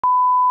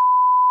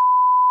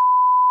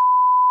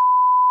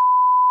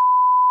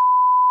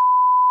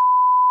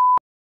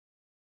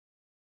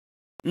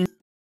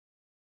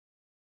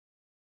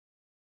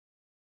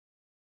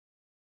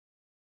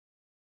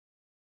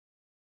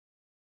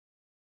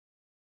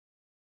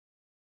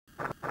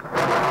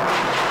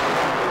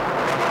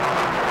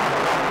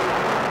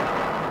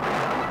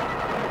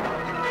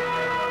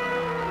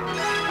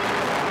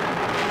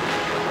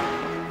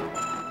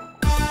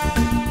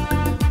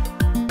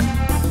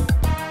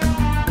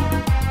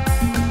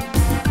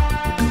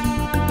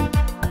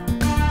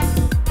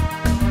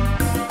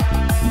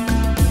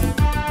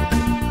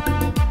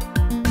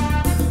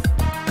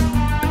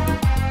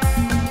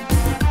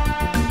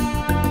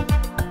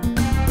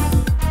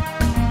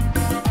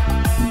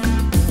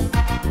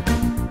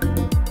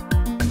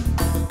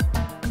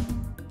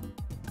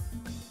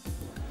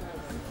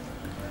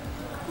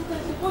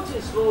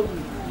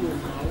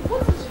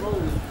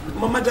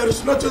Mama, there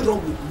is nothing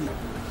wrong with me.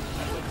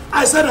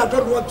 I said I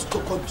don't want to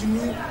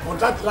continue on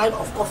that line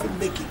of coffin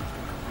making.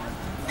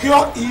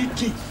 Cure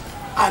ED.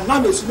 And now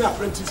I'm a senior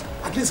apprentice.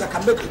 At least I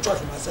can make a choice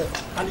for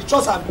myself. And the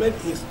choice I've made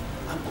is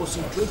I'm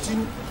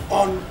concentrating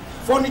on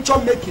furniture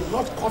making,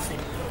 not coffin.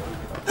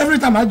 Every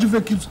time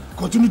Ajuve keeps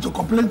continue to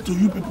complain to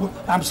you people,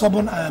 I'm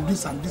stubborn, I am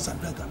this and this and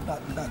that and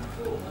that and that.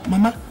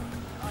 Mama,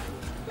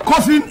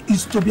 coffin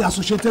is to be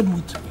associated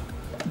with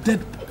dead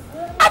people.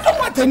 I don't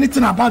want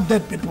anything about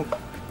dead people.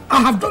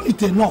 I have done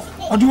it enough.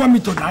 Or do you want me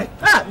to die?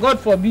 Ah, God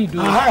forbid.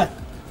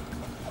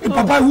 If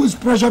Papa who is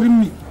pressuring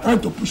me,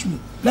 trying to push me,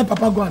 let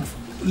Papa go and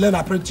learn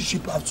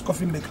apprenticeship as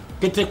coffin maker.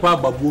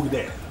 Ketekwa Babu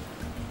there.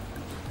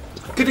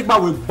 Ketekwa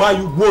will buy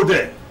you go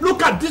there.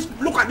 Look at this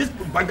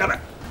Bagara.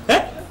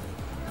 Eh?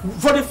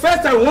 For the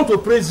first time I want to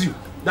praise you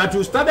that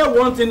you started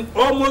wanting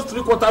almost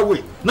 3/4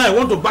 way. Now I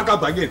want to back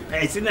out again.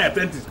 Hey, senior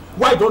apprentice.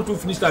 Why don't you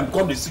finish and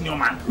become the senior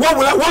man? What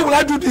will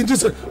I do in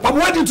this? Papa,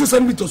 why didn't you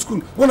send me to school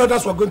when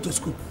others were going to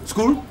school?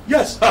 School?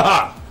 Yes.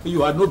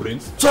 You had no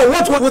brains. So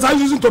what was I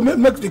using to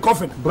make the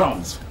coffin?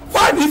 Browns.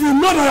 Fine, if you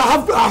know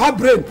that I have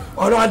brain,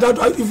 or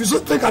if you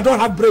think I don't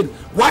have brain,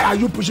 why are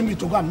you pushing me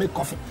to go and make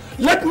coffin?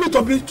 Let me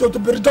to be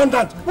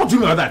redundant. What do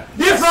you mean by that?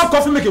 Yes. If not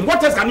coffin making,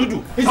 what else can you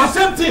do? It's the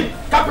same thing.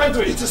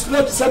 Carpentry. It is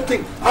not the same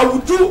thing. I will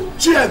do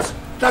chairs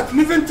that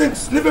living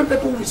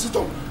people will sit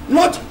on,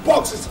 not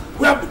boxes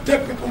where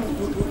dead people will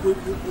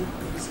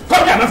sit.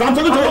 Come here, I'm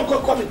talking to you.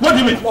 What do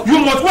you mean? You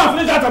must go and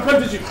finish that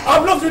apprenticeship.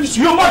 I'm not finished.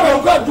 You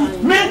must go and do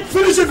it. Me?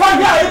 Finish it. Come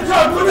here,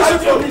 finish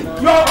it for me.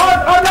 Your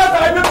others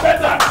are even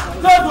better.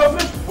 So to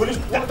finish. Finish.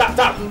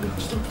 Tap.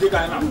 Take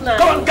her now.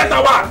 Come on, get a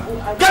one.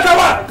 Get a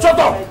one. Shut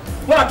up.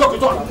 When I talk, you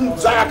talk.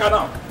 Zayaka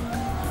now.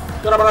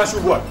 Get up and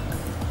shoot what?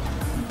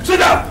 Sit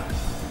down.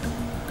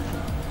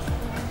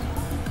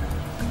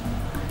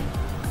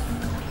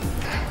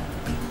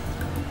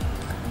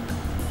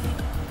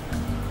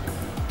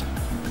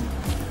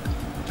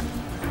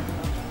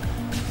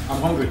 I'm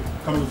hungry.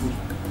 Come with food.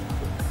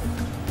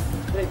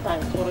 3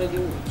 times already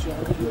with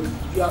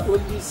you are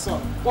only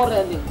son.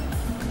 Already.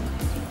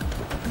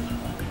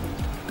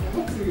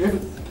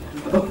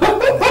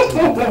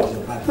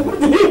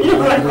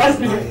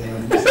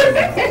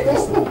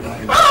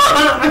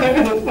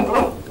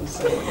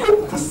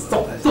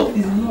 Stop.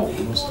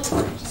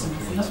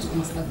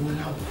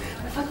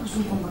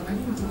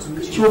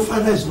 Your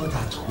father is not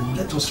at home.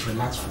 Let us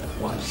relax for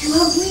once. You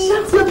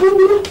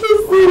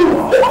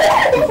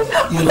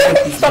like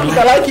it. Stop it,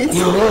 I like it.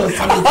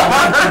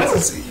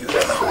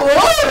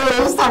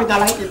 Stop it, I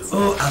like it.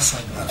 Oh,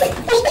 Asan.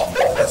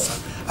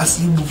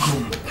 Asibukum.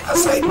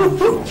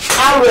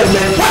 How man?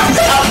 What is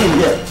happening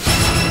here?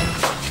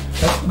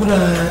 Good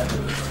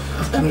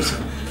afternoon, sir.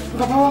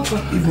 Papa, what's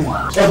up? Evening.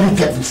 Every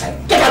get inside.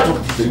 Get out of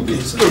the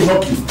place. Hey,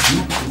 not you.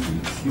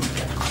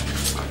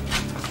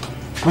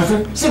 My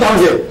friend, sit down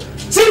here.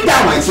 Sit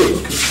down, I say.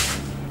 Okay.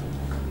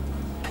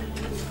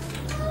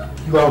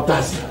 You are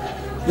Utazi.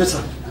 Yes,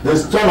 sir.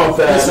 There's ton of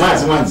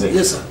Manzi.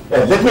 Yes, sir.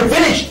 Let me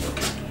finish.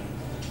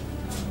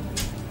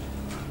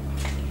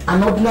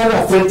 An ordinary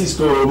apprentice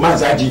to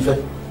Manzi.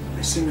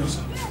 Senior,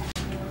 sir.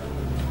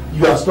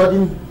 You are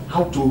studying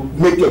how to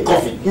make a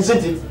coffin,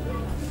 isn't it?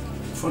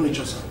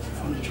 Furniture, sir.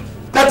 Furniture.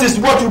 That is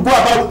what you go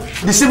about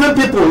deceiving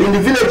people in the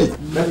village.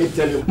 Let me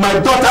tell you, my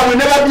daughter will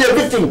never be a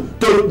victim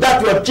to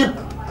that your cheap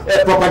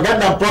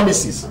propaganda and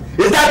promises.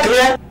 Is that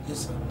clear?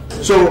 Yes,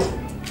 sir. So,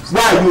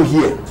 why are you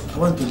here? I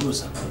want to go,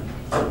 sir.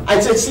 I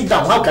said, sit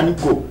down. How can you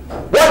go?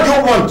 What do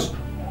you want?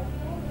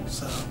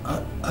 Sir,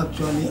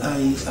 actually,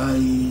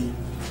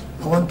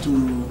 I want to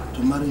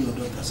marry your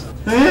daughter, sir.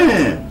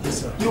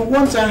 Yes, sir. You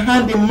want a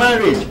hand in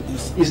marriage?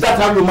 Yes. Is that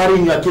how you marry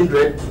in your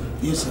kindred?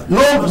 Yes, sir.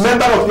 No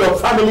member of your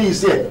family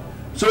is here.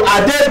 So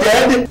are they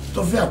dead?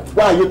 Tofia.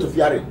 Why are you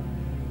Tofiaring?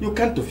 You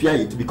can't Tofia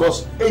it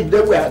because if they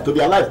were to be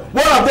alive,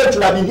 one of them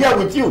should have been here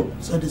with you.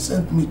 So they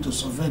sent me to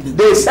survey the...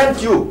 They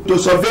sent you to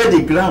survey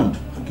the ground.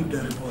 I'll give the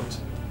report.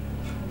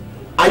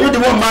 Are you the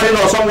one marrying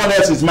or someone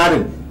else is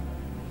marrying?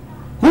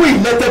 Who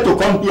elected to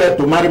come here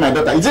to marry my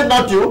daughter? Is it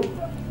not you?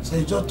 So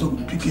it's just to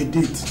pick a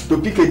date. To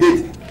pick a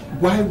date.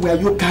 Why were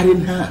you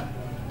carrying her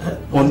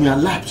on your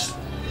laps?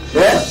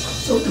 Yeah?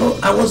 So no,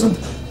 I was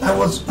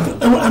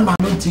I'm not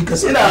taker.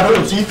 So you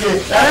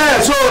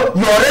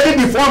already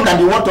deformed and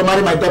you want to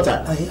marry my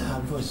daughter. I hear her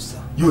voice,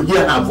 sir. You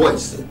hear her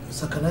voice.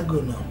 So can I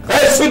go now?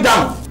 Hey, sit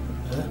down.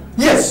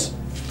 Yes.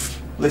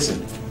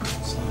 Listen.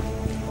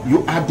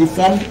 You are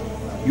deformed.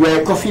 You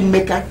are a coffin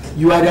maker.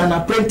 You are an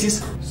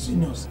apprentice.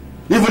 Seniors.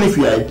 Even if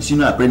you are a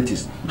senior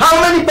apprentice,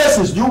 how many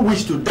persons do you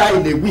wish to die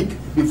in a week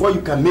before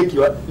you can make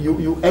you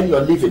earn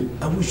your living?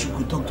 I wish you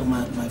could talk to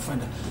my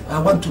father. I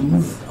want to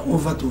move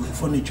over to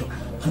furniture,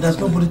 and there's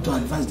nobody to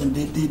advise them.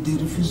 They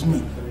refuse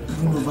me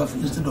moving over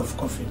instead of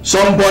coffee.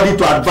 Somebody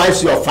to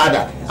advise your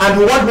father, and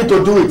you want me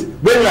to do it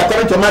when you are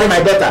coming to marry my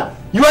daughter?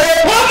 You are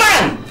a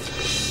woman.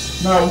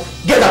 Now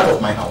get out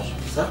of my house.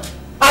 Sir?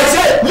 I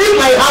said leave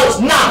my house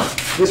now.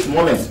 This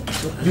moment.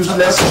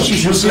 Useless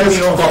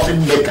coffin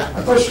maker.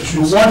 I thought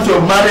you want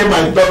to marry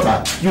my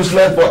daughter.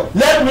 Useless boy.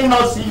 Let me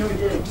not see you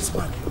here. This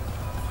man.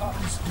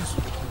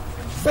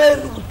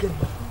 Very wicked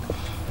man.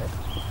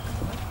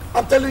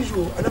 I'm telling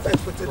you, I never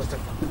expected this.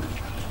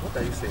 What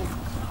are you saying?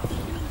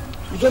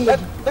 You don't know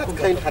that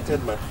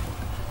kind-hearted man.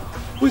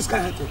 Who is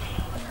kind-hearted?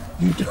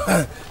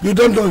 You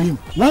don't know him.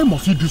 Why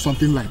must he do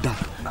something like that?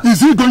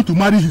 Is he going to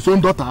marry his own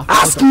daughter?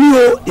 Ask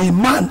me, a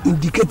man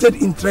indicated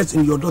interest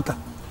in your daughter.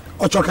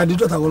 Ochoka, the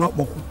daughter will not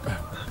walk.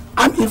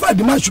 And in fact,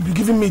 the man should be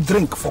giving me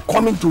drink for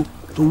coming to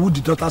woo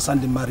the daughter's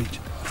hand in marriage.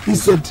 He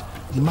said,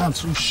 the man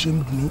so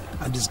shamed me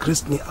and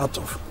disgraced me out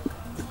of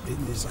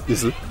this. You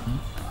see?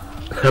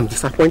 I'm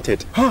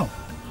disappointed. How?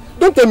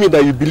 Don't tell me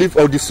that you believe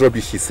all this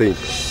rubbish he's saying.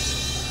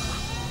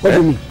 What do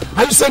you mean?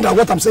 Are you saying that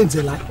what I'm saying is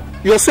a lie?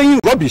 You're saying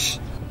rubbish.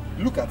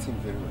 Look at him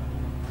very well.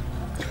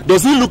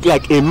 Does he look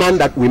like a man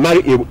that will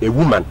marry a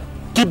woman,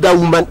 keep that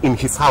woman in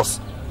his house?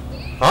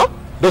 Huh?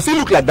 Does he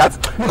look like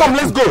that? Come,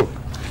 let's go.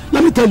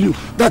 Let me tell you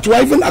that we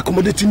are even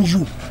accommodating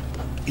you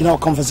in our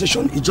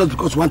conversation. It's just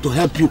because we want to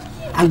help you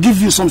and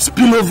give you some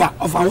spillover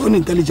of our own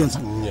intelligence.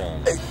 Yeah.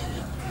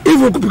 If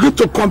we begin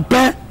to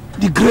compare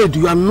the grade,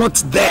 you are not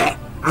there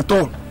at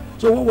all.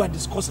 So when we are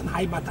discussing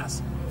high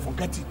matters,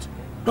 forget it.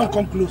 Don't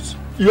come close.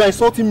 You are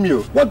insulting me.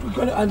 What we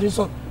call it an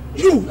insult?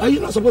 You, are you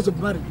not supposed to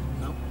be married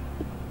now?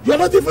 You are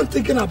not even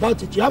thinking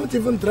about it. You haven't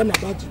even dreamt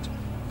about it.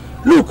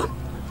 Look,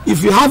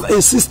 if you have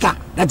a sister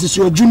that is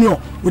your junior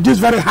with this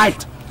very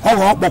height,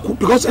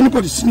 because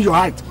anybody seeing your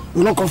height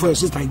will not come for your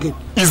sister again.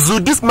 Izu,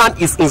 this man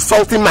is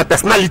insulting my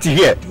personality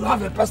here. You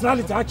have a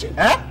personality, actually.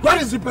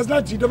 What is the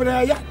personality?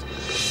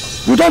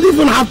 You don't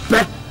even have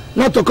pet,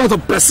 not to call a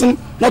person,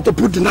 not to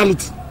put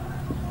personality.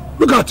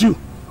 Look at you.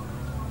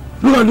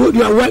 Look at you.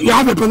 You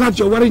have a personality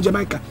you're wearing in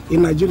Jamaica,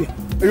 in Nigeria.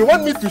 You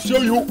want me to show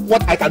you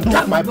what I can do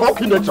with my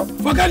bulky nature?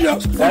 Forget your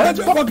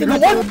bulky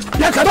nature.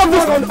 You cannot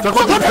move on.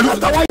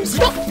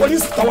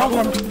 Police, come.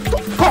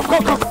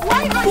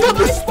 Why are you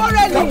boys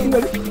quarreling?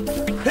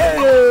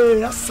 Hey,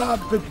 that's sad,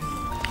 baby.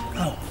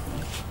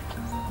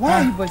 Why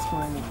are you boys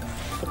quarreling?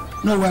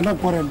 No, we're not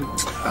quarreling.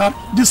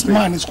 This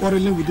man is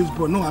quarreling with this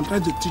boy. No, I'm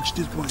trying to teach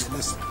this boy a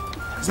lesson.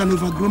 He's an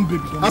overgrown baby.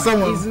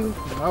 Izu,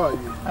 how are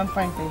you? I'm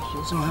fine, thank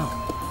you. So how?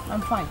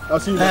 I'm fine. I'll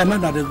see you later.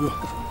 Not that they go.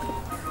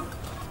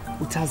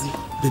 Utazi,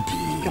 Baby,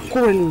 you're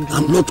quarreling with him.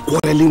 I'm not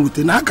quarreling with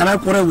him. How can I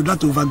quarrel with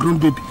that overgrown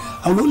baby?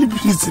 I will only be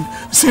listening.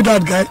 See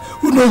that guy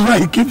who knows why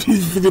he keeps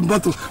his feeding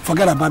bottle.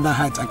 Forget about that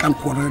height. I can't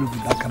quarrel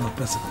with that kind of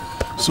person.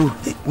 So,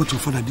 what your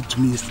father did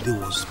to me yesterday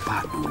was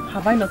bad.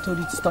 Have I not told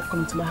you to stop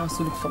coming to my house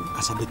to look for me?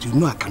 Asabet, you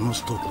know I cannot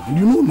stop.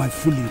 You know my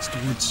feelings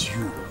towards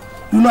you.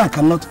 You know I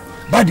cannot.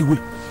 By the way,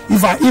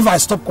 if I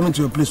stop coming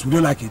to your place, would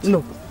you like it?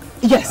 No.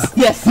 Yes.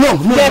 No, yes.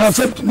 I'm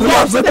accepting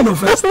no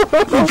first.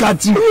 Look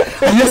at you.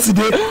 And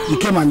yesterday, you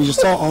came and you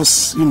saw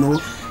us,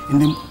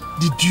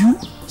 did you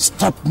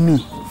stop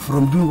me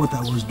from doing what I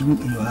was doing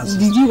in your house?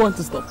 Did you want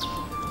to stop?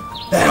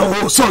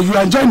 So you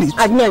are enjoying it?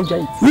 I did not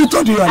enjoy it. We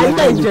thought you were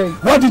enjoying it.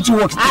 Why did you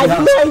walk to the house? I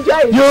did not enjoy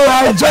it. You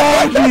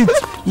enjoyed it.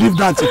 Leave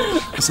that.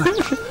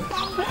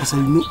 I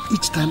said,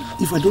 each time,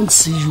 if I don't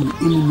see you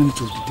any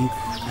minute of the day,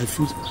 I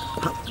feel,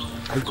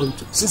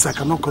 since I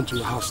cannot come to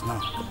your house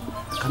now,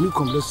 can you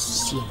come? Let's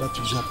see about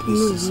usual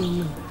places.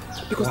 No.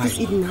 Because Why? This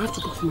evening I have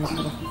to cook for my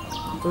father.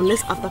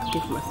 Unless after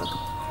cooking for my father.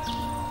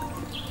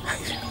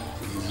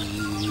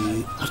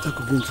 After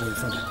cooking for your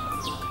father?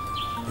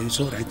 It's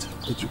alright.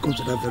 But you come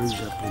to that very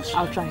usual place.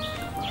 I'll try.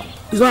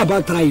 It's not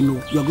about trying,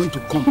 no. You're going to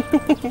come.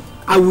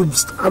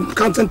 I'm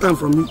counting time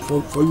for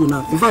you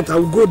now. In fact, I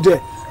will go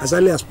there as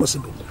early as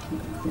possible.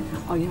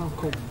 Oh yeah, I'll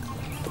come.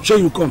 Sure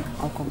you come?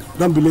 I'll come.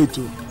 Don't be late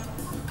too.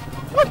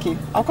 Okay,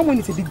 I'll come when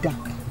it's a bit dark.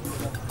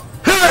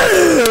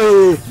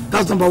 Hey!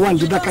 That's number one.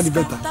 The darker the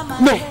better.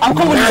 No, I'll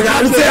come when it's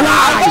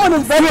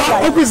better.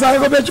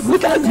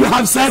 You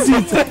have said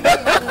it.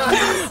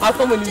 I'll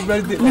come when it's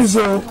birthday. Please,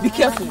 be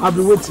careful. I'll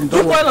be waiting.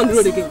 Don't go on the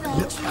road again.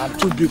 I'm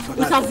too big for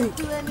that.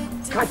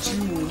 Catch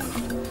you.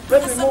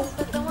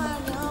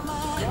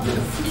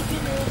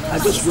 I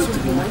just went to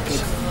the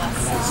market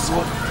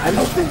and I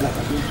don't think that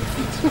I'm going to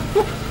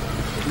fit.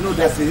 You know,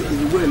 there's a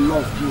way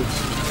love goes.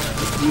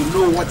 You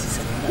know what is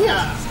it.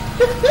 Yeah.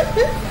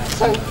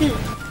 Thank you.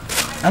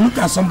 I look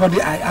at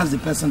somebody, I ask the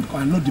person to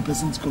come. I know the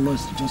person's color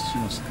is just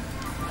yours.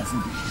 I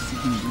said,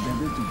 they're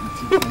going to be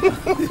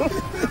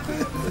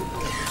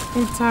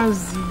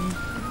Utazi.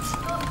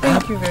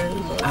 Thank you very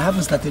much. I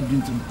haven't started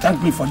doing things.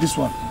 Thank me for this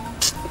one.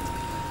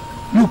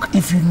 Look,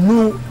 if you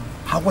know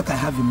what I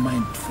have in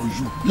mind for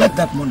you, let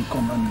that money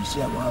come and you see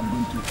how I'm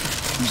going to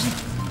use it.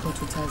 But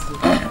Utazi,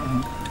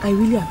 I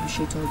really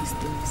appreciate all these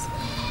things.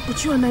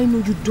 But you and I know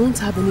you don't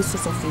have any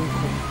source of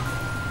income.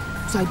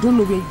 So I don't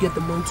know where you get the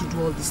money to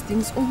do all these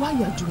things or why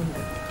you are doing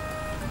them.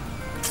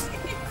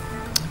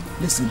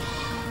 Listen,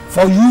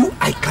 for you,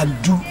 I can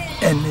do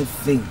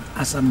anything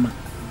as a man.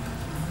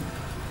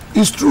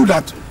 It's true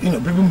that,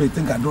 people may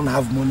think I don't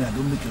have money, I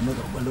don't make a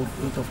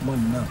lot of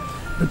money now.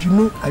 But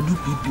I do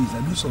PPs,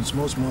 I do some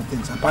small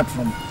things apart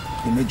from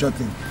the major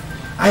thing.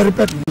 I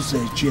repair people's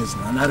chairs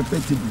now, and I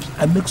repair tables.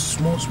 I make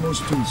small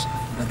stools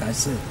that I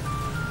sell.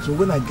 So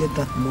when I get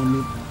that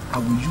money, I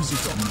will use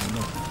it on my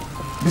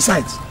own.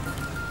 Besides,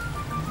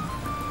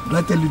 do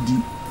I tell you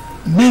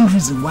main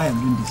reason why I'm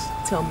doing this.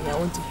 Tell me, I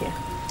want to hear.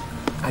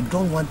 I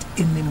don't want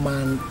any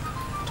man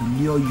to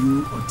lure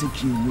you or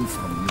take you away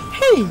from me.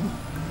 Hey,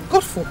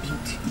 God forbid.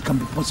 It can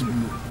be possible.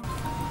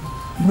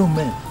 You know,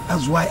 man,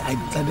 that's why I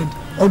decided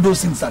all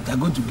those things that I'm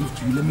going to give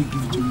to you, let me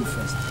give it to you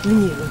first. Leave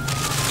me alone.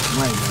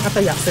 Why? Man?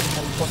 After you have said it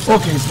can be possible.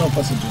 Okay, it's not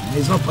possible.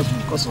 It's not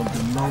possible because of the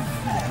love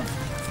we have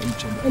for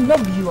each other. I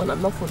love you and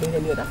I'm not following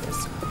any other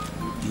person.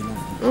 You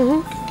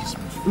know? Okay, kiss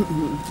me.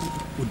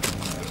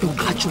 Don't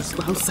catch us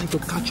outside,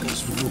 don't catch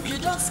us. You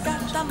just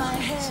scatter my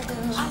head.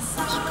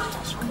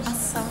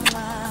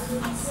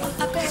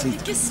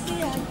 Kiss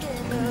me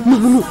again.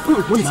 No.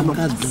 What is my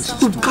mother's blessings?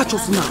 Don't catch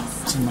us now.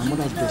 See, my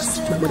mother's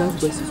blessings. My mother's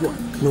blessings what?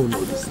 No,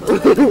 this.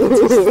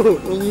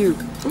 You.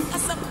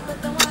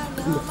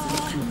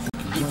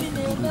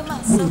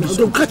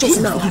 Don't catch us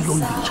now.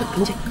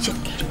 Check.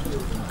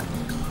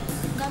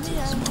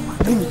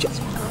 Let me check.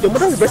 Your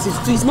mother's blessings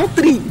 2 is not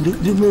 3.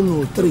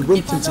 No, 3.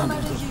 When things are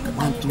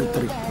 1, 2,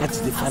 3. That's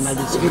the final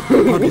decision.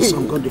 God the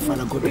Son, God the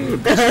Father, God the Holy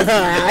Ghost.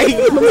 I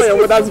don't know your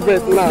mother's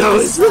breast now. No,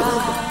 it's not.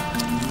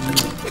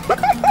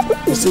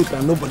 You see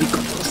that nobody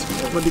can touch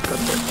us. Nobody can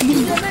touch us.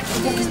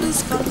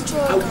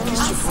 I will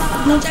kiss you.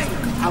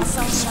 I will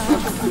kiss you.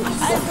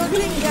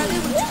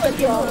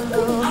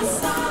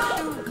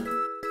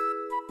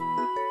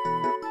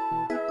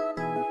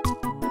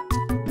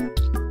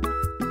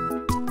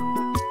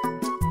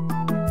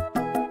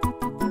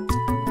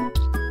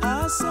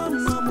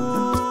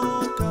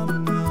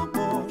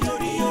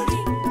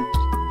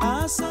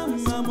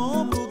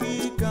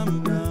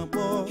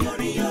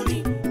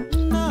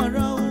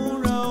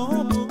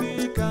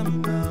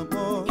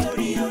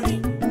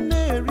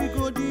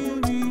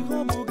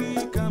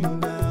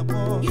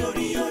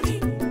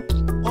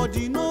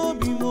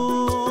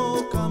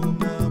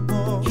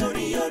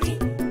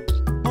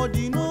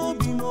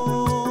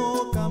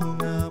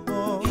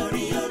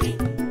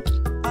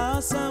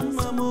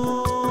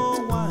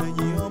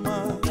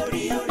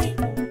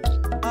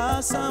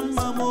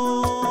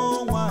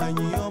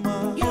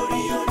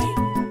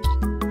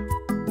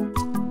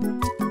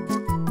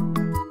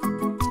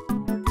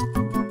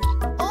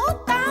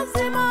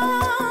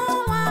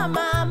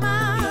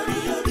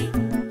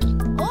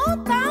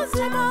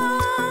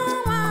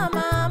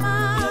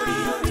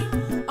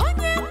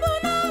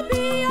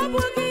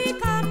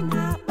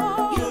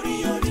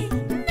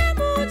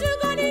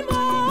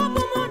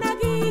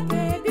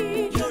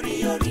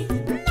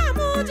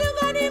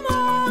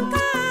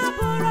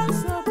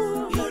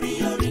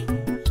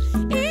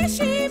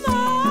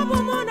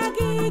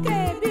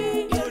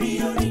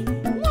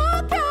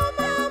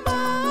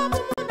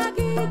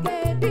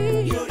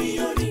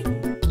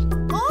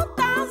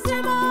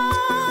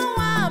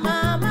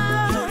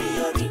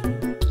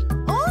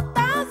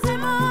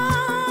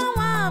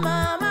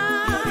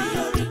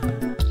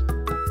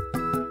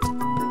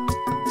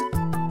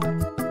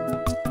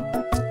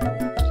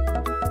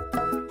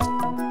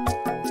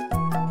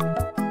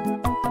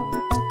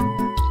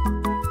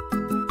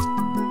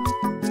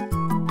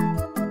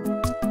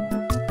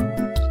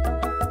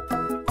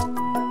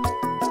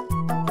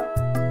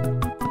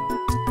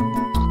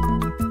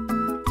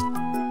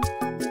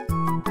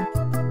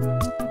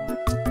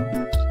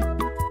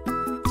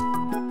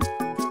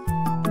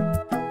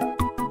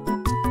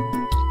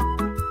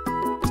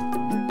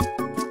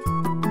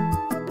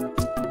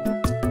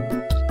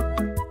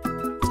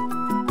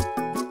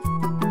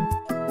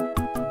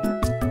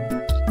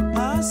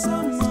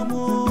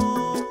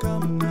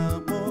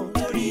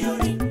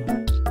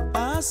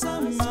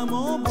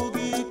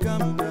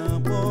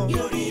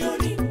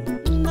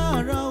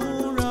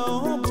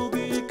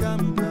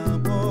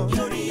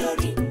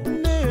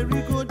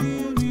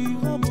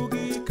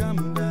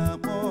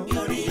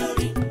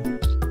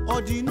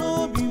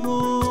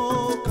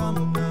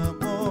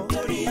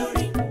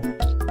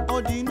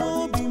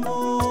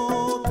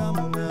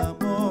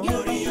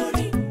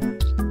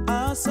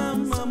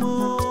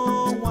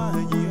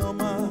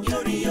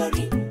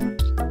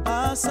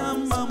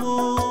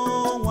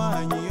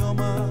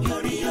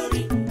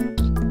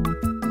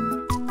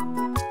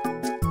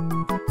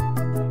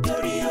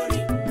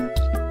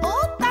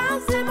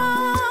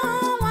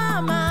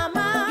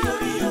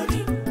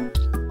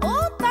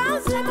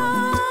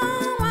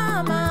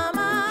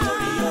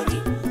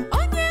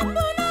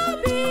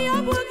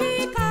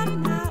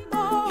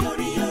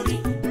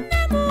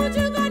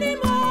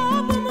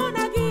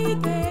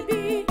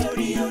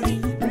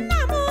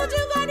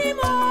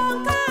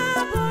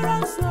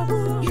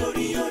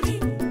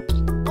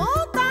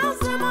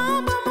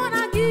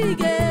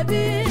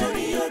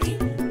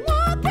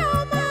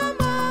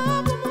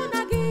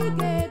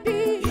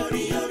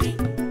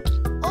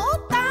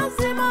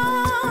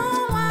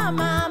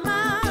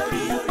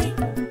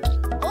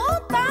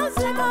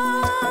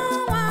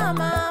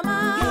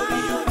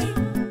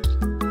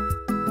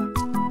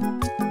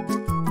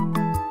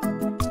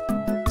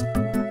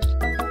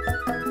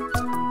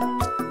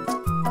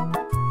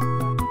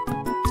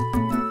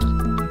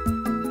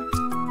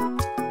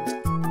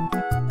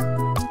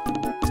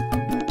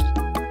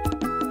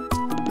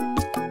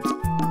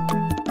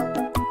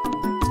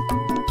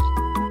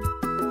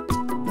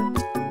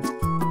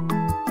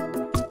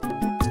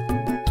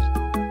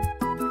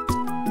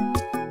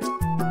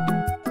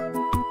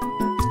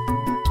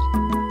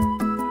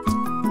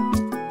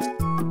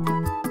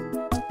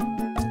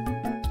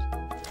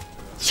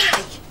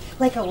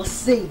 Like I was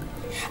saying,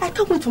 I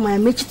can't wait for my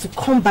Amechi to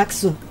come back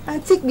soon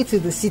and take me to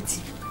the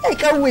city. I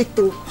can't wait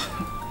though.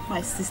 My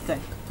sister,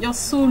 you're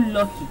so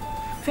lucky.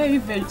 Very,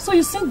 very. So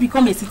you soon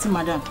become a city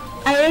madam.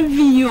 I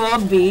envy you,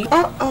 babe.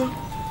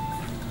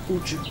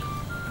 Uju,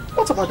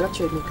 what about that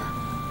Chemika?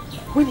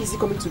 When is he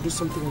coming to do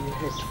something on your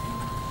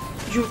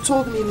head? You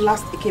told me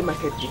last Eke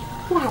market day.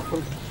 What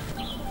happened?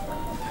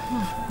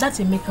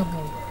 That's a maker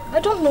boy. I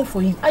don't know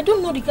for him. I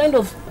don't know the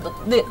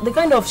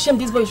kind of shame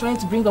this boy is trying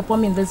to bring upon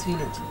me in this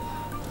village.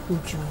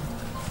 Uju,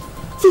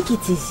 take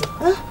it easy,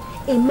 huh?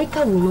 A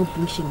maker will not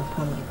bring shame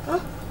upon you, huh?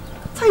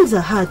 Times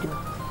are hard, though.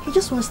 He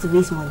just wants to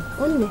raise money,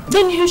 only.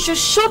 Then he should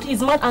shut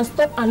his mouth and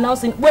stop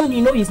announcing when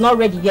you know he's not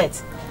ready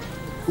yet.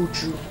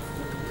 Uju,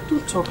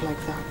 don't talk like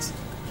that.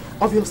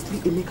 Obviously,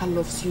 Emeka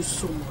loves you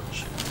so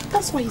much.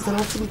 That's why he's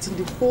announcing it in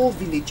the whole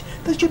village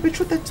that you're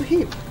betrothed to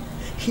him.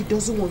 He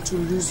doesn't want to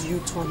lose you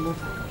to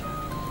another.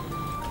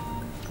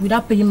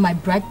 Without paying my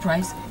bride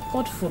price,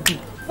 God forbid.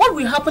 What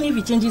will happen if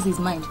he changes his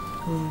mind?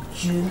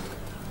 Uju,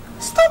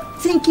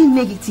 stop thinking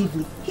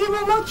negatively. He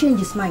will not change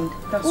his mind.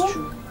 That's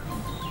true.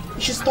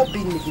 You should stop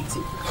being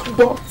negative.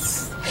 But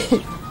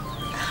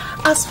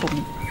as for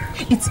me,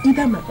 it's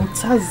either my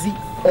Utazi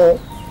or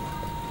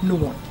no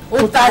one.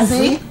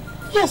 Utazi?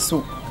 Yes,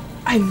 so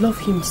I love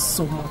him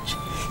so much.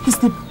 He's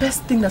the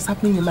best thing that's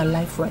happening in my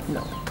life right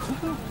now.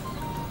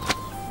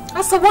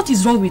 And so what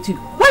is wrong with you?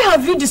 Why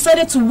have you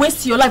decided to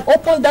waste your life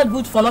upon that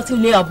good for nothing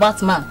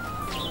layabout man?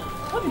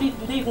 What do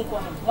they even call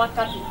him? One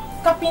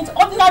carpenter,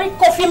 ordinary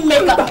coffee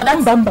maker.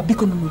 Bamba,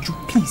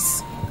 Bikonomuju,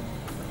 please.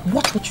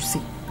 Watch what you say.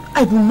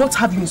 I will not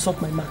have you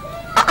insult my man.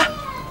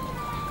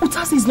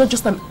 Utazi is not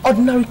just an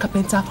ordinary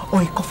carpenter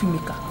or a coffee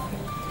maker.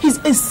 He's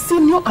a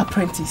senior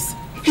apprentice.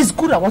 He's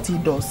good at what he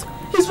does.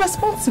 He's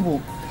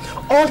responsible.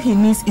 All he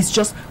needs is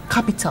just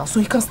capital so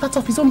he can start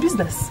off his own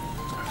business.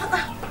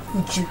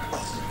 Uju,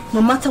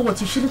 no matter what,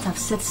 you shouldn't have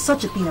said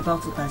such a thing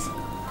about Utazi.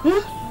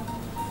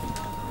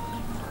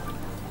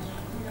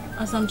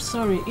 As I'm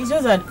sorry, it's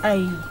just that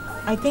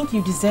I think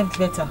you deserve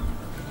better.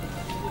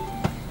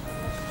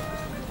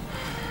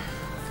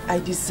 I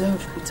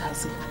deserve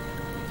Utazi,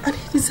 and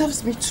he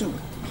deserves me too.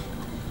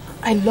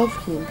 I love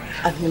him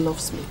and he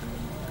loves me.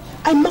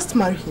 I must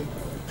marry him.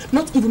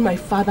 Not even my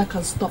father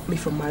can stop me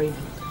from marrying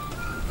him.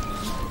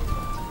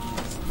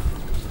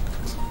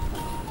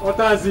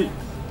 Utazi!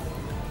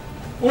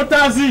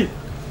 Utazi!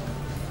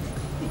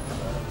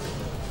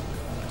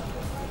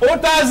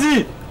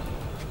 Utazi!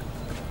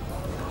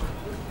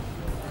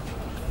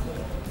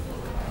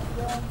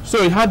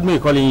 So you had me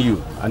calling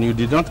you and you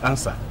did not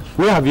answer.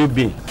 Where have you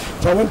been?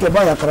 So I went to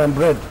buy akara and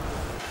bread.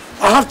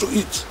 I have to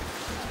eat.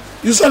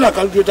 You said I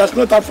can do it. There's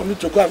no time for me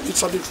to go and eat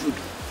solid food.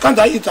 Can't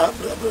I eat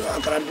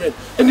akara and bread?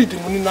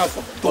 Anything we need now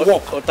to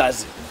walk.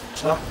 Utazi.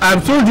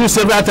 I've told you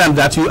several times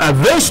that you are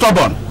very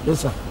stubborn.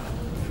 Yes, sir.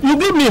 You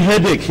give me a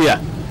headache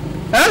here.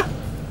 Huh?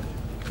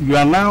 You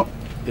are now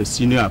a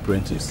senior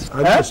apprentice.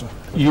 Yes, sir.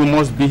 You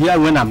must be here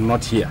when I'm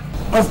not here.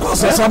 Of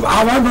course, yes, have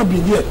I not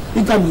been here?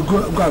 Each time you go.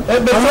 I'm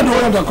not the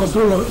one that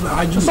control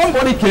hygiene.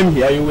 Somebody came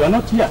here, you were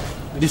not here.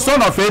 The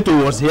son of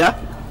Eto was here,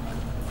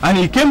 and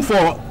he came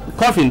for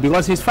coffin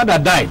because his father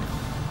died.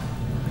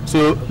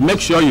 So make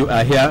sure you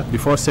are here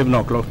before 7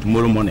 o'clock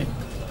tomorrow morning.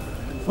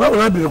 Why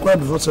will I be required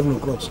before 7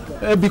 o'clock?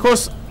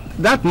 Because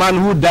that man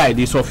who died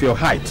is of your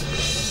height.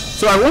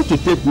 So I want to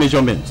take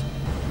measurement.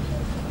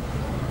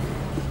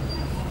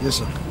 Yes,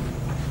 sir.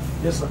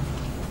 Yes, sir.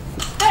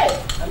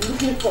 Hey, I'm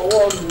looking for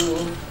one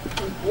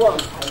I will.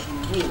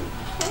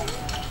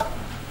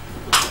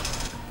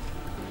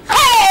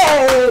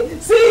 Hey,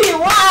 see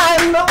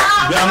one.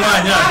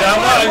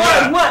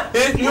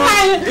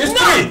 It's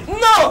three.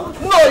 No,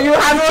 you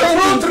have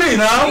changed it. Three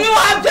now. You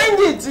have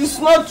changed it. It's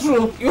not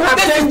true. You have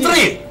changed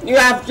it. You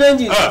have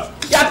changed it.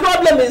 Your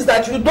problem is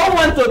that you don't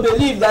want to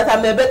believe that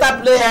I'm a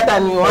better player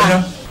than you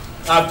are.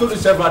 I've told you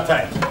several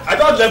times. I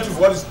don't left you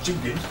for this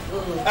cheap game.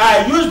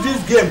 I used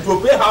this game to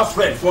pay house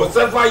rent for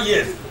several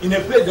years in a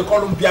place they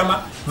call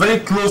Umpiama, very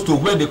close to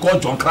where they call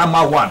John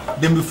Kramer 1.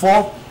 Then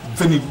before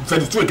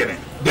Fenitu,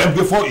 then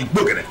before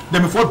Igbogene,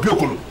 then before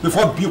Biokolo,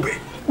 before Biube.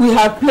 We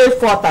have played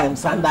 4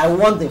 times and I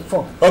won the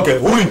 4. Okay,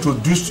 who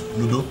introduced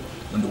Ludo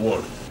in the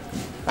world?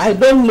 I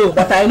don't know,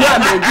 but I know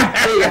I'm a good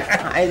player.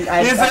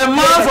 He's a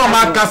man from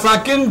Akasa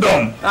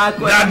Kingdom that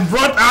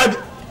brought out.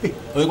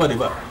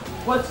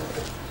 What?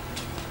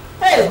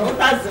 Hey,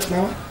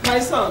 Utazi, my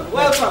son,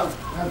 welcome.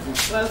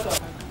 Welcome.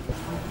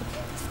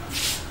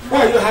 Why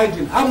are you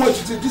hiding? How much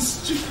is it?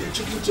 This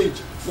chicken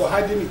change. You're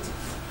hiding it.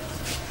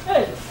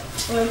 Hey,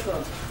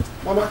 welcome.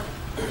 Mama,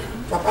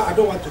 Papa, I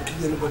don't want to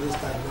kill anybody's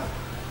time now.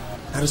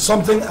 There is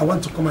something I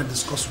want to come and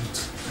discuss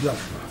with you.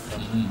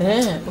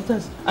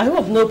 Utazi, I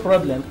hope no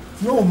problem.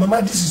 No,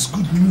 Mama, this is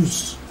good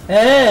news.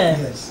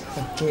 Yes.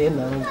 Okay,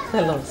 now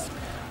tell us.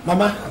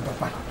 Mama and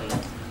Papa,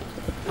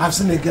 I've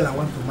seen a girl I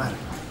want to marry.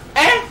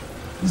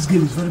 This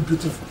girl is very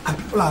beautiful and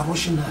people are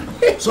rushing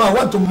her. So I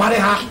want to marry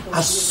her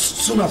as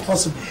soon as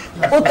possible.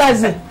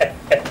 Utazi,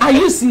 are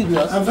you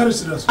serious? I'm very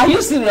serious. Are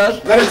you serious?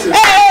 Very serious.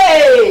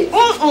 Hey!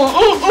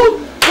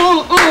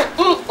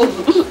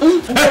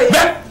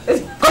 Come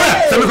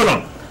here,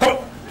 semicolon. Come,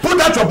 put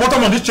that your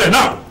bottom on this chair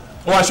now.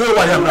 Oh, I'll show you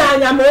why I am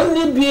now. I'm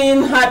only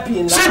being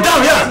happy now. Sit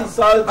down here.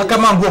 I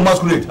come and go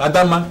masquerade.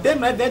 Adama.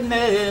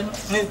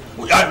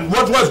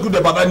 What's good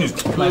about that news?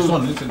 My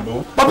son, listen,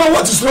 bro. Papa,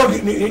 what is wrong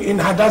in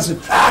her dancing?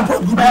 I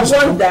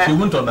wonder. You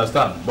won't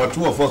understand, but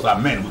two of us are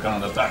men. We can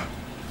understand.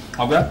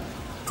 Okay?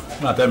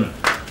 Now tell me.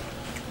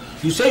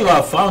 You say you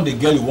have found a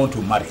girl you want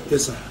to marry.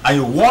 Yes, sir. And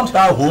you want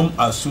her home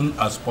as soon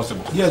as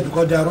possible. Yes,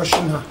 because they are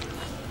rushing her.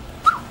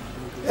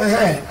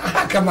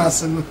 Come on,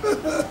 son.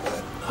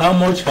 How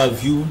much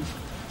have you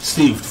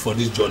saved for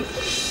this journey?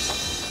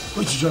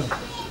 Which journey?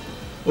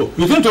 Oh,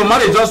 you think to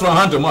marry just from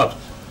hand to mouth?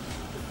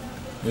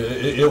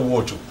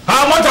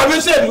 How much have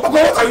you saved? Papa,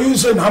 what are you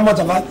saying? How much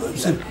have I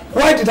saved?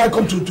 Why did I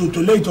come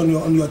to lay it on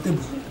your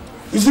table?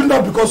 Is it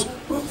not because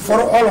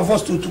for all of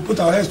us to put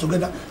our heads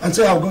together and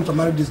say I'm going to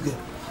marry this girl?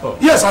 Oh.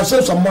 Yes, I've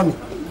saved some money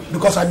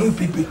because I do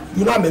PP.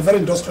 You know I'm a very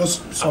industrious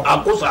son.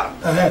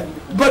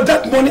 But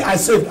that money I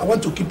saved, I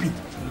want to keep it.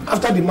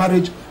 After the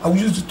marriage, I will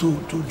use it to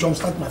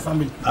jumpstart my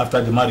family.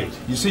 After the marriage?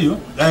 You see, you're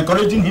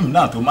encouraging him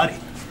now to marry.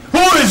 Who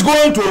is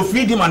going to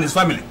feed him and his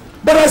family?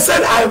 But I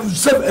said I've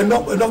saved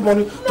enough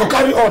money to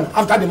carry on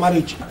after the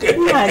marriage.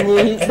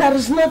 There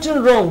is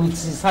nothing wrong with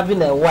his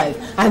having a wife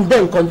and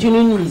then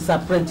continuing his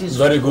apprenticeship.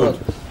 Very good.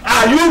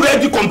 Are you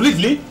ready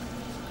completely?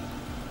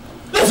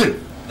 Listen,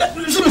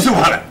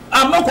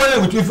 I'm not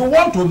quarreling with you. If you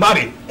want to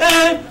marry,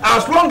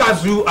 as long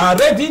as you are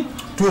ready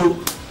to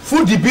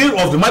foot the bill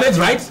of the marriage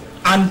rights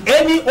and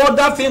any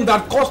other thing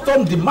that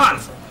custom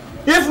demands.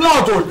 If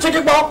not,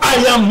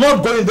 I am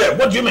not going there.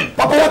 What do you mean?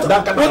 Papa,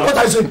 what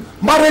I say?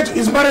 Marriage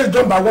is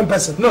done by one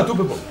person. No, two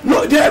people.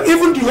 No,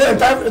 even the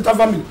entire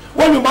family.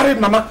 When you married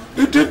Mama,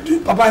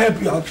 Papa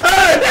help you out.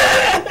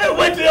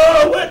 Wait.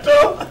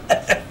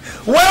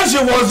 When she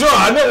was young,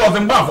 her name was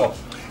Mbafo.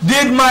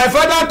 Did my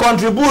father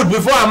contribute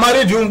before I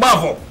married you,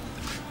 Mbafo?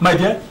 My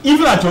dear,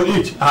 even at your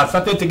age, I have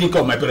started taking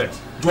care of my parents.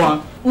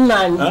 Joan?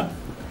 Nani,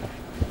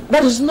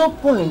 there is no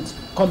point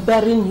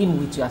comparing him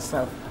with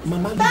yourself.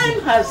 Mama,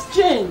 time has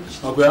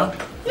changed. Okay.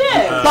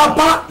 Yeah.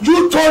 Papa,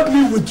 you told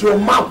me with your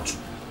mouth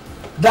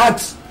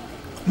that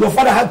your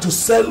father had to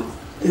sell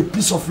a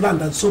piece of land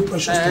that's so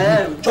precious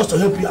to you just to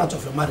help you out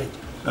of your marriage.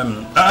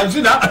 I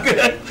see that.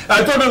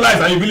 I told you lies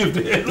and you believed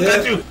it. Look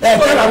at you.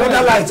 Tell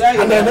another lies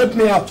and then help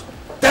me out.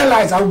 10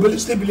 lies, I will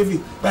still believe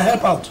it, but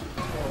help out.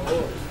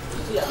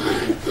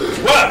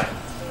 What?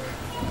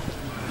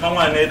 Mama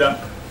and Neda,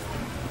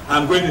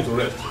 I'm going into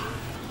rest.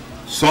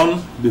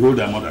 Son, behold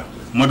thy mother.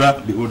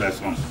 Mother, behold thy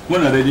son.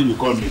 When I'm ready, you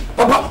call me.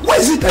 Papa, why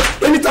is it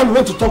that anytime you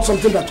want to talk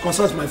something that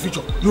concerns my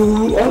future, you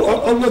will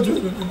always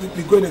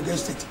be going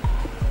against it?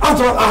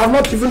 After all, I have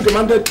not even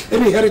demanded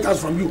any inheritance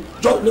from you.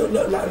 Just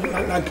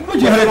like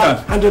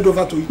inheritance handed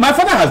over to you. My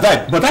father has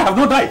died, but I have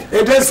not died.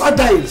 Then start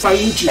dying,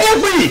 Sayuchi.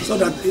 Every! So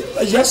that,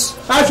 yes?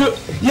 I should,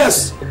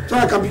 yes, so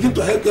I can begin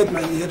to get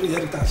my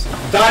inheritance.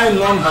 Dying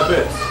none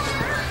habits.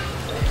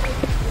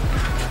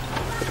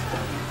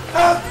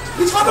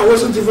 His father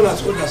wasn't even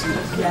as old as him.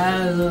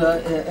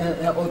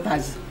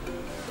 Utazi.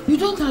 You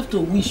don't have to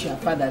wish your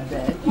father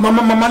dead.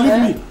 Mama,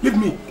 leave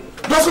me.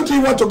 Doesn't he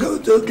want to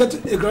get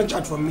a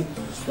grandchild from me?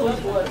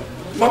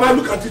 Mama,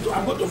 look at it.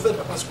 I'm going to face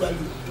Papa squarely.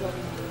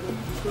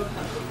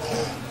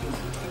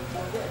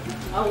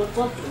 I will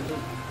talk to him.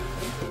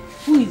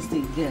 Who is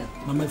the girl?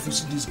 Mama, if you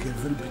see this girl,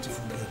 very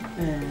beautiful girl.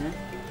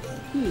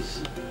 Who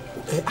is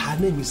she? Her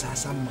name is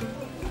Asama.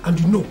 And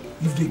you know,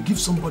 if they give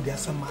somebody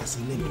Asama as a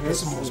name, the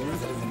person must be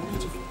very, very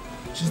beautiful.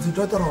 She's the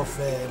daughter of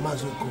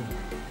Mazi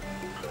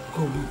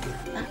Okongwu.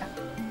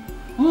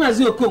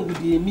 Mazi Okongwu,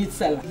 the meat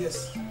seller?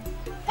 Yes.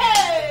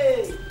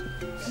 Hey!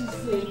 She's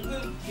a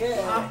good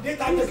girl. They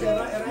can make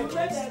a right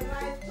choice.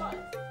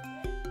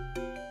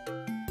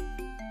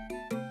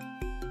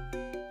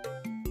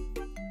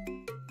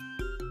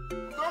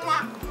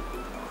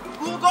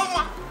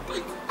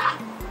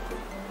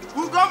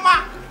 Ugoma!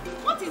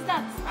 What is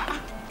that?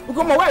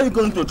 Ugoma, why are you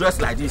going to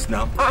dress like this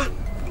now?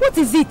 What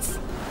is it?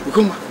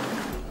 Ugoma,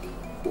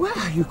 why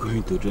are you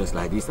going to dress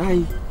like this?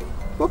 I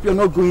hope you're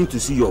not going to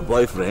see your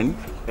boyfriend.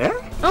 And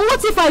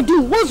what if I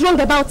do? What's wrong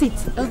about it?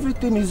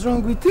 Everything is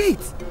wrong with it.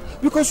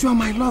 Because you are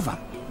my lover.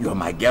 You are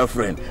my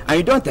girlfriend. And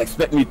you don't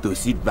expect me to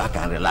sit back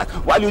and relax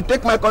while you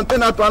take my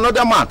container to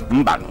another man.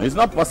 It's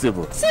not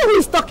possible. See who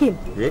is talking?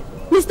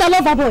 Mr.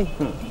 Loverboy.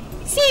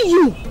 See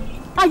you.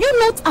 Are you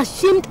not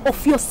ashamed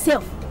of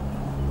yourself?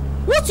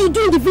 What you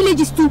do in the village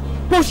is to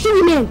pursue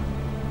women.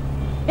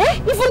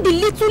 Even the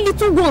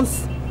little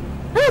ones.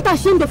 Are you not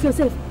ashamed of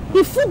yourself?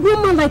 A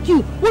full-grown man like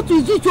you, what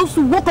you do just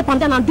to walk up and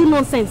down and do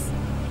nonsense.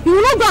 You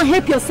will not go and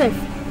help yourself.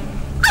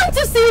 Aren't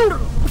you seeing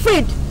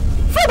Fred?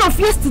 Fred of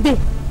yesterday.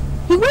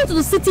 He went to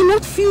the city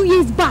not few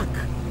years back,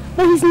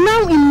 but he's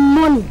now in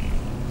money.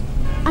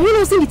 Are you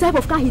not seeing the type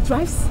of car he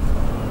drives?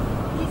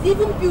 He's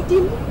even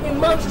building a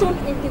mansion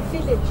in the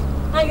village.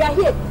 And you are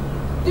here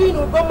doing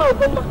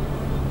Ugoma.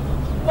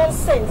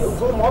 Nonsense.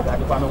 Ugoma,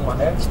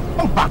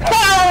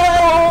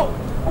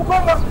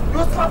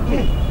 you slap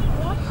me.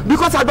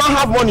 Because I don't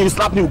have money, you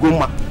slap me,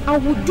 Ugoma. I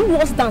will do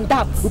worse than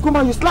that.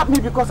 Ugoma, you slap me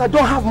because I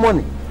don't have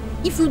money.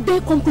 If you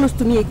dare come close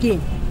to me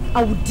again,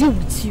 I will deal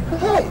with you.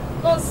 Hey!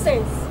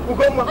 Nonsense.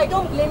 Ugoma. I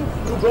don't blame you.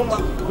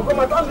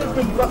 Ugoma, don't leave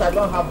me because I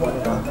don't have money.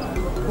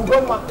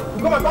 Ugoma,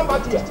 come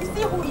back here.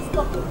 See who is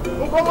talking.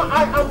 Ugoma,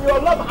 I am your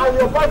love and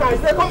your boyfriend. I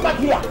say, come back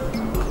here.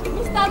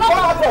 Mr. Come Lover.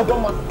 back here,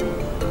 Ugoma.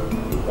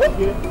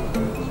 Okay.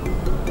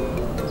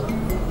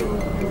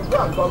 You go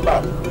and come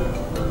back.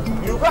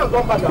 You go and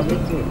come back and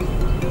meet me.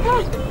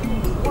 Hey!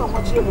 What am I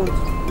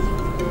doing?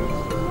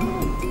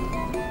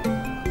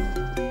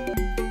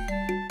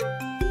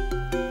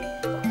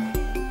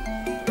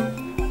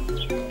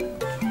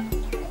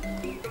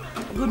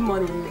 Good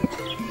morning.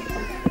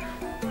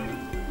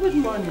 Good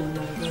morning,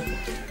 my daughter.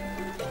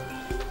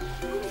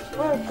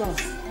 Welcome.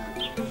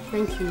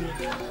 Thank you.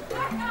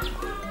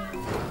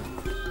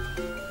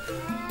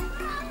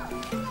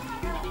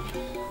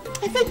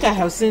 I think I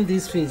have seen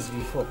this face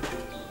before.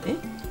 Eh?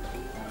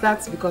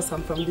 That's because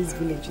I'm from this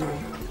village, you know.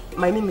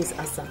 My name is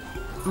Asa,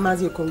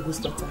 Mazi Okongu's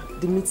daughter,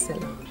 the meat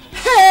seller.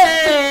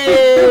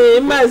 Hey,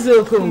 Mazi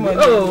Okongu.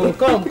 Oh,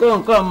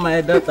 come,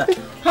 my daughter.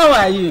 How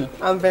are you?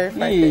 I'm very fine.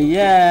 Hey,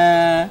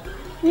 yeah.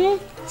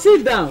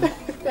 Sit down.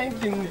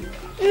 Thank you.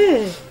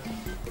 Hey.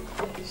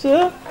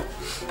 So,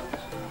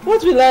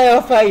 what will I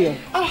offer you?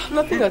 Oh,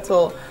 nothing at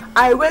all.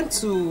 I went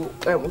to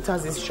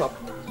Utazi's shop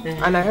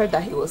and I heard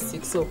that he was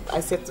sick, so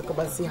I said to come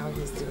and see how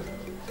he's doing.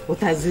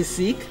 Utazi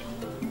sick?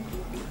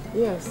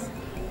 Yes.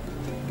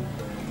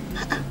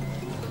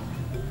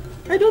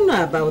 I don't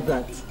know about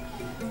that.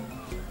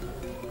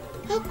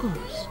 How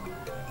comes?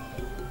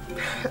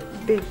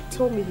 They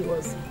told me he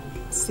was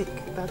sick.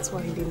 That's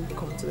why he didn't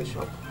come to the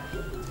shop.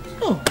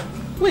 Oh,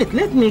 wait,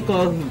 let me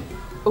call him.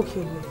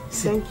 Okay,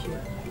 thank you.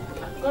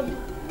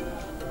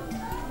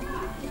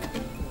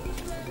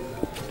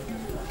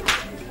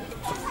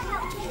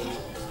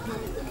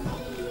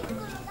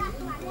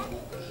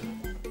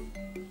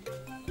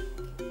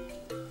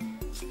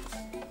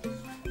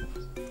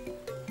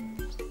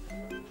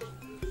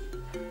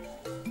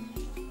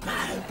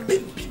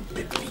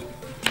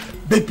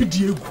 Baby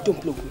Diego.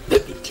 Don't look.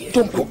 Baby Diego.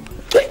 Don't go.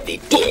 Baby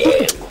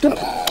Diego. Don't.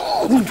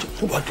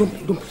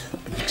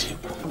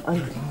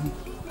 I'm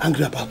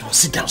angry about what?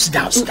 Sit down.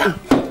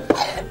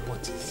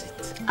 What is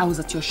it? I was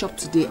at your shop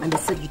today and they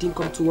said you didn't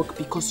come to work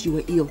because you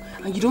were ill.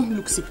 And you don't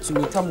look sick to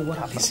me. Tell me what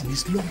happened. Listen,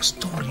 it's a long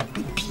story,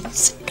 baby.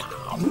 Sit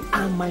down. You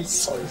are my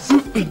son.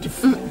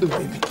 Beautiful,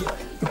 baby.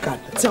 Look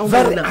at that. Tell me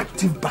Very now.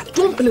 active, but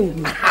Don't play with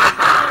me.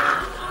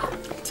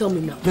 Tell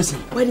me now. Listen.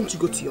 Why didn't you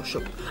go to your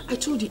shop? I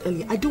told you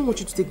earlier, I don't want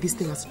you to take this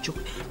thing as a joke.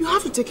 You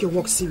have to take your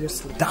work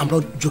seriously. I'm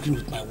not joking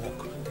with my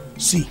work.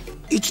 See,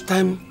 each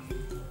time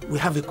we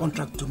have a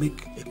contract to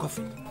make a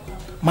coffin,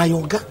 my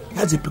Oga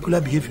has a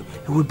peculiar behavior.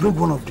 He will bring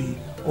one of the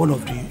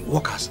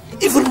workers,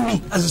 even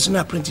me as a senior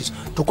apprentice,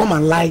 to come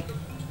and lie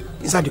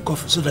inside the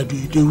coffin so that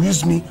they will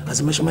use me as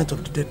a measurement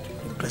of the dead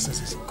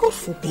person's. God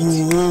forbid.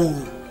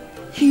 Oh.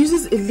 He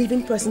uses a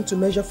living person to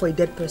measure for a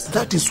dead person.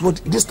 That is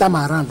what, this time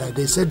around,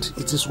 they said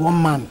it is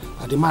one man,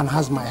 and the man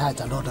has my height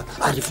and all that.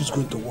 I refuse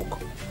going to work.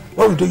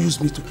 Why would they use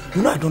me to?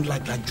 You know I don't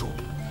like that job.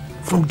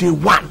 From day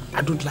one,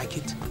 I don't like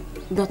it.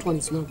 That one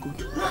is not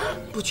good.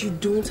 But you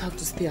don't have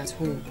to stay at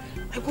home.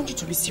 I want you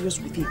to be serious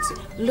with it.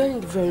 Learn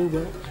it very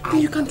well. Then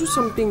you can do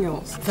something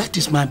else. That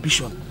is my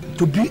ambition.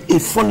 To be a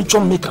furniture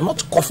maker,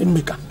 not a coffin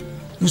maker.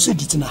 You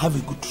said it and I have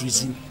a good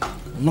reason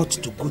not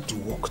to go to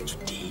work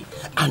today.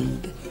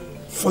 And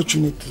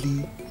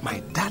fortunately,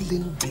 my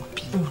darling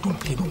baby, don't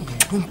play with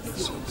me.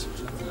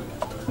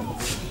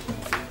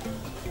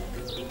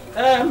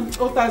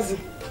 Utazi,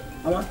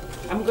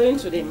 I'm going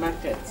to the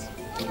market.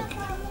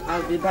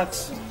 I'll be back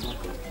soon.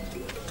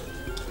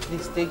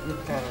 Please take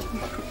good care of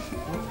her.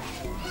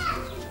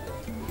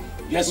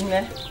 Yes,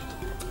 ma'am.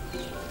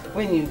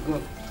 When you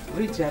go,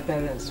 greet your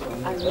parents for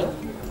me. I will.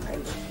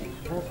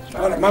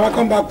 All right, Mama,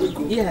 come back, we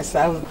go. Yes,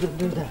 I will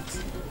do that.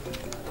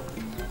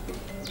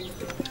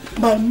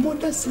 My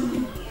mother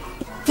said,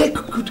 take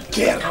good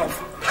care of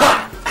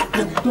her.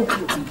 Don't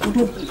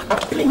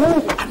play.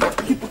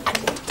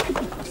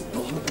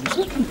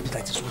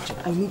 That is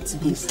what I need to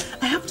do.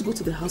 I have to go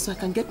to the house so I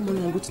can get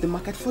money and go to the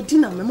market for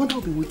dinner. My mother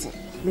will be waiting.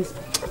 Let's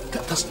go.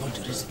 That's not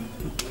the reason.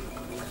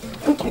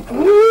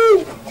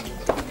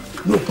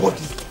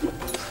 Nobody's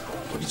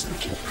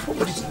looking.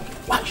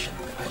 Why should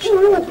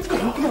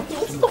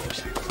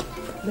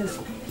Let's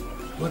go.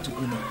 you want to go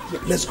now? Yeah.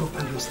 Let's go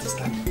and use this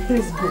time.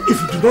 Let's go. If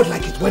you do not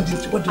like it, what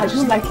did you I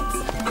don't like it.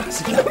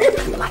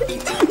 You like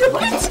it.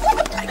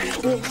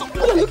 What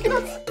are you looking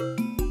at?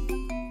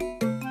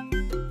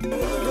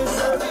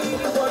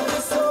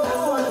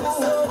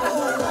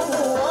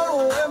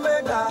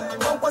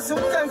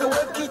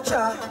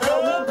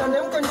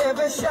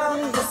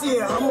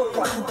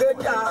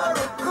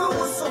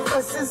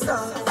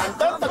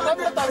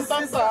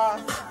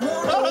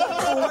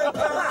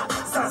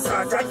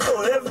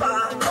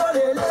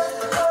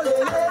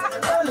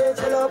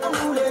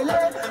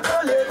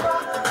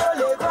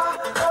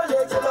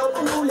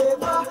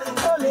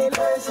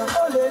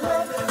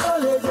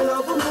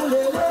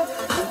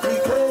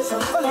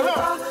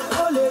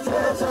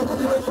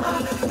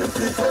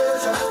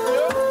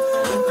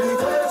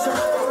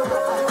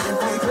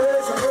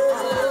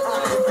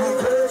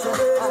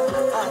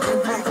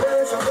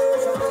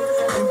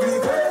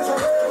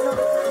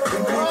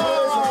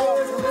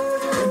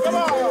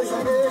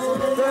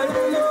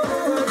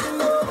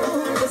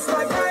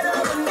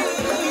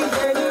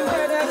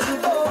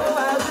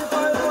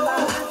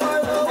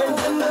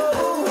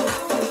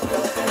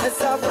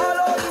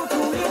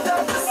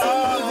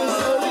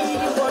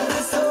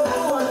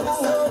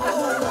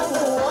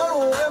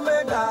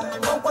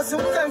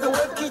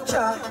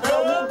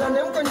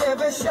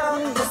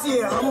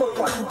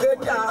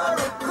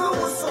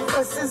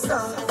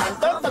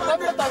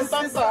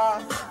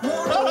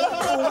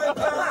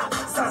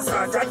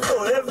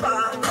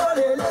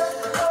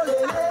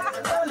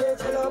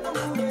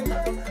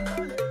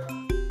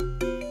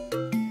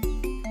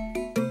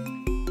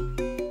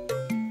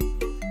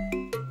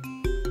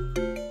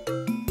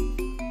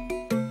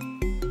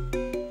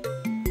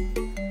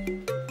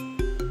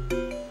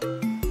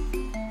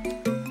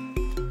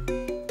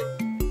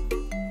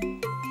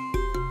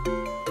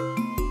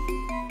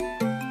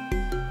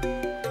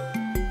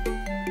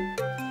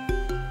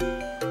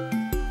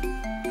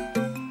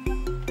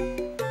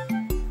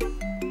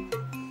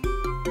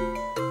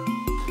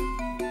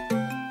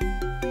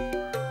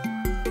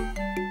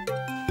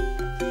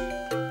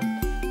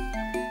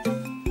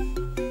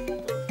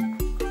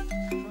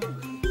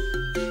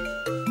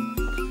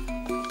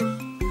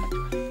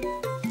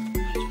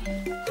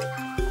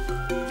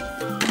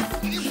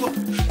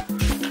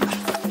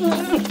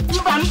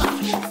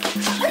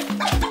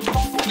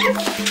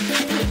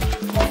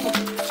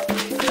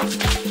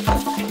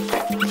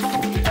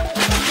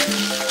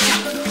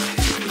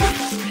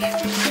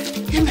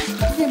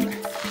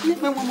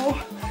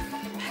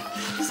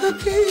 It's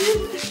okay.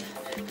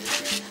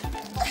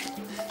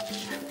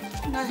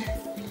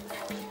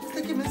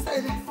 Take him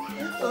inside.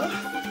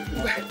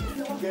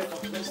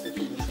 Let's take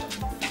him inside.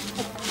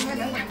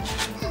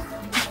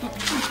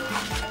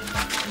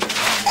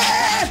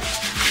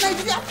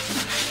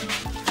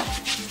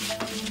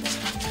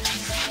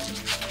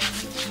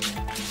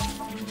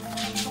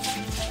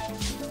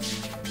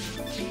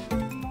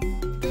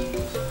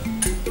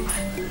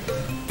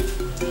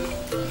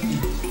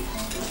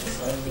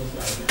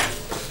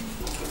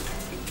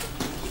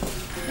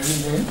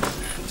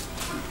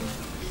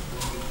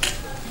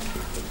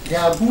 They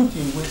are good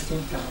in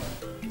wasting time,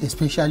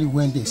 especially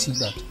when they see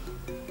that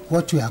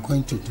what we are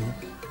going to do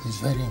is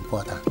very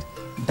important.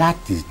 That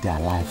is their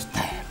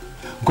lifestyle.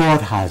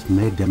 God has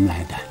made them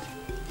like that.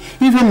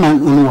 Even my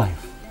own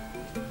wife,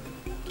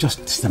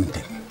 just the same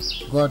thing.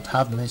 God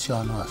have mercy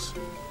on us.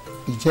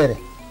 Ijere,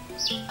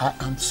 I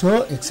am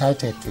so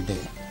excited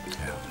today.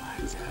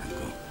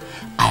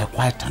 I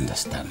quite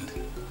understand.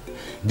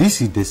 This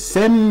is the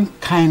same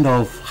kind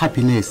of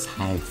happiness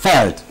I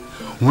felt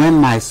when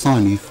my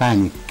son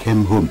Ifeanyi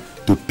came home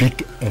to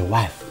pick a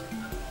wife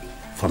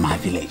from our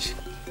village.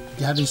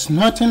 There is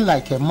nothing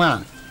like a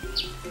man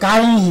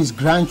carrying his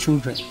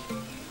grandchildren,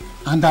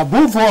 and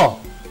above all,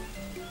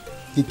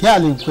 the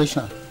girl in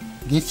question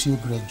gives you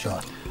great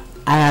joy.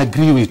 I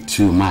agree with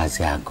you,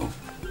 Maziago.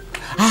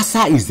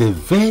 Asa is a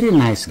very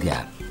nice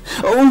girl.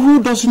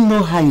 Who doesn't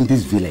know her in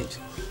this village?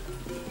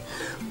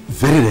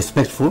 Very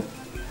respectful,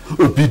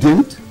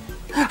 obedient,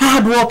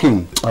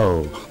 hardworking.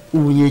 Oh,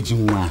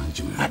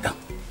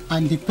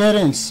 and the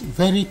parents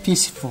very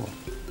peaceful.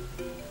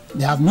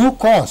 They have no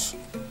cause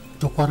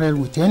to quarrel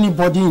with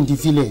anybody in the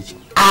village.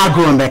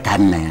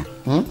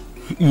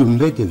 You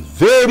made a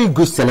very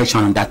good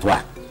selection on that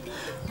one.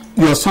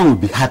 Your son will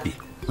be happy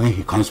when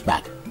he comes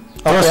back.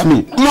 Trust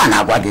me.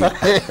 I'm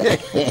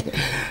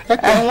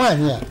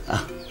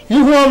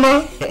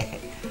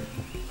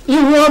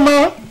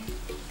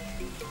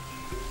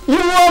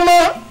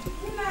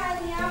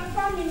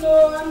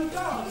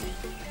done.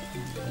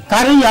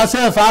 Carry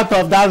yourself out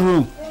of that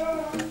room.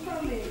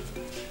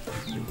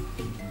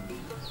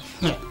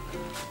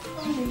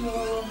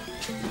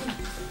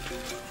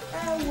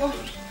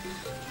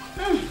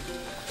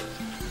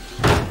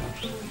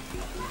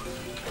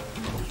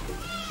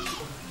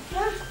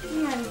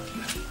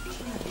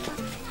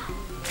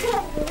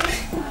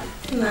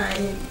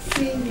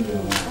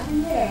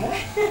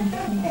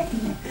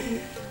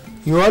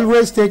 You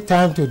always take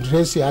time to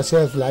dress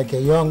yourself like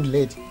a young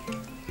lady.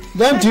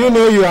 Don't you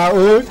know you are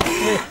old?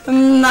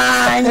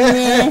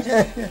 Nani,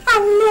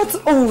 I'm not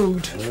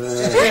old.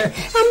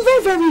 I'm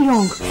very, very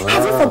young.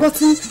 Have you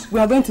forgotten we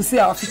are going to see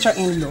our future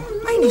in-law?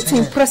 I need to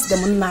impress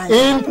them, Nani.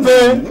 In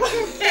pain.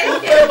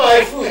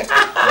 My food.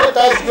 Let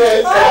us go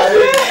inside.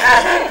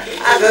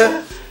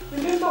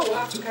 Remember, we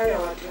have to carry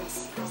our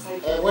dress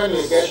outside. When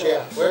we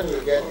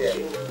get there.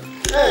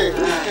 Hey.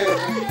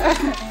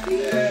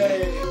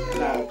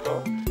 Now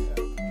come.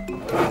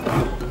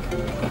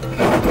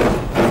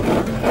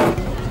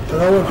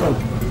 You're welcome.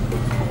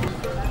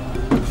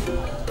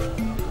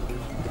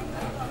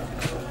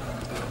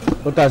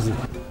 Utazi.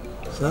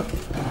 Sir?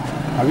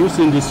 Have you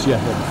seen this chair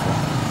here before?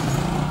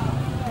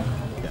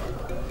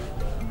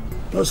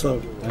 No, sir.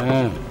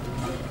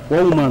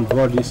 One woman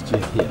brought this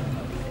chair here.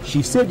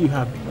 She said you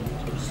have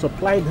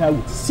supplied her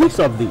with 6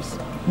 of these.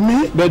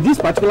 Me? But this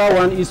particular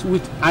one is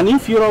with an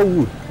inferior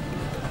wood.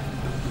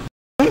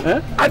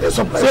 I didn't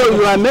supply. So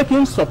you are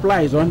making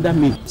supplies under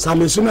me. So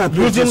I'm a senior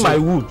apprentice. Using my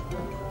wood.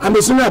 I'm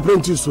a senior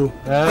apprentice, so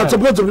I'm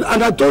supposed to be,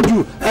 and I told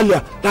you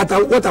earlier that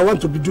what I want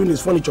to be doing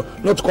is furniture,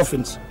 not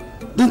coffins.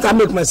 Didn't I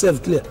make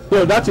myself clear?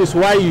 So that is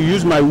why you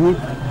use my wood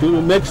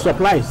to make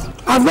supplies.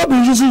 I've not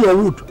been using your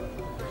wood.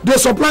 They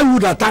supply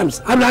wood at times,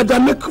 and I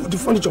make the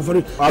furniture for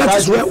it. That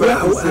is where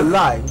it's a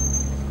lie.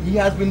 He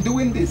has been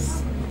doing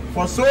this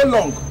for so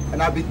long.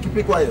 and I'll be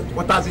keeping quiet.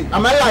 Utazi,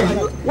 am I lying?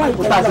 Why?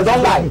 Utazi,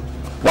 don't lie.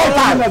 Don't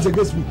lie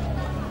against me.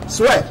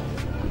 Swear.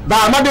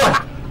 That I'm not doing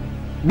it.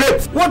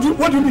 Babe. What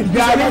do you mean? You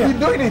are not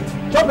doing it.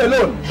 Chop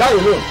alone. Die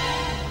alone.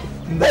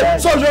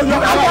 So you're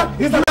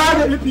he's a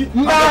liar.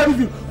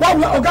 Why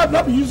will Oga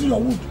not be using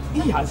your wood?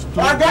 He has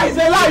done. Oga is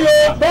a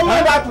liar. Don't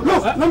mind that.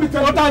 Look, let me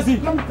tell you.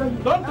 Utazi. Let me tell you.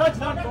 Don't touch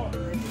that door.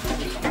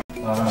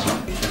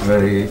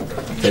 Very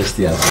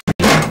tasty as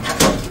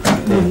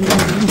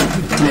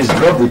please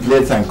drop the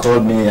plates and call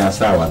me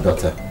as our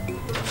daughter.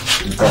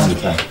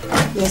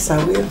 Yes,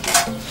 I will.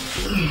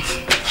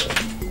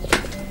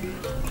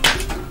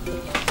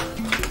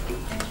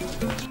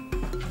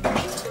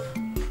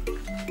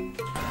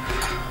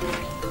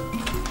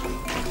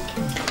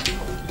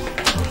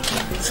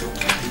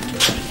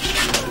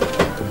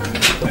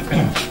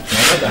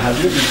 Have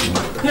you eaten?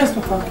 Yes,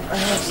 Papa. I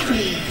have.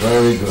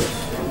 Very good.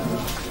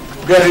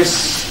 There is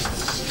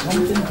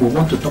something we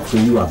want to talk to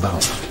you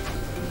about.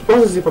 What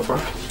is it, Papa?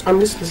 I'm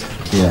listening.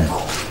 Yeah.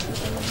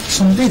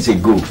 Some days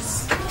ago,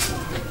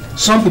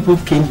 some people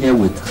came here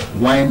with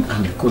wine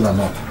and cola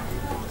nut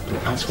to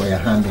ask for your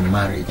hand in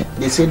marriage.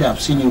 They say they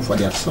have seen you for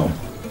their son.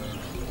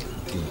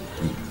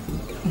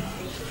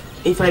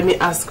 If I may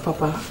ask,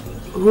 Papa,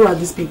 who are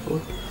these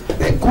people?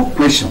 A good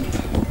question.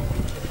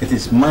 It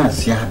is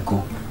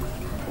Maziago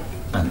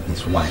and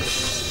his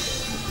wife.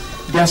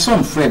 Their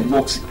son Fred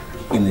works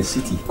in the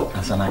city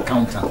as an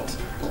accountant.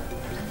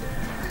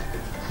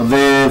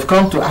 They've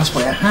come to ask for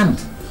your hand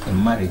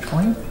in marriage.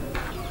 Why?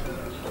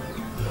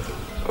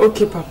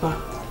 Okay, Papa.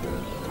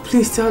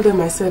 Please tell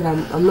them I said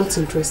I'm not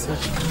interested.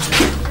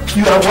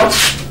 You are what?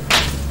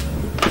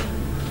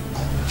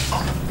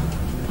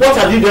 What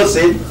have you just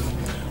said?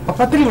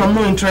 Papa, tell him I'm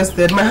not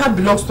interested. My heart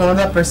belongs to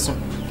another person.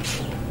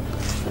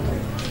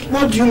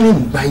 What do you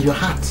mean by your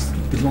heart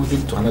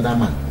belonging to another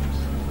man?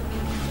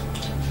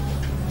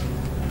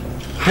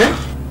 Huh?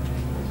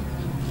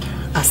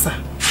 Asa,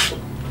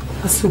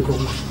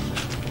 Asugoma,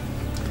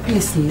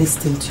 please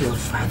listen to your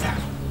father.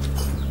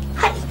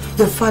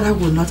 Your father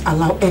will not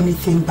allow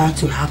anything bad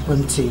to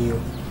happen to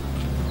you.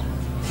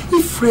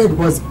 If Fred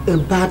was a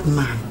bad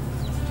man,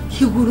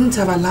 he wouldn't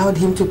have allowed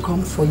him to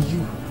come for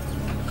you.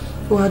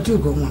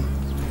 Oadugoma,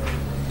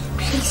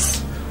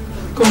 please,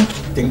 come to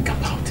think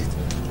about it.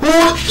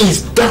 Who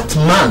is that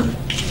man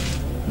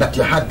that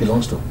your heart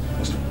belongs to?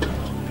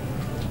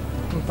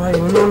 Papa,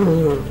 you know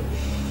me.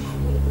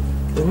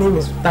 The name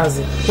is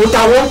Utazi.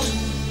 Uta what?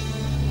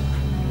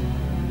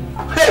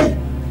 Hey!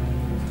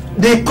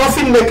 The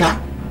coffin maker?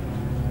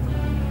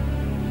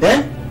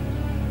 Eh?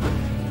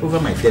 Over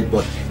my dead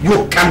body.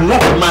 You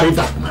cannot marry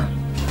that man.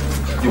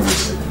 You will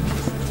see.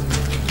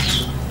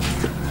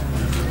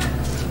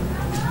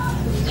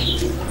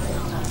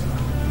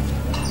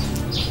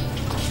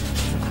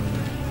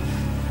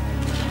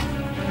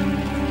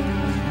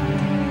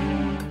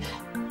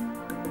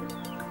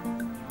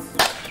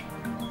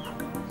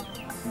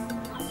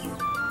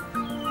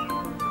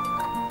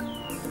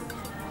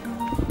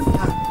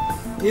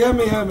 Hear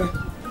me.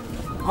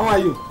 How are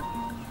you?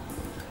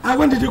 And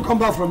when did you come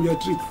back from your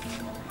trip?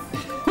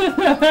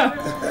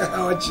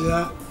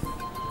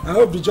 I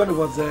hope the journey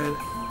was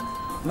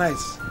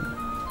nice.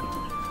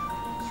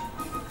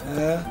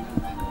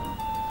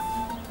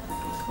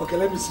 Okay,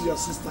 let me see your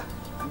sister.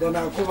 And then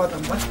I'll come out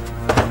and back.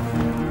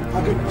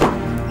 Okay.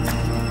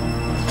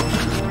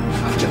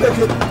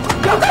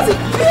 Utazi!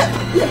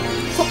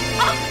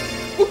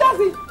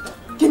 Utazi!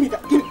 Give me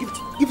that. Give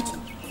it to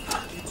me.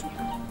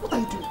 What are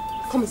you doing?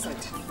 Come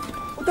inside.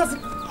 Utazi!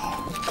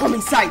 Come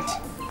inside.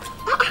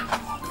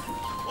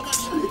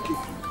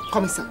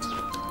 Come inside.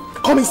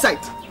 Come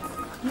inside.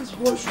 This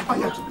boy should be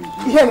here to be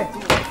here. Here.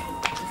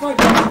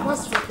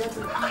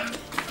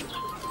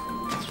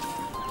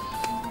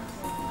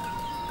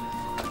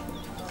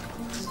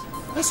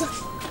 Listen,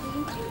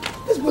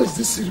 this boy is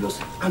this serious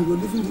and you're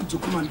leaving him to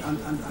come and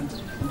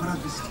embarrass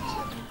visitors.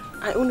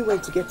 I only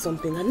went to get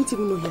something. I didn't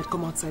even know he had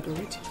come outside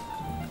already.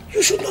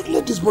 You should not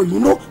let this boy, you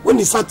know, when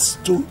he starts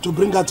to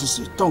bring out his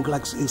tongue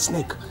like a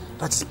snake,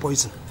 that's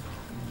poison.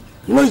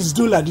 You know he's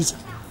doing like this.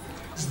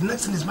 The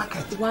next thing is my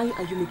cat. Why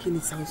are you making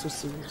it sound so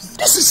serious?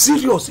 This is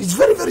serious. It's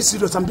very, very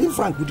serious. I'm being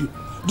frank with you.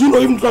 Do you know,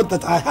 even though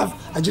that I have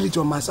agility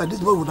on my side, this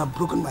boy would have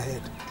broken my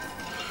head.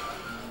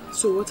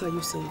 So what are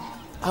you saying?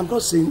 I'm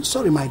not saying,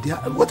 sorry my dear,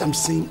 what I'm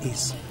saying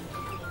is,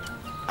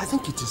 I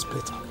think it is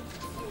better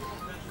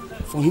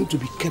for him to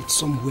be kept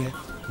somewhere.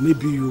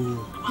 Maybe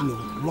you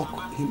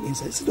lock him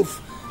inside instead of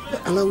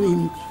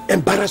allowing him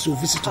embarrass your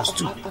visitors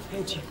too. I've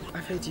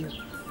heard you.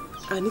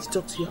 I need to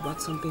talk to you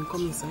about something.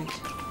 Come inside.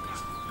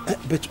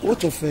 But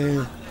what of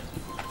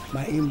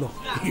my in-law,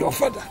 your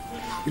father?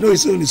 You know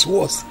his own is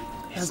worse.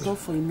 He has gone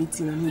for a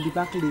meeting and he'll be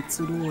back late,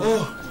 so don't worry.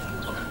 Oh.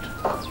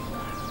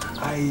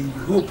 I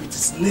hope it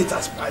is late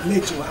as by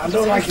late. I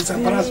don't like his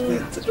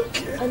embarrassment.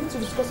 Okay. I need to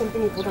discuss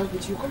something important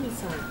with you. Come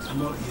inside.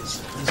 I'm all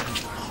ears.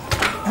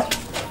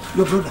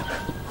 Your brother?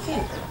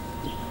 Hey.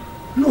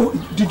 No,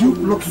 did you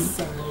lock him?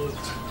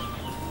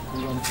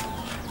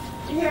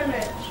 Here,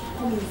 man.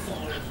 Come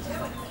inside.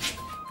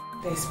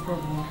 There's a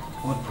problem.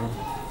 What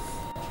problem?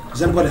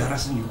 Is anybody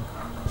harassing you?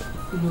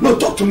 No,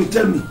 talk to me,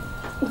 tell me.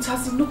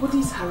 Utazi, nobody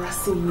is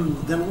harassing me.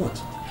 Then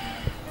what?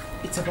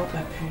 It's about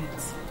my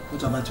parents.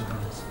 What about your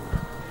parents?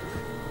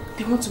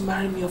 They want to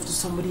marry me off to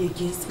somebody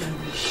against my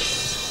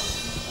wish.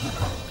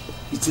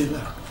 It's a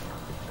lie.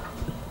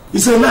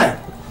 It's a lie.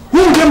 Who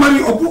will get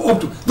married up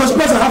to? Does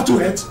person have two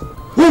heads?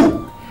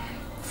 Who?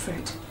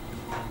 Fred.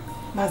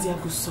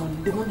 Maziago's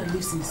son, the one that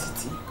lives in the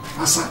city.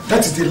 Asa,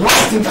 that is the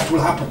last thing that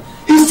will happen.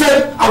 He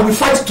said, I will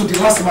fight to the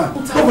last man.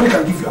 Nobody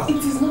can give you out.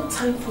 It is not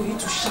time for you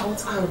to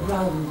shout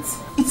around.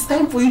 It's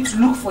time for you to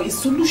look for a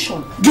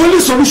solution. The only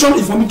solution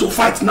is for me to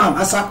fight now,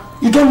 Asa.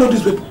 You don't know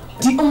these people.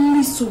 The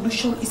only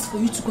solution is for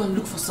you to go and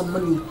look for some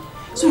money.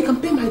 So you can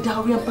pay my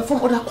dowry and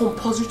perform other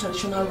compulsory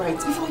traditional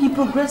rites before he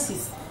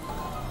progresses.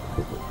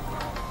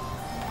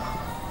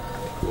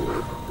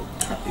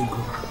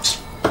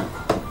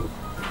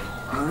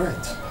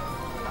 Alright.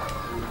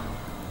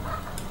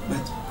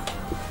 But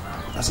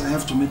as I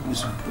have to make me a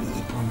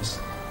promise.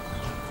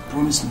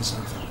 Promise me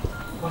something.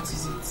 What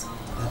is it?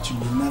 That you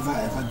will never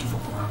ever give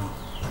up on me.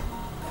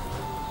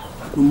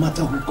 No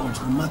matter who comes,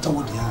 no matter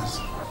what he has.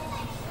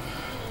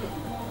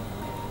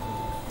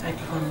 I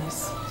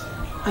promise.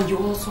 And you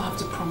also have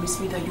to promise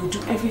me that you'll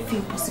do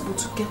everything possible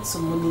to get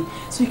some money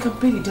so you can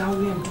pay the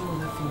dowry and do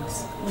other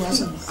things. Well,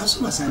 as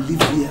soon as I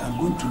leave here, I'm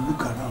going to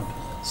look around,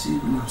 see,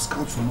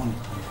 scout for money.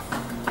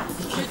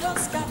 Okay.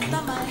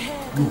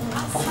 No,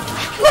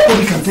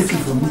 nobody can take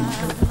it from me.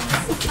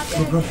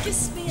 No, bro.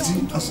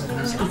 See, outside.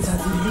 It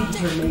has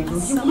leave your neighbor.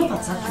 You will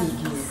not attack me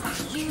again.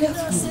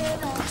 Let's go.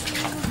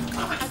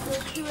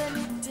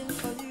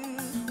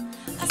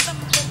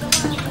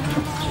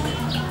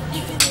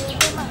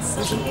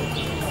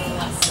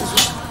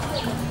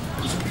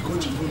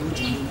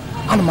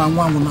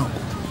 Now.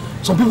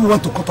 Some people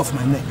want to cut off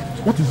my neck.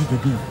 What is it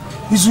again?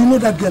 Is you know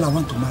that girl I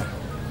want to marry.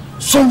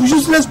 Some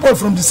useless boy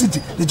from the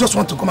city, they just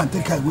want to come and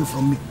take her away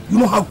from me. You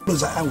know how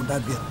close I am with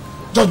that girl.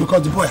 Just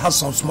because the boy has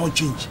some small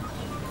change.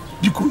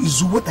 Because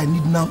Izu, what I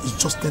need now is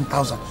just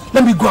 10,000.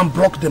 Let me go and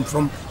block them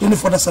from any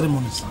further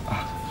ceremonies.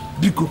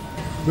 Biko.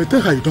 But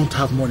tell her you don't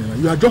have money now.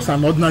 You are just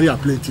an ordinary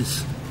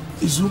apprentice.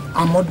 Izu,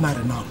 I'm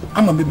ordinary now.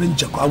 I'm a baby in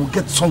Jacko. I will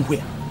get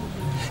somewhere.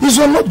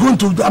 Izu,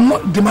 I'm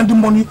not demanding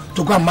money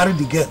to go and marry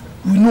the girl.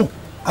 You know,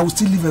 I will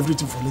still leave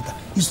everything for later.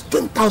 It's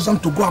 10,000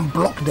 to go and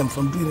block them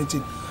from doing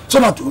anything. So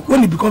that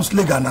when it becomes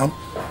legal now,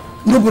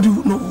 nobody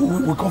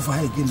will come for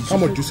her again. How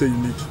much do you say you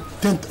need?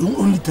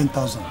 Only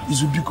 10,000.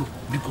 Izu, Biko,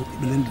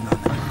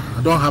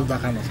 I don't have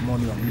that kind of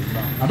money on me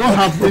now. I don't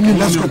have any money.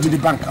 Let's go to the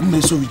bank. I'm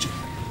going to with you.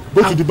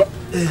 Go to the bank.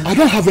 I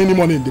don't have any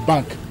money in the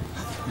bank.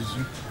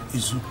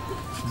 Izu.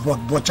 But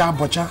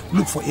Bocha,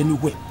 look for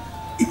anywhere.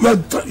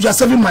 You are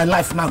saving my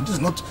life now. This is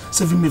not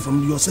saving me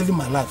from you. You are saving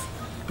my life.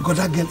 Because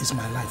that girl is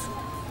my life.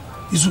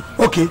 Izu,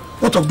 okay,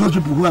 what of those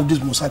people who have this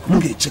motorcycle?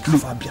 Look at check for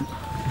Fabian.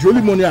 The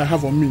only money I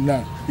have on me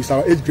now is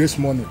our 8th grace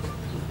money.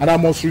 And I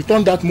must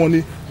return that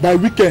money by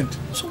weekend.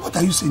 So what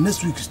are you saying?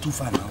 Next week is too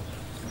far now.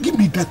 Give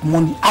me that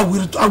money. I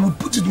will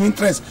put it in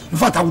interest. In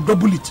fact, I will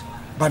double it.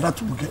 By that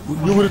weekend.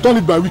 You will return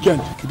it by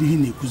weekend.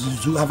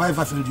 Have I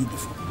ever failed you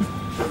before?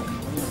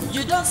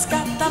 You don't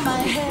scatter my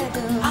head,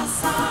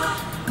 Asa,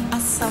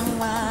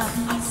 Asawa,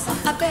 Asa.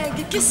 I beg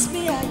you, kiss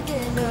me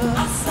again,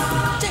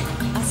 Asa,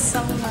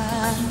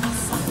 Asawa.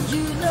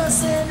 You know,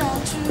 say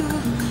not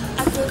true.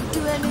 I could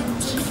do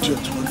anything.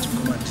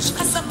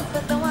 Asa,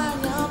 but the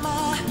one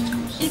yama.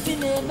 If you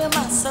name me,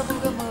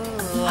 Masabugo,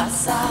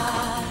 Asa.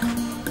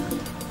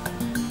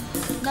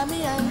 Now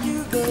me and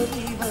you go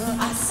live,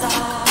 Asa.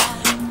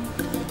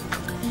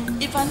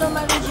 If I don't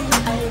marry you,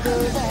 I go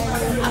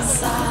die,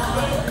 Asa.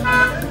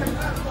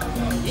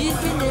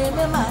 If you name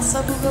me,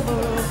 Masabugo,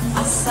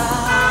 Asa.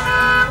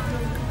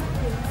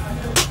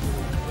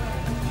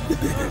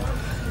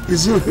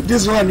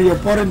 This one, you are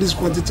pouring this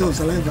quantity of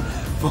saliva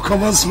for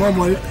common small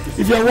money.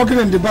 If you are working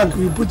in the bank,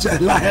 you put your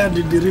hand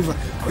in the river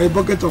or a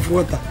bucket of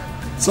water.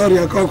 Sorry,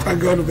 I can't quite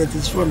go on, but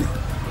it's funny.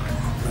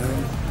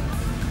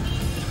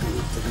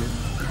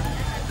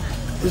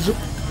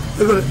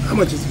 How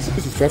much is this?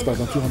 This is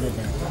 5,200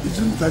 naira.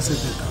 Isn't that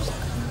 7,000?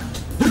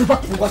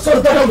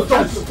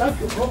 Thank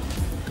you, bro.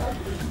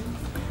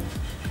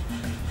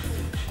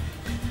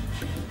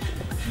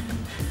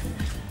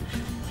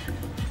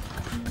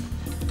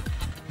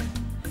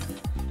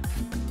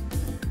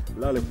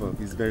 Lollipop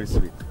is very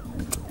sweet.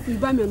 You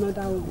buy me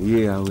another one.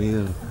 Yeah, I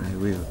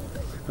will.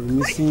 I'm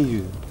missing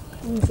you.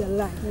 It's a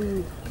lie.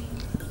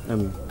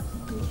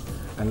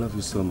 I love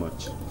you so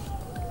much.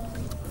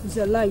 It's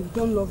a lie. You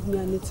don't love me,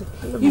 Anita.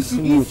 I love you so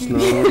much now.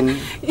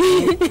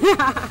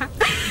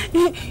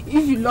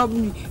 If you love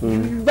me,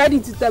 you ready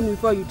to tell me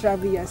before you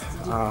travel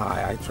yesterday.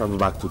 I travel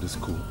back to the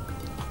school.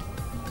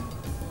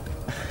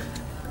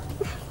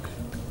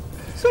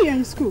 So you're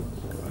in school?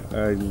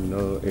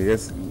 No,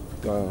 yes.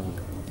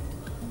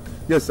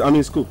 Yes, I'm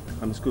in school.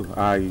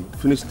 I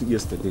finished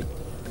yesterday.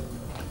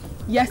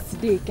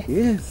 Yesterday?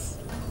 Yes.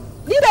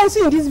 Did I see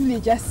you in this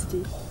village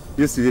yesterday?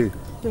 Yesterday?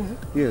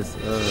 Yes.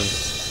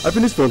 I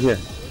finished from here.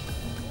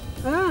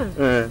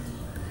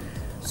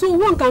 So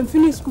one can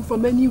finish school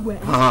from anywhere?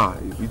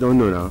 You don't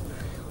know now.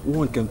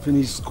 one can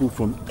finish school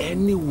from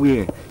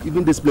anywhere,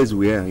 even this place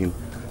we are in.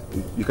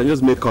 You can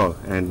just make call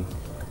and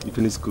you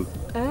finish school.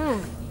 Ah.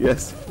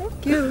 Yes.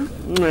 Thank you.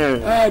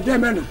 Dear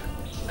man,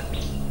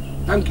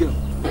 thank you.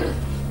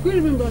 Good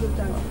evening, Brother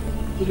Utazi.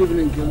 Good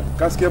evening, girl.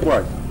 Cascade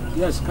boy.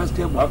 Yes,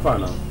 Cascade boy. How far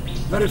now?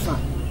 Very far.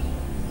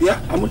 Yeah,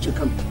 how much you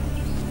come?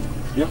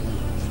 Yeah.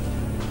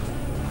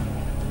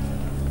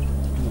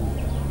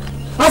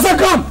 I said,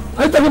 come!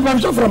 I take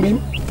permission from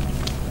him.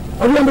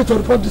 I want me to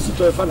report this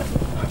to your father.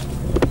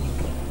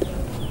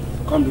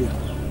 Come here.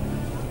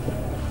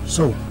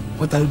 So,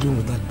 what are you doing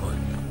with that boy?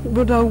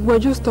 Brother, we're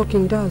just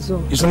talking, that's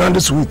all. It's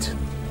not sweet.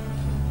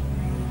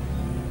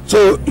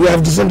 So, you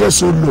have descended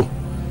so low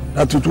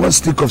that with one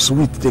stick of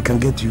sweet, they can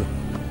get you.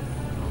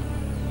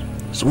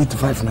 Sweet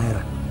 5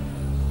 naira.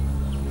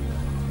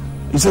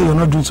 You say you're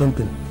not doing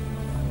something.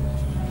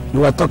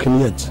 You are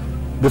talking yet,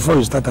 before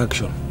you start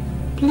action.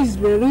 Please,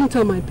 bro, don't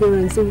tell my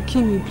parents. They will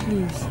kill me,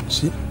 please.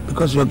 See,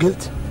 because you're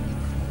guilty.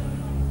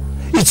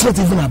 It's not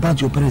even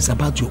about your parents, it's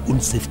about your own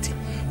safety.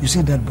 You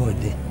see that boy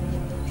there?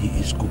 He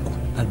is cuckoo.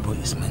 That boy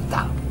is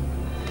mental.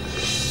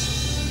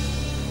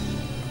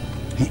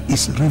 He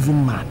is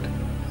raving mad.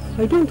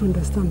 I don't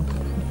understand.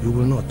 You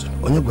will not.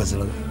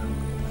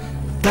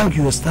 Thank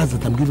your stars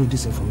that I'm giving you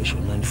this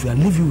information. And if you are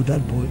living with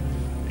that boy,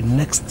 the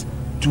next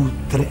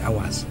 2-3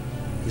 hours,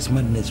 his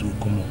madness will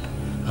come up.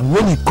 And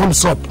when he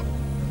comes up,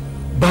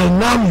 by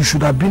now you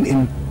should have been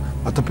in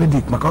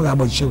orthopedic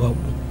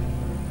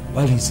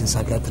while he's in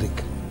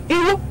psychiatric.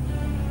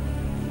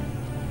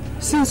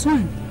 Since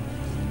when?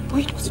 But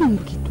it doesn't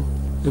look it.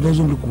 It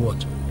doesn't look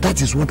what?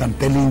 That is what I'm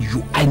telling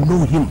you. I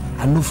know him.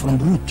 I know from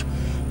root.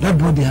 That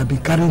boy, they have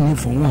been carrying him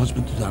from one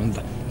hospital to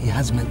another. He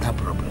has mental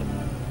problem.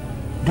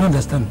 Do you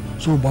understand?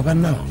 So, Baba,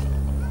 now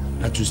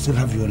that you still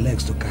have your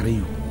legs to carry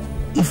you,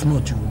 if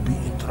not, you will be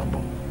in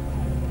trouble.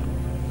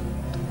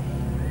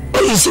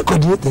 Is he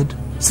coordinated?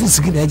 Since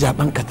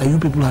Japan, you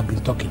people have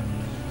been talking.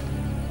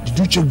 Did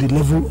you check the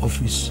level of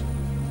his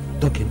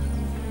talking?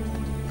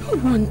 No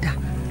wonder.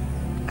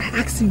 I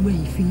asked him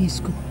when he finished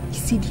school. He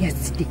said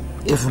yesterday.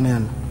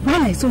 When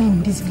I saw him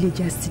in this village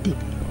yesterday,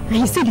 and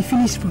he said he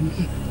finished from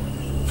here.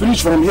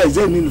 Finished from here? Is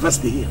there an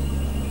university here?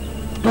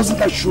 Doesn't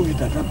that show you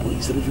that that boy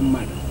is raving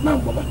mad? Now,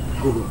 Baba,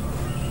 go home.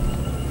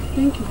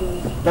 Thank you,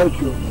 brother. Thank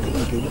you.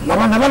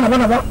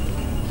 Naba.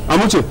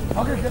 Amuche.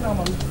 Okay, get down,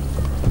 Mami.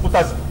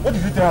 Utazi, what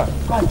did you tell her?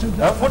 Go and change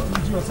that. What did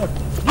you do yourself?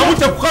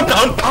 Amuche, calm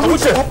down.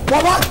 Amuche.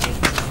 Baba,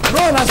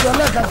 run as your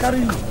leg can carry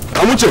you.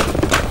 Amuche.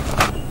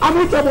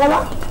 Amuche, Baba.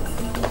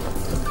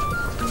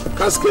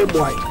 Cascade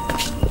boy.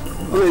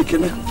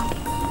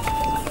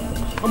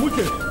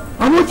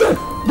 Amuche,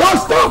 don't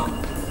stop!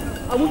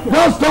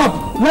 Don't stop!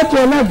 Let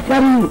your leg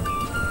carry you.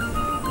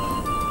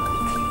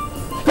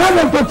 Tell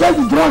them to take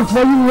the drugs for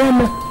you when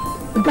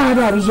you can't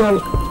have a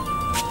result.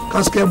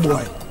 Cascade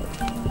boy.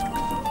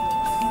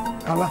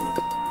 Allah.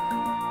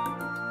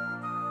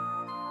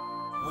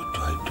 What do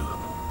I do?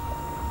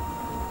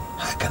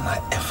 How can I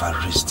ever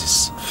reach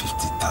this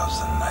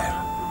 50,000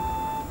 naira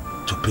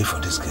to pay for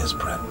this girl's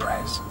bride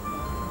price?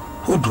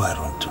 Who do I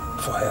run to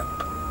for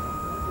help?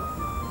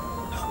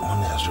 Her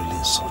money has really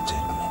insulted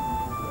me.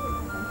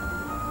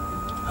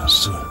 And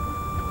soon,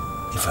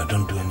 if I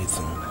don't do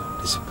anything,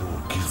 these people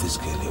will give this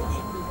girl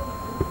away.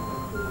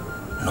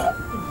 No,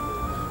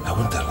 I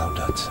won't allow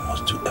that. I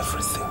must do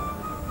everything.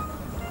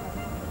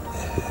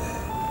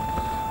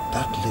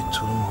 That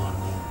little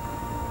money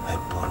I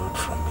borrowed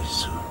from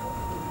Izu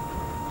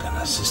can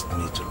assist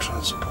me to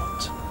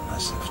transport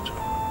myself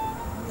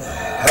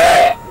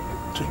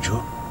to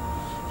Joe.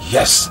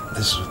 Yes,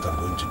 this is what I'm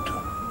going to do.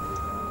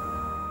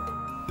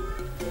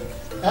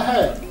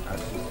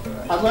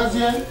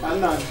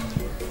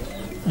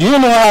 Do you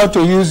know how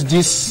to use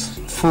this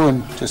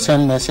phone to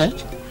send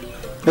message?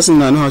 Yes, I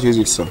know how to use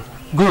it, sir.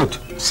 Good.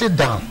 Sit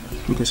down.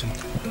 Okay, sir.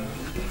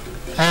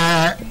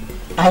 I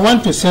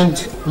want to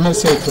send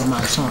message to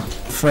my son,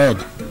 Fred.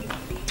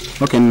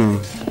 Okay, no.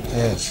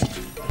 Yes.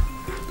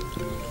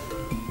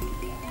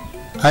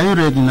 Are you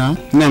ready now?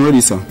 No, I'm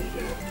ready, sir.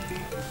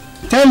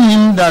 Tell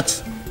him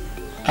that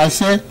I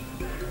said,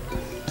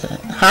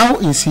 how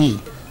is he?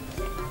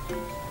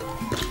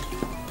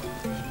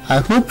 I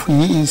hope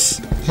he is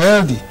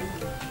healthy.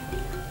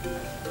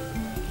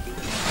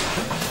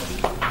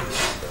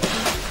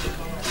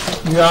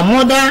 Your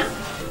mother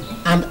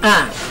and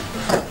I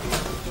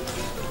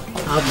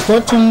have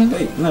gotten...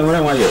 Hey, no, where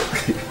am I here?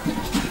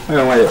 Where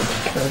am I here?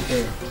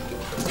 Okay.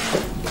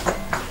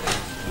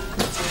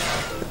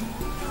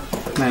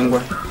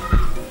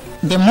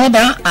 The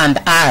mother and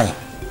I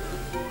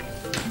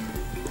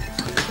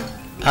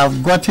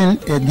have gotten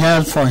a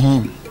girl for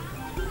him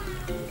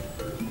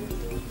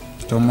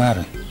to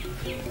marry.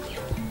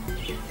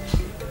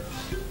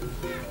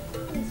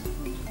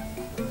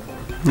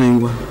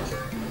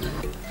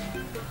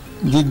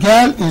 The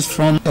girl is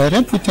from a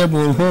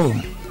reputable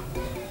home.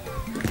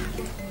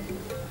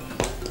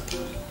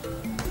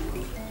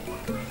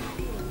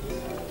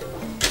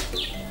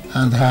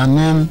 And her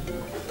name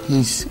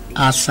is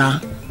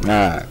Asa.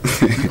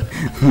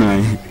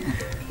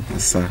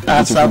 Asa.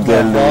 Asa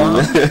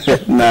Bobo.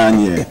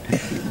 Nanye.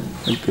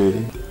 Okay.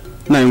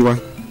 Nangwa.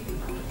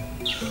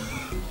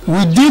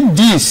 We did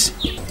this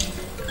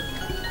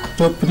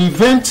to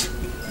prevent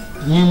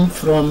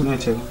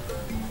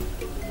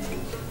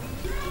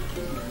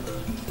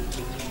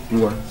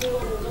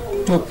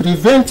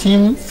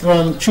him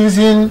from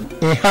choosing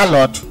a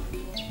harlot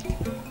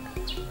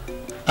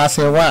as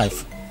a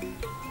wife.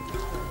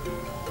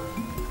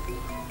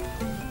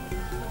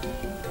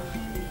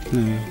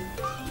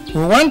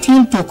 We want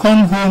him to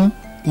come home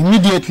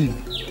immediately.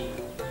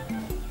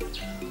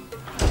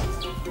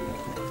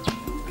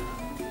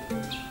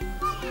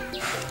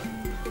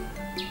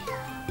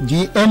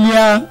 The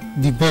earlier,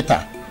 the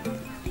better.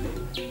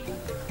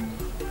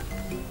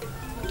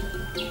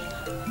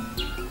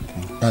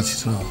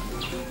 That's all.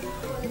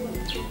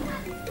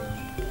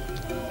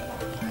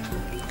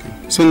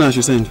 So now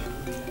she send?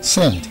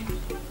 Send.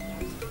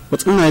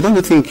 But I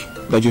don't think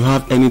that you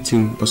have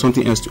anything or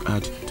something else to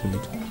add to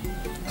it.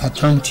 I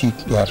don't think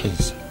there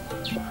is.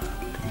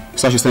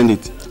 So I should send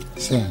it?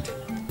 Send.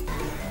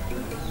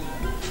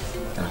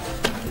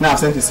 Now I've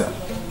sent it, sir.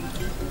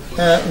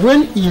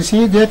 When is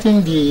he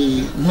getting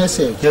the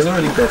message? He has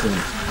already gotten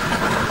it.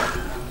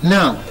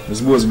 Now?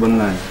 It's was born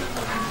now.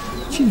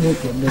 Do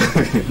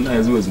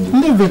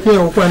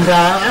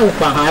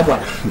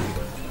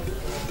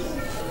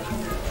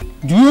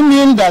you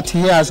mean that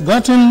he has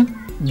gotten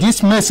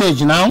this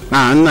message now?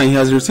 No, he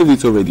has received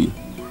it already.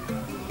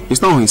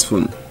 It's not on his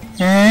phone.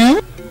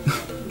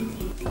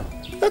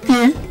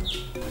 Okay.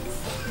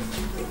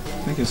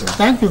 Thank you, sir.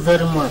 Thank you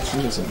very much.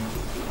 Thank you,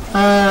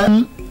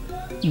 sir.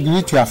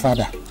 Greet your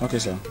father. Okay,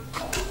 sir.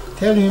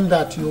 Tell him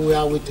that you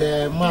were with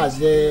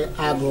Maze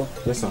Agro.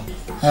 Yes, sir.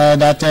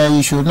 That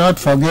you should not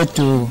forget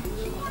to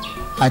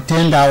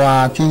attend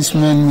our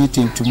kinsman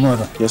meeting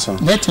tomorrow. Yes, sir.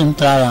 Let him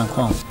try and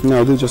come. No,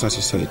 I'll do just as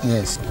you said.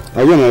 Yes.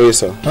 I'll be on my way,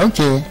 sir.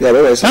 Okay. Yeah,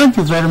 bye-bye, sir. Thank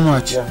you very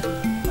much. Yeah.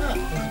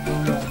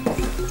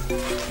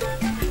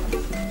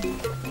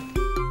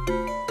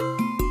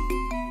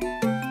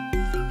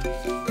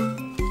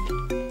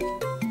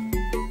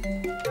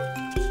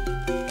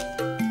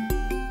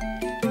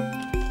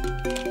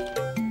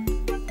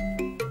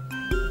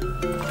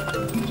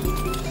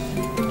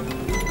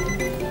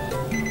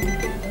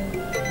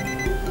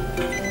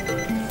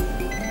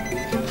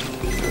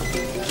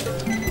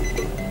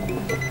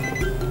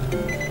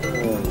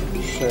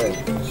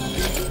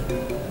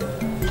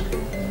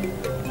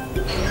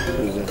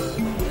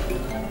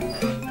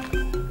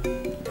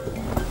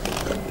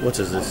 What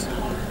is this?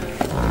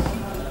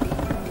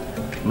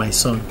 My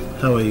son,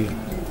 how are you?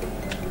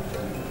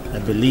 I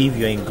believe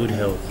you're in good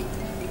health.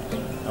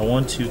 I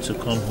want you to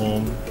come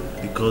home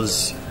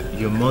because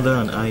your mother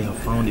and I have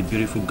found a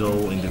beautiful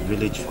girl in the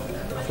village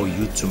for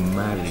you to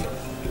marry.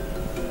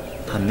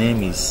 Her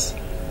name is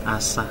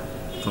Asa,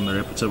 from a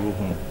reputable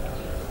home.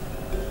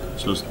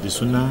 So the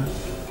sooner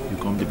you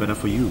come, the better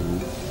for you.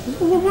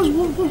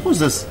 What's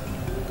this?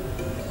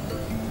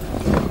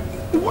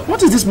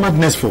 What is this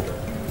madness for?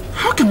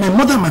 How can my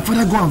mother and my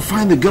father go and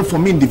find a girl for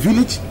me in the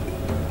village?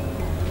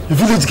 A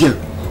village girl?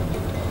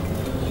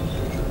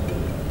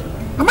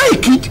 Am I a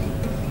kid?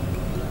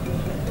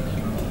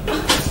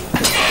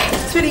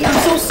 Sweetie,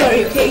 I'm so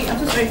sorry, okay? I'm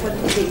so sorry for the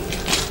delay.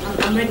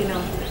 I'm ready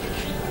now.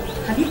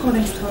 Have you called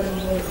them to tell them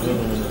where?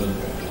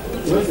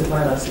 No. Where's the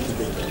fire seat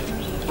today?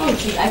 Oh,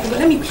 gee, I forgot.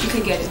 Let me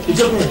quickly get it.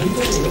 It's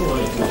okay. Don't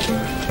worry.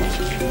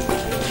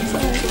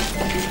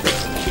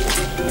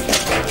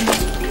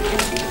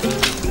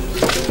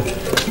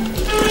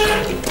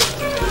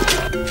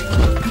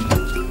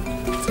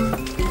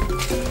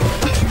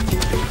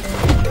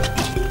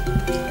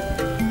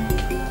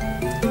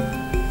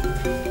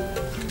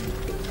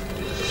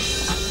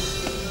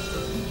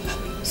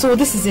 So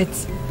this is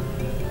it.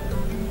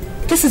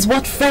 This is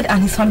what Fred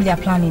and his family are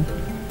planning.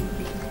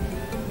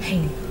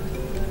 Hey.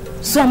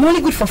 So I'm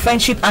only good for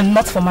friendship and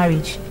not for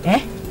marriage,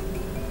 eh?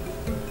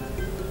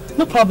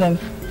 No problem.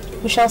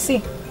 We shall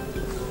see.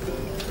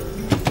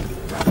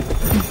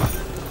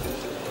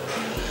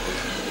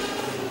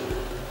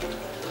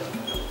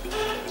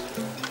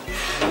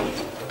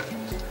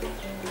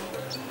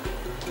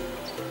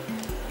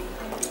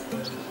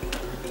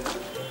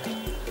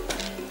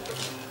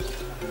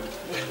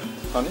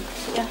 Honey?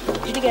 Yeah,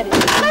 did you get it?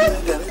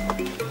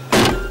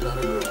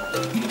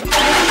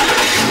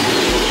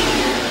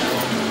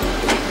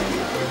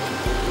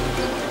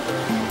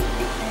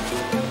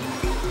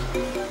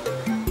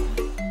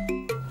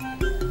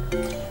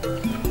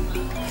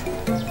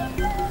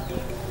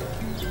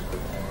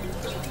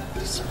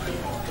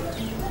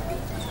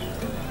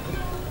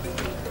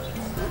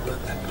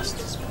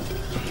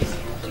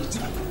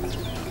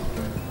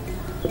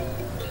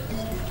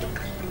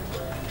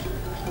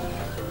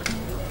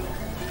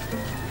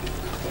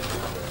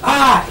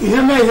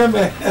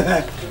 Iheme.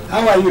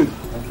 How are you?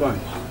 I'm fine.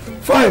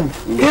 Fine.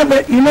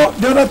 Iheme, you know,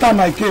 the other time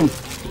I came,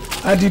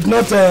 I did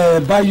not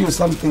buy you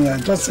something. I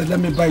just said, let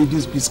me buy you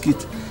this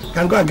biscuit. You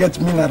can go and get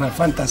mineral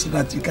Fanta so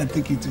that you can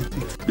take it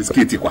with it.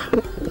 Biscuit,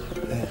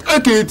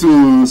 okay,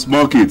 to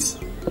small kids.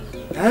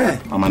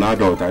 I'm an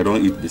adult. I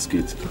don't eat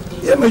biscuits.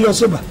 Yeah, but you're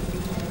sober.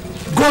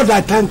 God,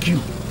 I thank you.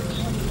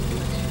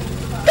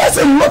 There's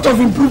a lot of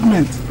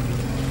improvement.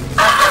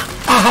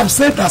 I have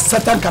said that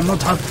Satan cannot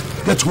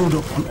get hold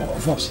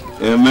of us.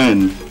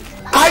 Amen.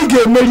 I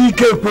get marry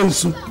Ike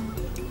Kwensu.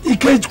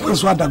 Ike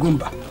Kwensu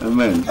Adagumba.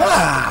 Amen.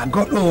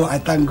 God, oh, I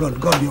thank God.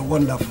 God, you're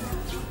wonderful.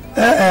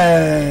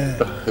 Hey,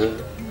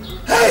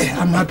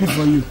 I'm happy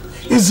for you.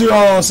 Is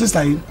your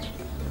sister in?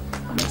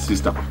 My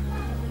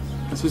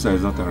sister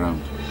is not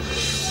around.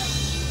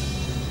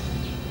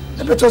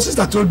 But your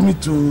sister told me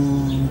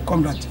to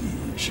come that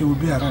she will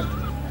be around.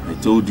 I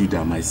told you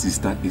that my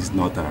sister is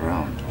not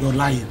around. You're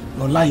lying.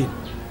 You're lying.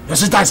 Your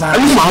sister is around.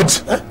 Are you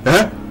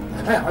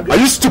mad? Are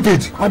you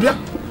stupid? Abia?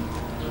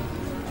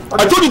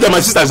 I told you that my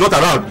sister is not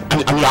around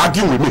and you're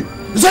arguing with me.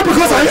 Is that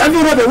because I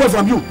didn't run away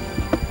from you?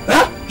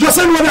 You're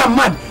saying when I'm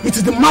mad. It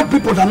is the mad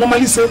people that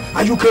normally say,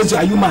 are you crazy?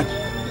 Are you mad?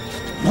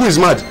 Who is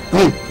mad?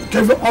 Me.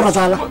 Kevin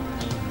Orazala.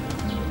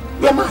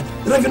 You're mad.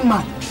 You're even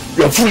mad.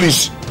 You're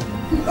foolish.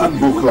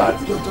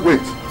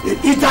 Wait.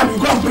 Each time you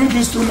go and bring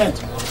instrument.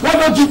 Why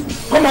don't you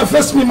come and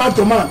face me man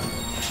to man?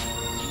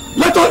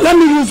 Let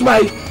me use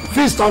my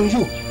fist on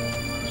you.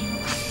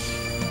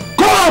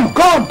 Come.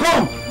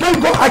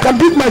 Don't go. I can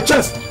beat my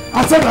chest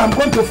and say I'm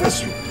going to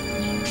face you.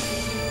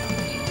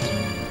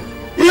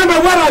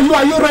 Where are you?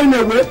 Are you running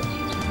away?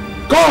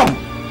 Come.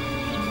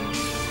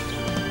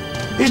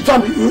 Each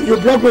time you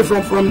block me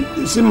from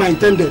seeing my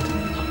intended.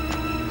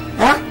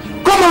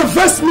 Come and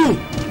face me.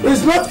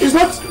 It's not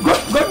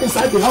go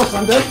inside the house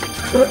and then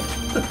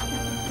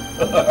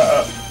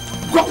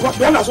go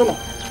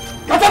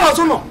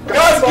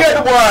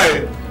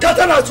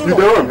Katana You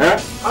the wrong,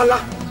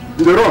 Allah.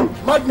 You the wrong.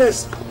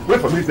 Madness. Wait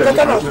for me then.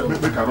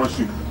 Make I rush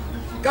you.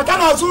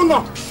 Katana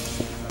Azuno.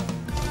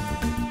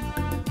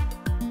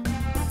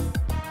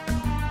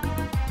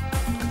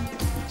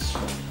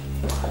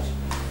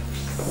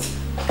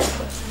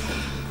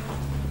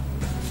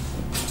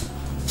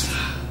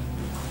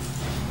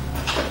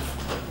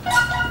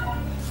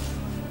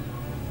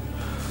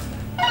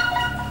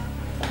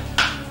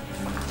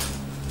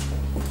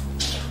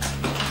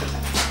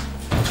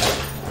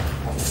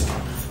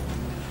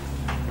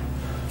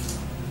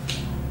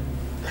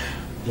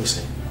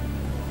 Listen,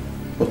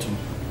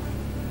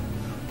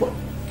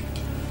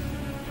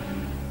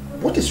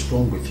 what is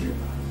wrong with you?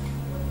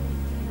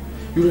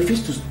 You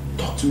refuse to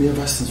talk to me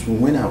ever since we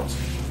went out.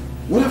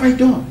 What have I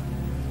done?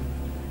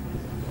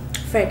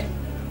 Fred,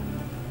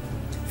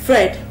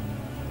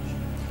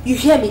 you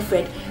hear me,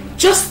 Fred?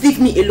 Just leave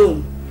me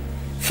alone.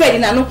 Fred,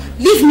 Inano,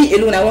 leave me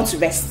alone. I want to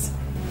rest.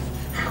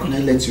 How can I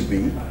let you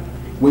be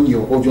when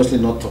you're obviously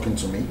not talking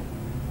to me?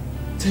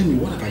 Tell me,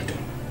 what have I done?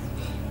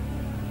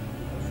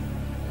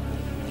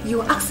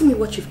 You are asking me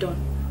what you've done.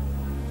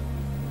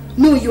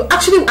 No, you're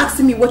actually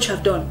asking me what you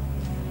have done.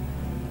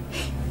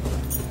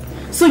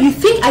 So you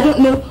think I don't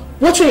know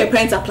what your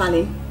parents are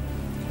planning?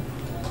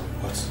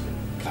 What?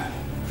 Planning?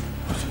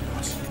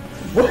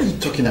 What are you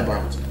talking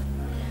about?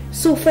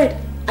 So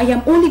Fred, I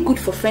am only good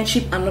for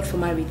friendship and not for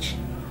marriage.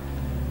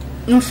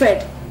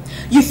 Fred,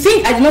 you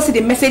think I did not see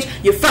the message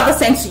your father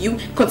sent to you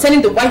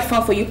concerning the wife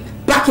found for you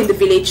back in the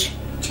village?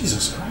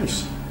 Jesus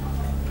Christ.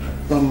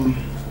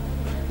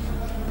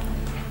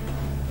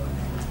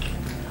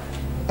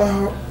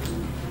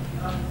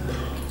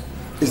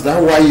 Is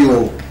that why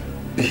you're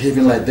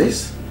behaving like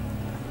this?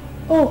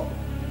 Oh,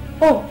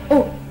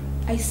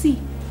 I see.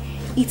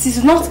 It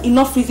is not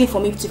enough reason for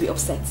me to be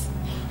upset.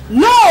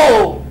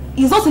 No!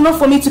 It's not enough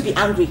for me to be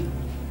angry.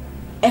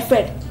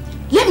 Fred,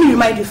 let me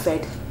remind you,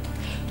 Fred.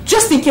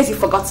 Just in case you've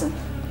forgotten.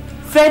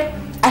 Fred,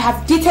 I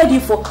have dated you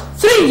for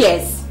 3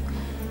 years.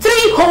 3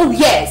 whole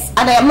years.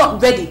 And I am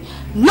not ready.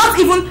 Not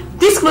even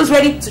this close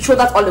ready to throw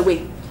that all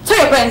away. Tell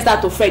your parents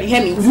that, Fred. You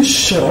hear me? Will you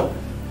shut up?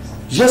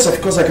 Yes,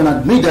 of course I can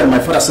admit that my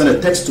father sent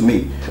a text to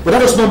me. But that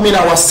does not mean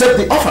I will accept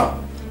the offer.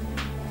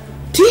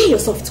 Do you hear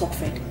yourself talk,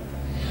 Fred?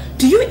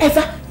 Do you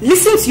ever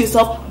listen to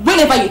yourself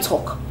whenever you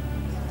talk?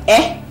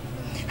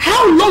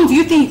 How long do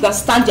you think you can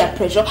stand their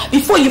pressure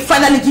before you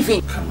finally give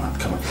in? Come on.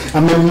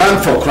 I'm a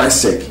man, for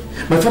Christ's sake.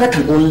 My father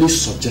can only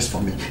suggest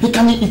for me. He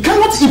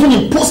cannot even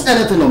impose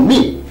anything on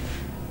me.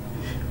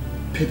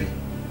 Baby,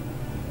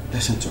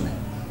 listen to me.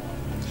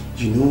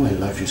 You know I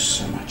love you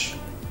so much.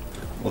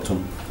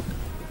 Autumn,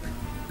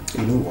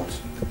 you know what?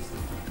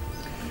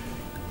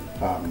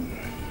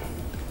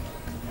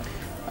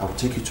 I will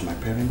take you to my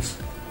parents.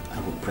 I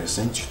will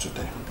present you to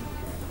them.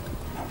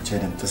 I will tell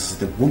them this is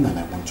the woman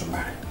I want to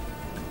marry.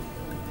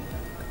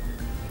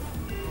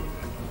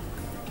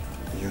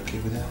 Are you okay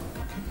with that?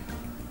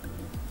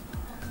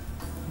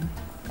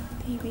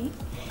 Baby,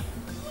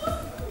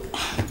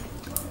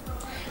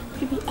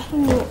 I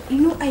don't know. You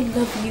know I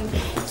love you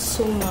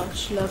so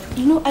much, love.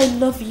 You know I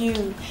love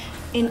you.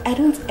 And I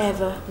don't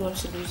ever want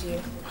to lose you.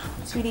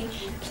 Sweetie,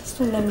 please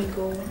don't let me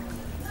go.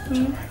 I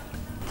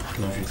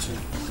love you too.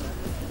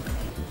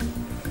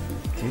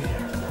 Do you hear?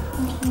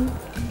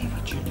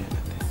 Never change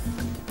anything.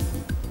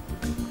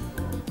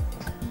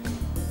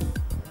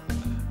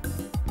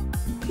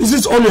 Is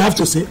this all you have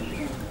to say?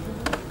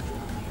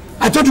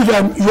 I told told you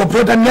that your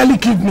brother nearly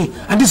killed me,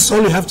 and this is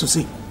all you have to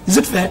say. Is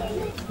it fair?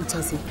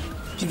 Utazi,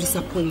 you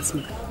disappoint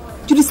me.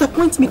 You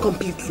disappoint me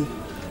completely.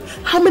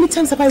 How many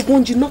times have I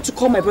warned you not to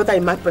call my brother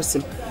a mad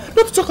person?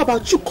 Not to talk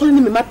about you calling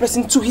him a mad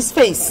person to his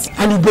face.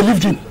 And you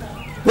believed him?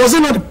 Was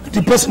it not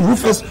the person who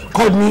first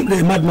called me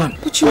a madman?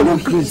 But you know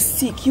he is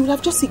sick. You would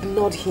have just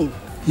ignored him.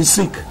 He's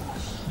sick.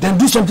 Then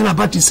do something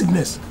about his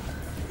sickness.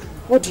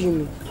 What do you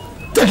mean?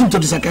 Take him to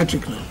the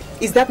psychiatric now.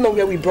 Is that not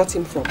where we brought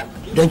him from?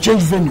 Then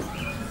change venue.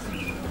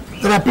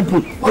 There are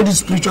people, all these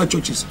spiritual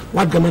churches,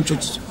 white garment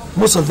churches,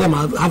 most of them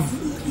have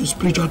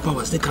spiritual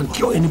powers. They can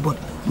cure anybody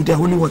with their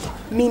holy water.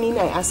 Meaning,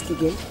 I ask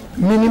again?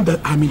 Meaning that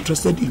I'm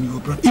interested in your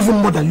brother, even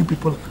more than you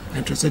people are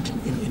interested in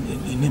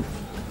him.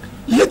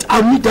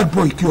 I'll meet that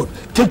boy cured.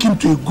 Take him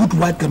to a good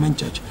white garment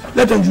church.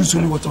 Let them use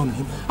holy water on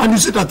him. And you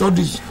see that all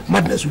this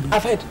madness will be.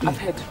 I've heard.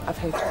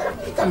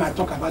 Come and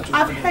talk about you.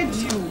 I've heard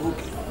you.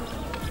 Okay.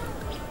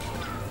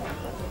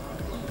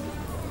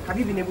 Have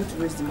you been able to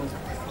raise the money?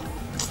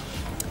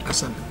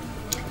 Hassan,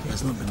 he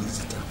has not been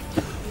easy.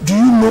 Do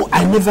you know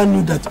I never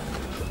knew that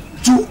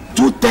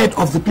two-thirds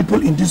of the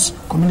people in this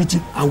community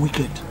are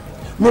wicked.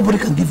 Nobody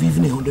can give you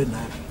even 100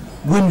 naira.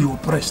 When you're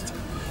oppressed,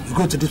 you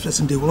go to this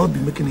person, they will all be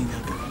making a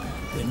yaga.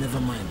 They never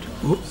mind.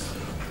 Oh,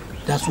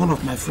 that's one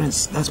of my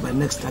friends. That's my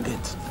next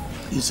target.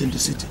 He's in the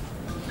city.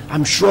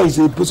 I'm sure he's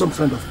a bosom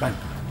friend of mine.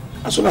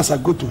 As soon as I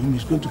go to him,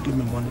 he's going to give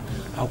me money.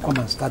 I'll come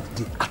and start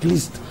at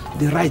least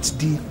the rights,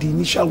 the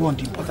initial one,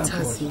 the important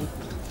one.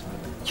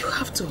 You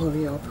have to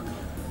hurry up.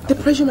 The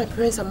pressure my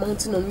parents are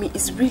mounting on me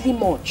is really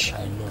much.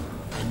 I know.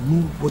 I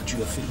know what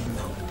you are feeling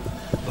now.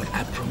 But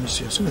I promise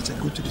you, as soon as I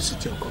go to the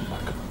city and come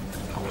back,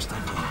 I will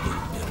start doing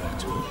the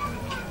right way.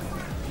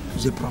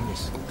 It's a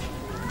promise.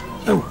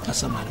 Oh,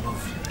 Hassan, I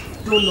love you.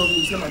 Don't love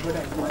me, say my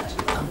brother is mad.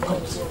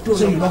 Don't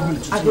say you love me.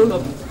 I don't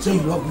love you. Say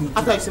you love me.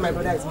 After you say my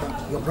brother is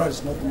mad. Your brother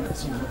is not mad.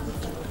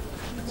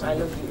 I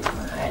love you.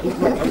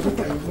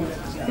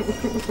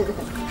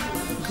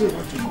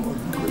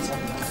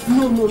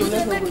 No,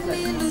 let's not go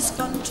there. Lose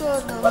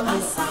control.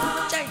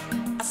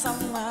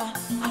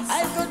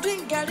 I go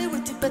drink Gary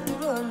with the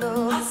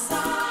petrol.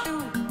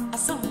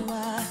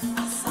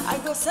 I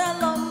go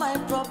sell all my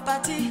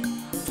property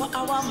for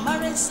our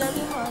marriage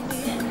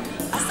ceremony.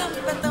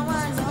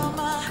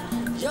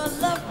 Your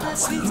love is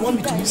sweet. You want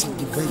me to miss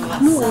something very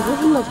good? No,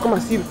 I would not come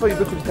and see you before you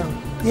go to the town.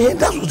 Yeah,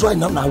 that was why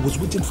now I was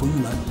waiting for you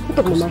now. What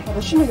of Mama?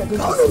 Does she know that? No,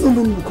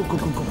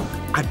 come.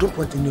 I don't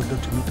want any of them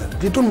to know that.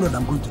 They don't know that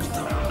I'm going to the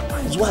town.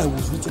 That's why I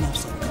was waiting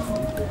outside.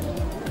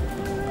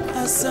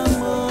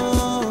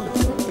 Asamo,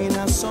 in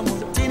Asamo,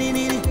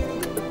 tinini.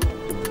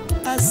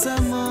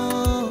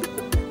 Asamo,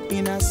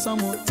 in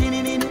Asamo,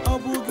 tinini.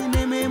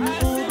 Obugine memu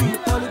obi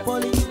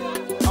poli.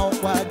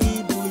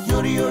 Awadibu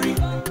yori.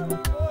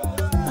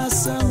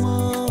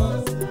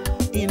 Asamo,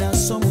 in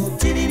Asamo,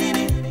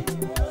 tinini.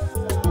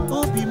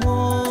 Obi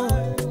mo,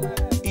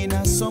 in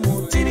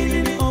Asamo,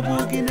 tinini.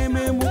 Obugine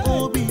memu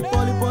obi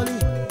poli.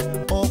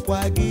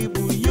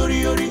 Awadibu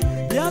yori.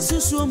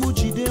 Yasusu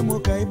mujide mo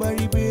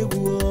kaibari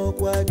bebu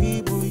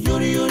okwagibu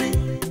yori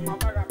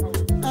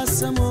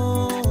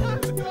Asamo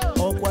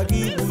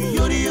okwagibu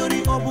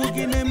yori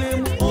obugine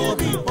memu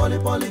obi poli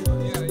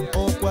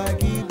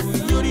okwagibu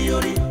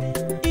yori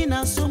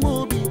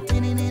inasomo obi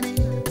tinini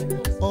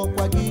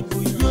okwagibu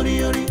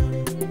yori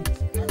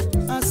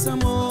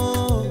Asamo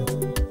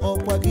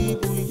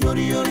okwagibu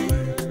yori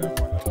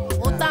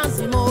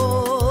Utazi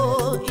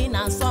mo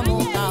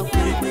inasomo ka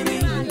kwiri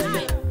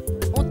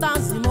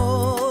Utazi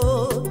mo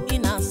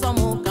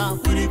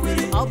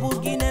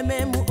Obugine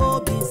memu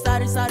obi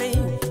sari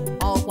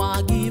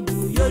Okwa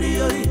gibu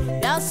yori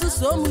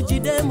Yasuso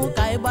mujide mu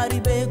kaibari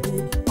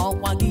begu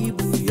Okwa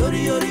gibu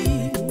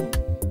yori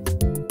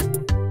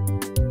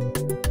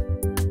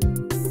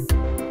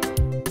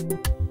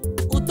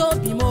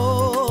Utobi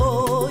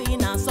mo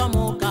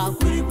inasomo ka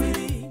kwiri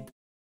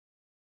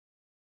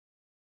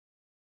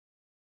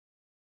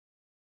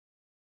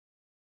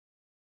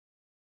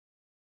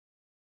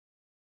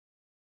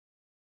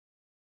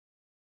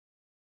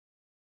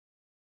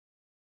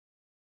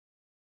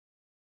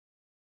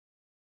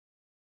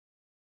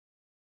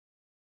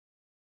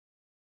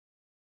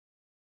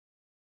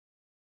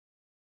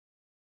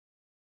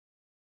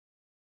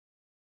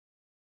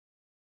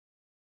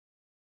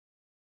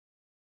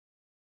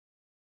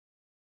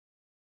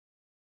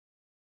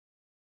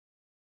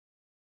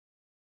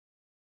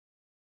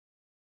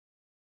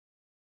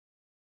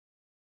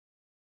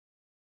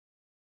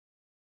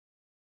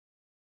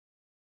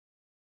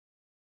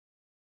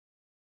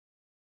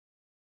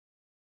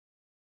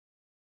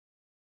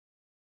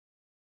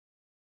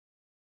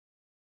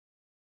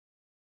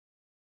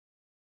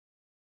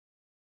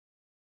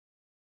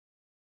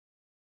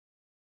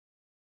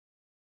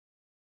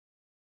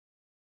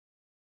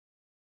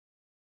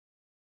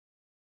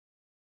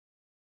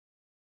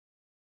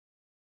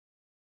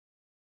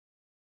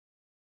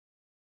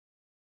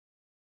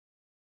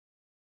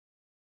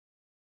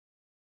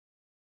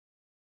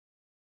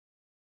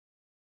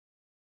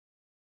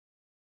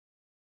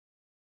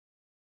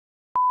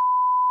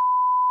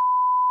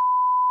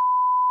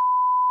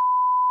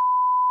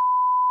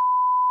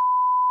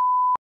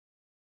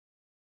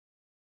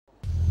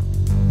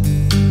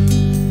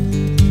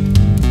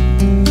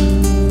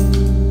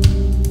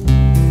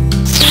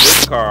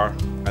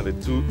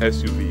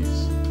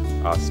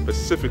SUVs are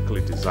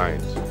specifically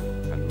designed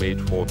and made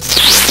for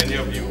Any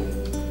of you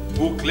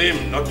who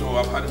claim not to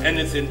have had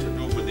anything to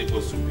do with the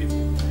Osu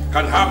people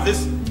can have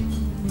this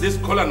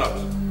kola nut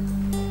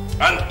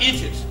and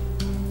eat it.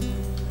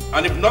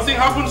 And if nothing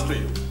happens to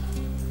you,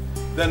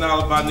 then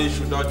I'll banish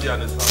Udoji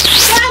and his family.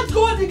 That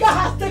gold digger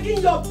has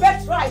taken your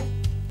birthright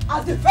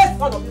as the first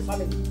son of this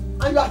family.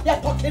 And you are here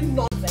talking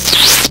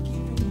nonsense.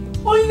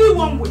 Only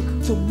 1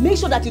 week to make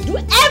sure that you do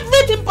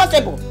everything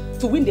possible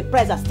to win the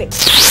prize at stake.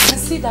 I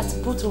see that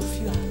both of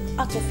you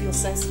are out of your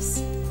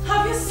senses.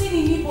 Have you seen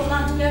in Igbo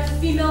land where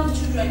female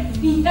children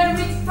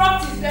inherit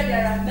properties where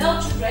there are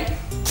male children?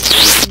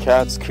 When the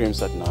cat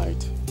screams at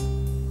night,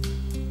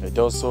 it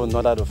does so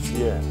not out of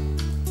fear,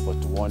 but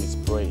to warn its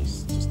prey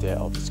to stay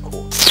off its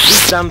course.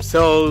 These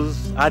damsels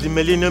are the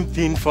millennium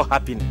thing for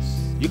happiness.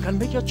 You can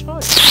make your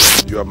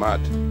choice. You are mad,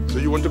 so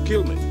you want to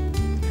kill me.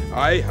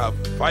 I have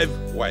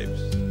 5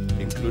 wives,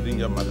 including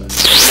your mother.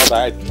 Mother,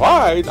 I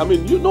tried. I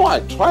mean, you know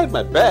I tried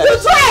my best. You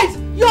tried!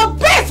 Your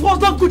best was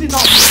not good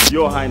enough!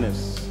 Your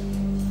Highness,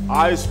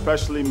 I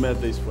specially made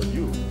this for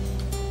you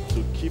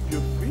to keep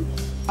you fit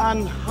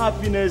and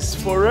happiness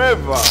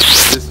forever.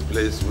 This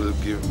place will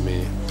give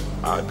me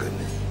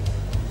agony,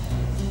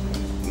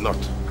 not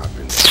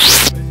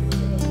happiness.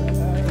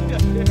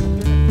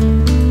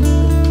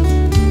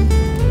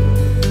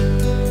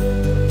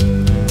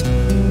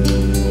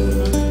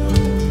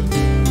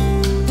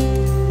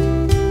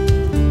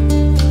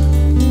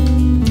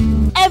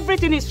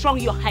 Everything is wrong,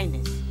 Your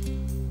Highness.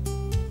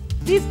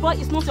 This boy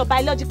is not your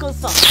biological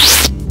son.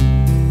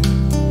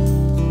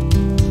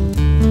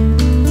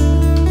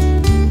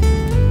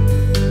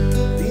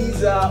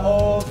 These are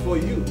all for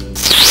you.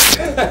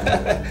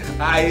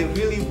 I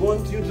really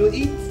want you to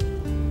eat,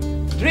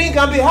 drink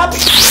and be happy.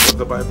 What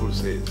the Bible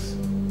says,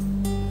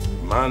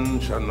 man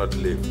shall not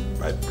live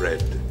by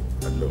bread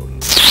alone.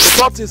 The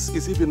tortoise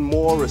is even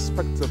more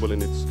respectable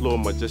in its slow,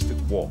 majestic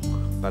walk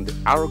than the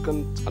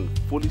arrogant and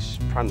foolish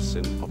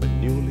prancing of a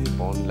newly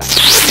born lamb.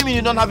 What do you mean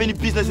you don't have any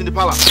business in the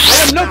palace?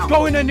 I am not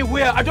going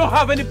anywhere. I don't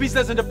have any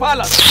business in the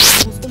palace.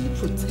 I was only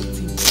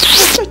protecting you.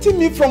 Protecting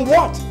me from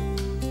what?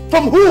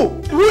 From who?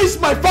 Who is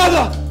my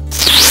father?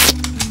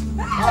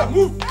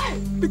 Move!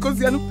 Because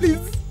Yanu, please,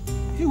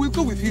 he will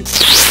go with you.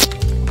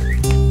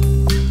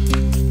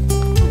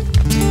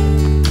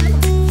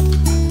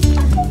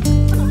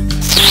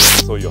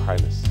 So, Your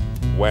Highness,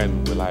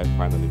 when will I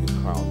finally be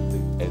crowned the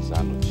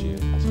Ezano chair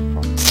as you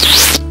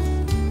promised? I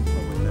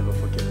will never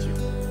forget you.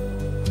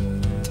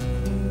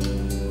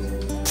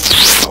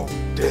 How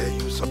dare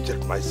you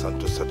subject my son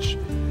to such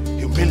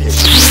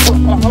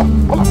humiliation?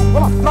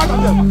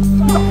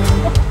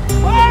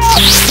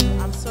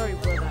 I'm sorry,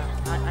 brother.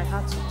 I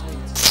had to do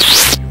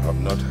it. You have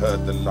not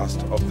heard the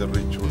last of the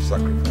ritual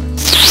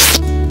sacrifice.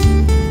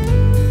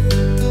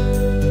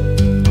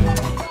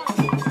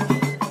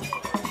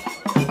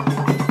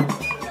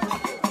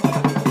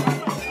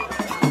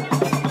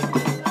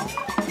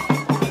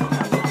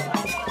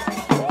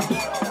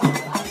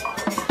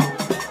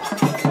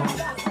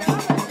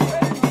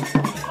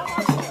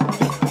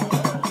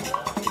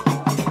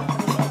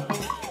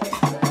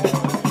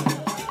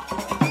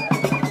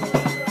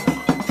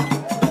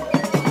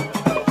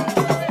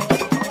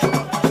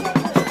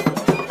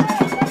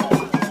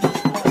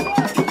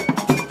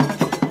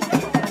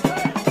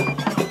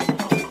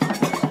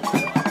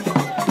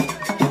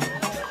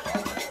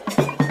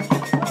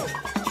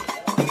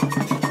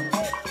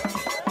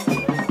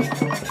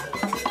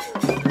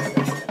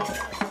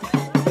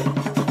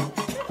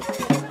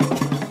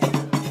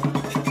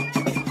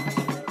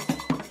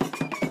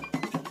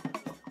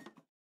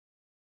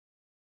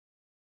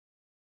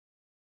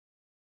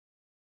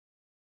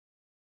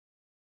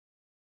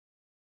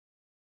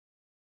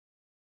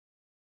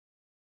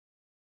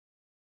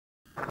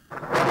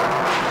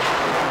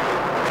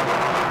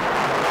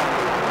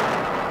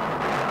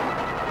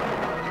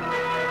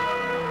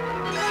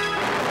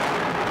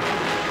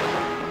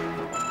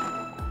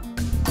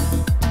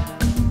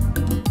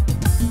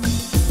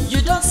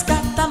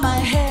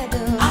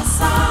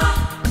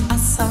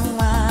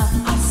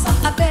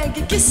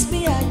 Kiss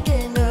me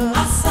again, oh.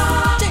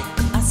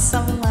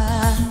 Asawa.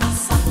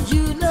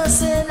 You know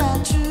say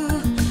not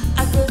true.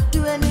 I could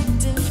do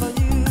anything for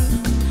you.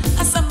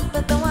 Asam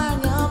better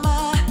one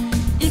yama.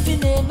 If you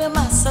name me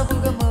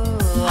Masabugamo.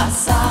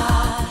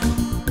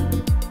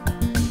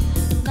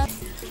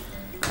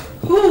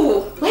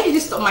 Ooh, why did you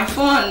stop my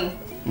phone?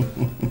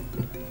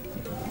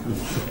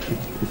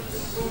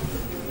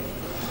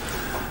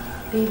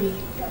 Baby,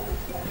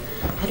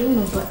 I don't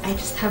know, but I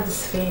just have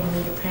this feeling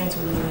that your parents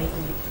will like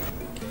me.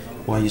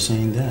 Why are you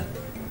saying that?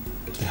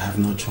 You have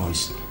no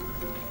choice.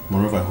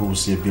 Moreover, who will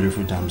see a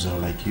beautiful damsel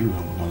like you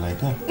and will not like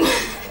that?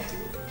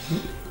 You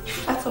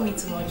flatter me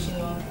too much, you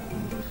know.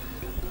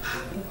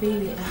 But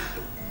baby, I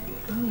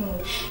don't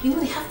know. You know,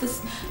 they have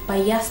this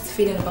biased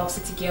feeling about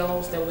city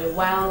girls that were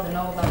wild and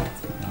all that.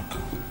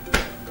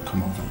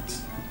 Come over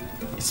it.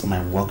 It's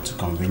my work to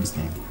convince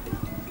them.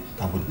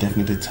 I would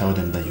definitely tell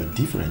them that you're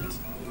different.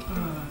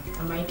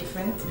 Am I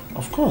different?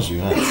 Of course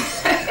you are.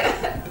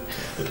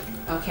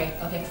 Okay,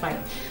 fine.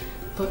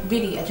 But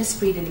really, I just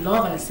pray they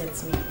love and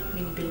accept me.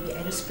 Really, baby,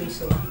 I just pray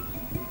so.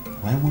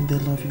 Why won't they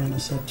love you and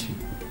accept you?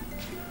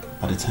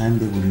 By the time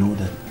they will know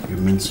that you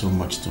mean so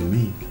much to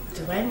me.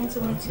 Do I mean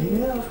so much to you?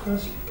 Yeah, of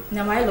course.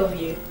 Now I love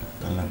you.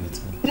 I love you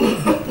too.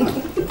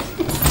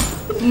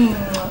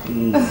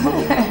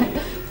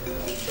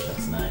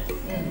 That's nice.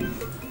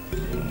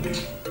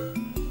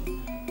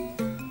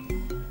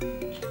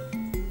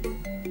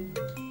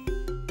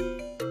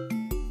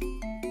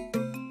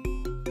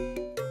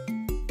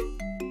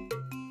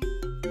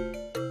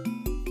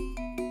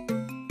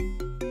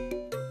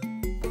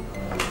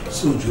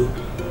 So, Joe,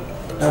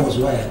 that was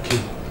why I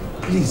came.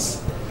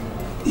 Please,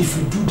 if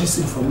you do this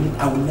thing for me,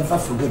 I will never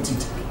forget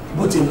it,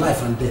 both in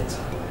life and death.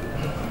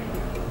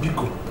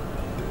 Biko.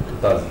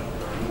 Utazi,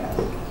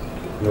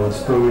 your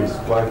story is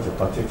quite a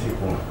pathetic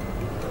one,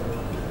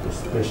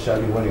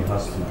 especially when it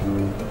has to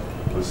do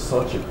with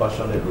such a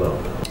passionate love.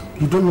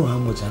 You don't know how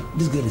much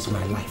this girl is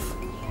my life.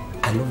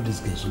 I love this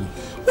girl so much.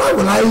 Why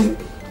will I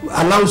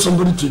allow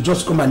somebody to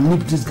just come and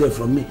nip this girl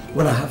from me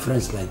when I have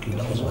friends like you?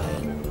 That was why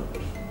I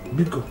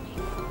Biko.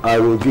 I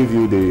will give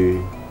you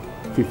the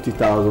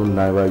 50,000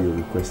 naira you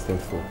requested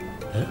for.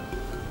 Huh?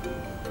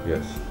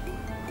 Yes.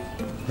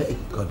 Hey,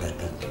 God, I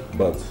thank you.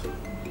 But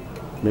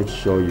make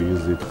sure you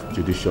use it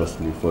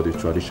judiciously for the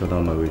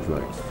traditional marriage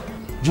rites.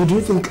 Do you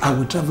think I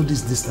will travel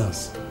this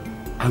distance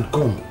and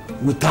come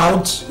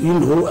without,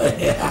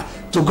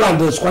 to go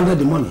and squander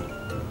the money?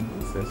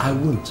 Yes. I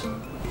won't.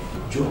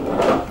 Joe,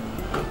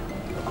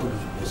 God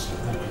bless you.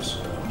 Thank you so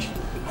much.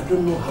 I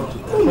don't know how to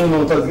tell you.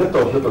 No, get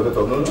up. No,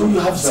 Joe, you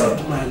have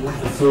saved my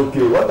life. It's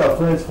okay. What are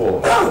friends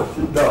for? No.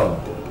 Sit down.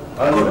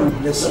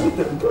 God bless you.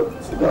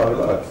 Sit down,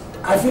 relax.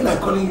 I feel like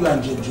calling you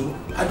Angel Joe.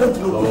 I don't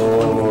know.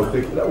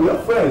 Oh, we are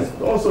friends.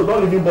 Also,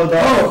 don't even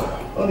bother.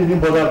 Don't even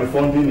bother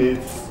refunding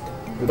it.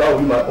 That will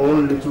be my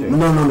own little thing.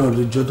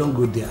 No, Joe, don't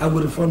go there. I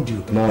will refund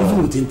you,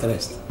 even with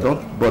interest.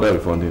 Don't bother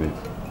refunding it.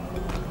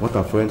 What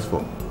are friends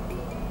for?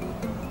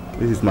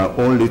 This is my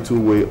own little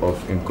way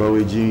of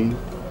encouraging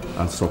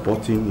and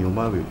supporting your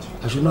marriage.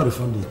 I should not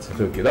refund it. It's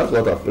okay. That's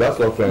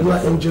what friends You are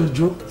for. Angel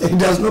Joe.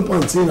 There's no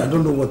point saying I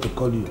don't know what to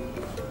call you.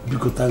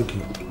 Biko, thank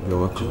you. You're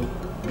welcome.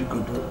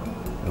 Biko,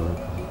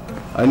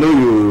 I know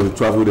you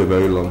traveled a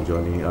very long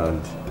journey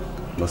and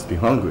must be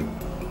hungry.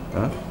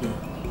 Huh? Yeah.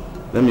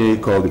 Let me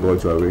call the boy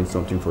to arrange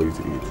something for you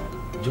to eat.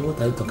 Joe,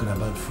 what are you talking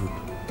about food?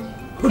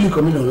 Holy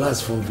Communion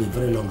lasts for a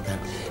very long time.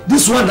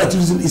 This one that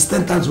you're using is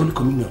 10 times Holy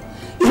Communion.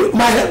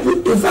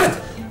 In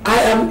fact,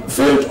 I am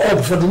filled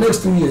up for the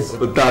next 2 years.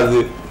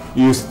 Utazi,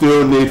 you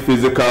still need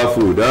physical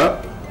food, huh?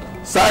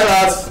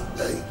 Silas!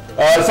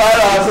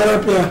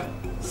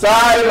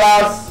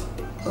 Silas!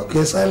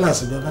 Okay,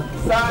 Silas.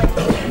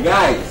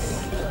 Guys,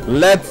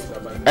 let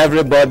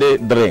everybody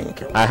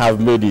drink. I have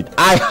made it.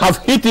 I have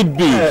hit it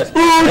big.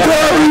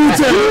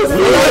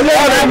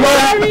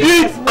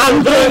 Eat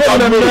and drink on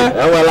me.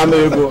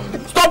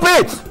 Stop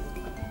it!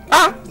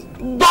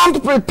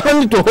 Don't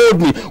pretend to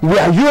hold me.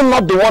 Were you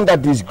not the one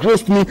that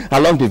disgraced me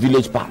along the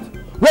village path?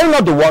 Were you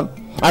not the one?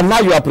 And now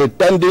you are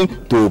pretending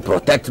to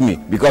protect me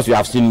because you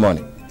have seen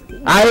money.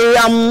 I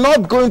am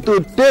not going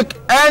to take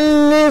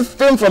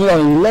anything from you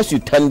unless you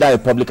tender a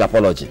public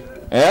apology.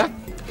 Eh?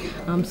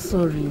 I'm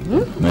sorry.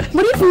 But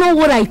if not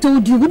what I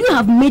told you, would you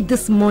have made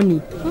this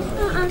money?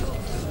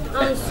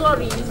 I'm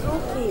sorry,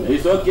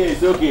 it's okay.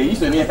 It's okay. You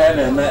should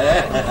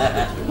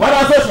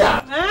Madam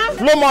Social,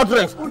 no more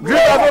drinks. Drink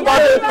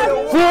everybody.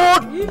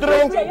 Food,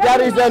 drink.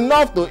 There is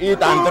enough to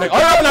eat and drink. Oh,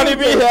 you're not be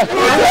here.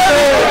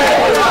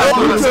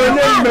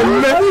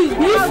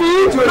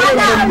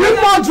 Drink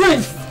more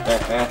drinks.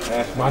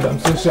 Madam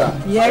Social.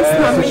 Yes,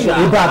 mommy.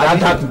 You bad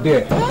that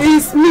today.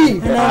 It's me.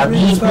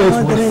 This place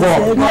was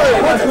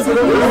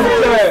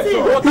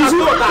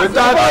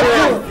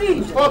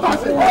What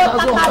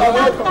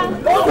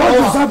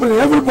is happening?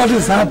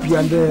 Everybody's happy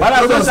and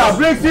Madam Social,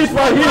 bring fish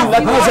for him.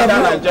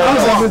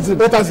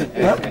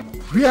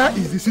 Where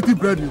is the city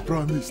bread you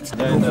promised?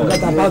 Don't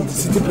forget about the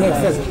city bread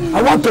first.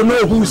 I want to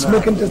know who is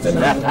making this and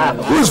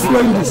who is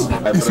flowing this.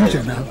 It's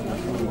Uche now.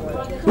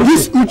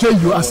 This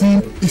Uche you are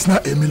seeing is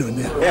not a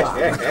millionaire.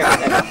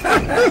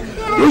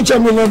 Uche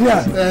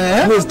millionaire?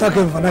 Who is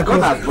talking for that?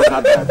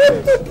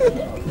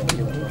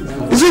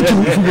 Is it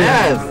you?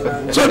 Yes.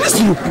 So this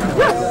you?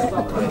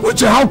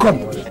 Uche, how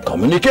come?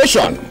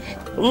 Communication.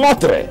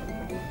 Lottery.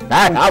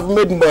 I have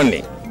made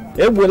money.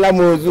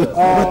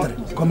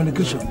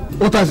 Communication.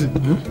 Utazi,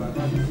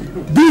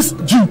 this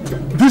jeep,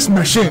 this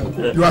machine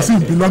you are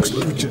seeing belongs to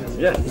Uche.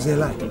 Yes. It's a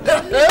lie.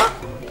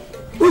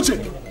 Uche.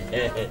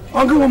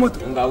 Uncle, one more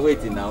time. I'm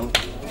waiting now.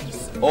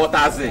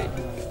 Utazi.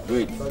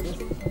 Wait.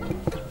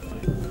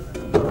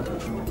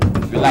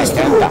 You like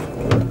enter?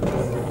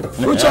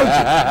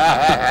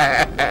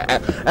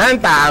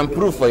 Enter and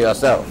prove for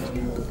yourself.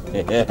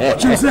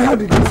 How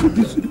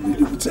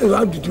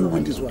did you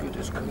win this one?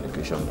 Just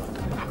communication.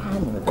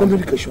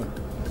 Communication.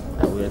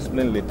 I will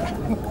explain later.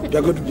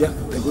 They're going to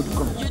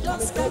come. You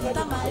don't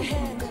scatter my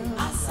head.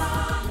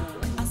 Asa,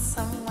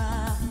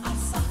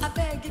 I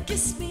beg you,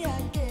 kiss me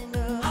again.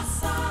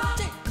 Asa,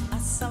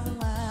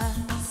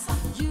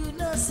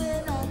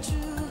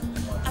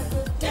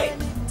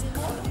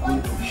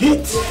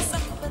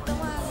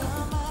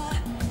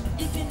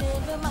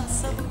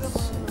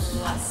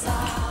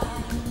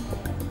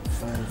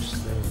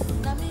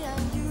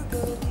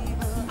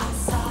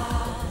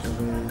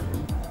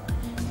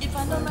 If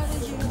I don't marry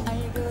you, I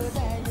go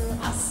die you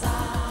asa.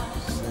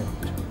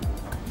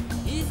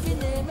 If you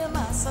name me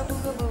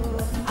Masabugo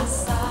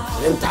asa.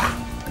 Enter.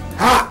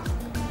 Ha!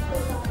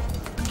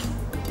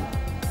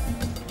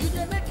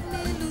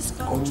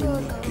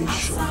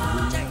 Communication.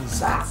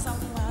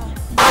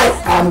 I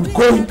am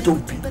going to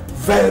be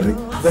very,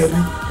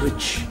 very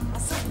rich.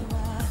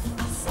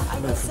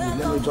 Let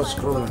me just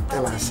scroll and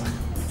tell us.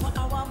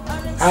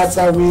 As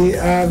we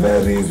are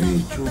very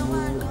rich,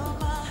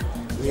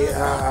 we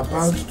are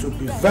about to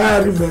be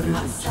very, very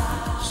rich.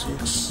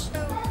 6,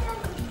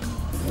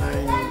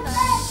 9,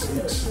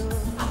 6.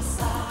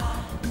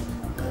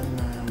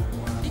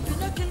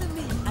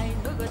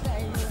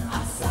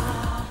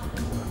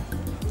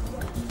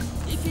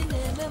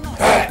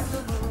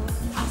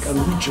 Can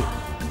Uche,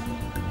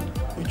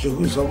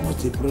 who is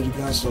almost a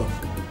prodigal son,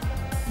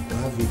 to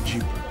have a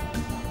jeep,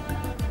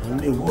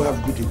 and me who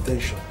have good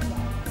intention,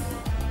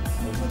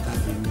 will not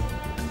have a me.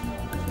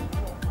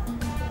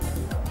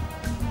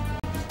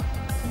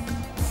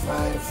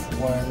 5,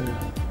 1,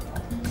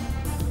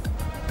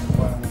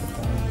 1,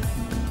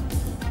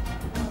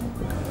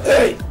 3.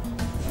 Hey!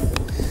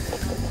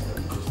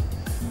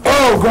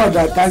 Oh God,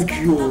 I thank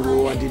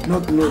you. I did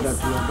not know that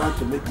you were about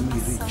to make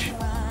me rich.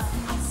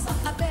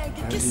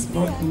 I did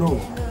not know.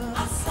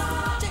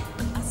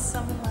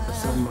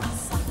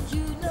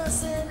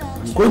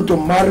 I'm going to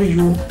marry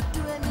you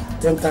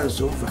 10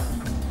 times over.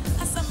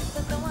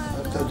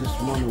 After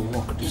this money will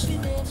work this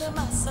night. 7,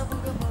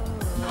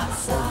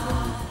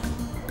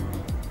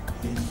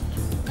 8, 2,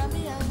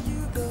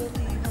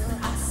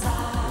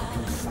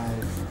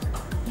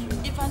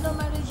 5. If I don't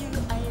marry you,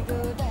 I go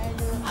die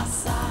you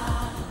asa.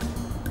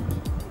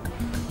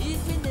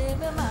 If you name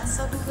me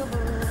Masabugo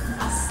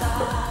asa.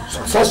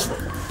 Successful.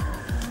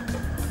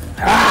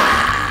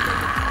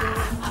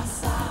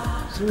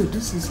 So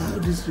this is how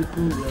these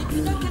people were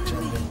doing with each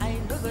other. I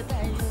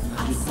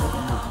did not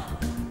know.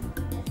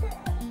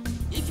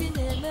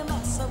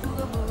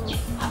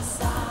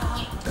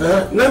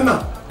 Nema,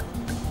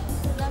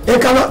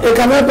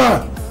 Ekaneba,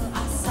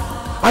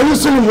 are you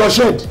still in your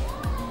shed?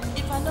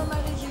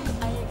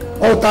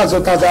 Oh, Utazi,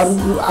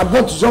 I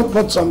bought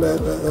some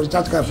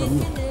recharge card from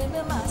you.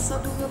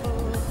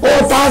 Oh,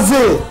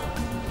 Utazi.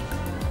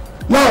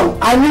 Now,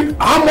 I need,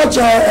 how much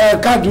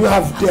card do you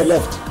have there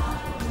left?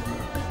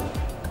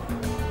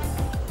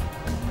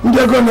 Go,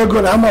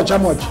 how much?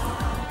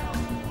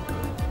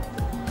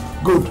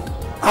 Good.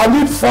 I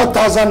need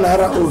 4,000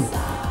 naira own.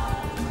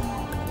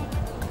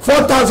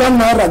 4,000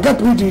 naira.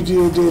 Get me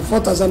the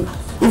 4,000.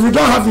 If you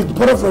don't have it,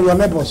 borrow from your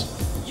neighbors.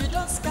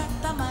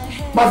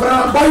 My friend,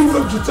 I'm buying you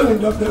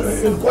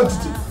in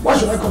quantity. Why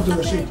should I come to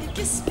the shade?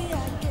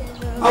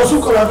 I'll also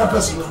call another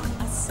person now.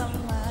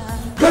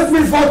 Get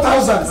me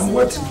 4,000. I'm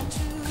waiting.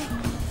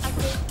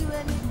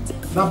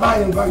 Now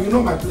buy, you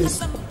know my place.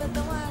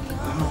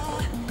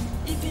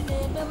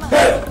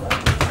 Hey!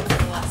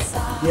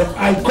 Yeah,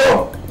 I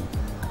go.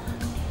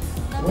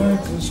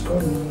 What is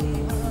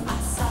coming?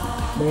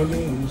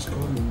 Money is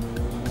coming.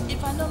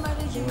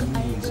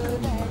 Money is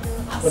coming.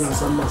 When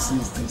Asamba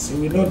sees this,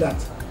 we know that.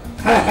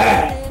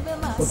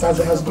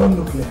 Utazi has gone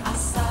nuclear.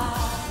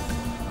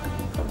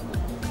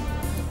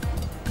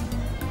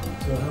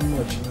 So how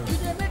much now?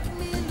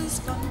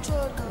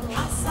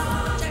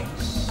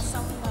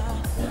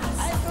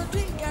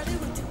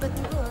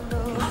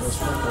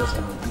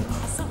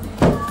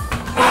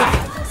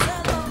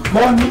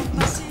 Money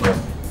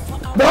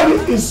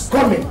is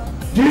coming.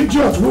 The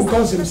idiot who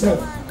calls himself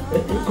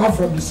come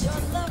from the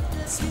city.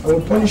 I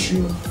will punish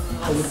you.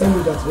 I will tell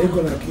you that they're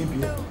gonna keep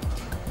you.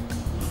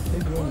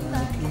 They're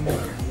gonna keep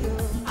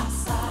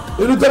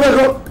you. You tell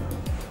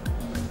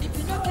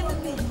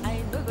me.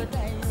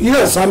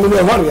 Yes, I'm in a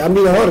hurry.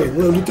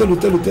 No,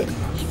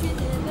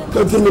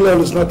 30 million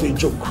is not a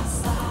joke.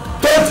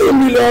 30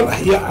 million,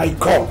 here I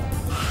come.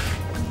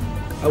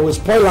 I will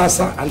spoil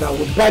Asa and I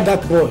will buy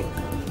that boy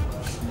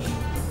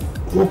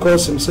who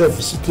calls himself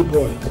a city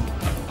boy.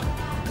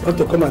 Not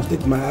to come and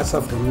take my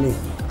Asa from me.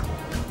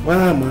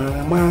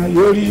 Mama,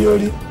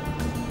 yori,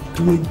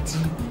 20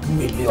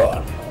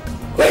 million.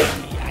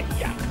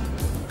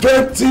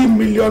 20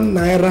 million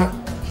naira,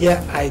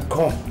 here I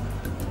come.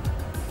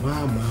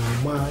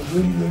 Mama,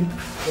 yori,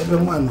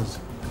 everyone knows.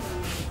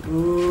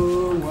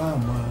 Oh,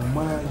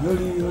 mama,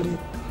 yori.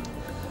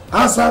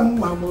 Asa,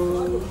 mama,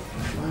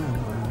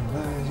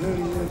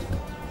 yori.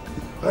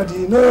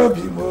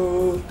 Odinobi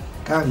mo,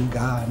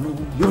 kanganu,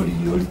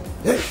 yori.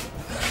 Hey,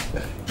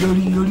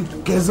 yori,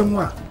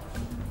 kezemwa.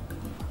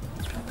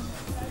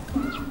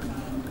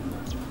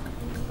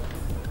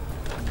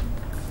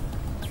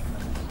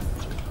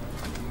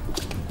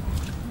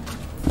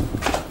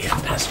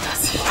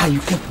 You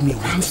kept me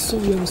away. I'm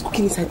sorry, I was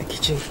cooking inside the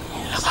kitchen.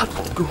 How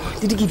did it go?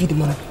 Did he give you the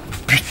money?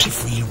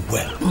 Beautifully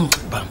well.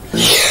 Bam.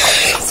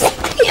 Yes.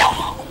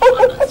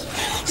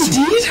 He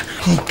did?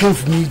 He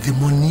gave me the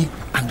money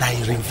and I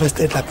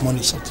reinvested that money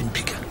in something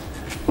bigger.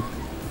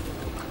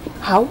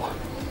 How?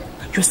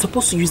 You're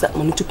supposed to use that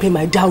money to pay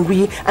my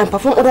dowry and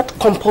perform other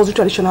compulsory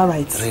traditional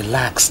rites.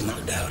 Relax now,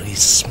 dowry is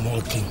a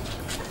small thing.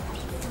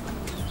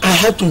 I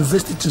have to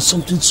invest it in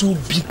something so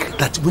big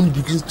that when it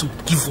begins to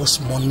give us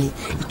money,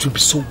 it will be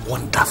so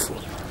wonderful.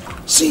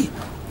 See,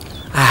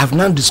 I have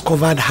now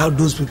discovered how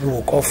those people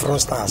will call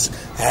fraudsters,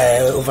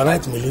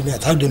 overnight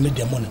millionaires, how they make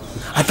their money.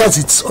 I thought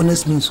it's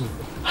honest means so.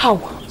 How?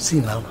 See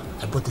now,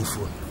 I bought a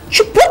phone.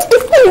 You bought a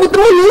phone with the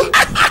money?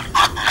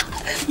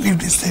 Leave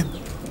the same.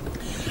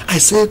 I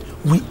said,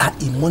 we are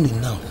in money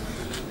now.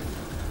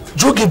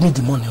 Joe gave me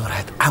the money,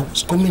 alright. I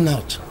was coming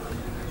out.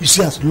 You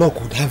see, as luck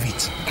would have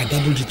it, I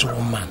doubled it to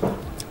one man.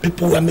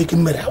 People were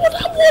making money. I was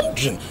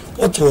wondering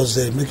what was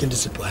making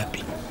these people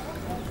happy.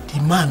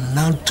 The man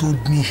now told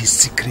me his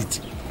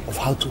secret of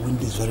how to win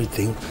this very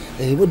thing.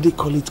 What they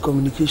call it,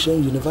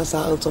 communication,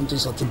 universal, something,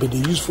 but they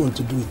use phone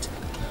to do it.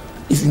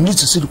 If you need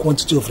to see the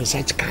quantity of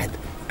research card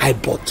I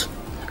bought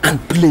and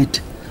played.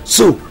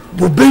 So,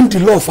 obeying the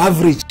law of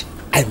average,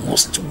 I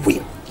must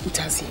win.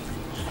 Utazi,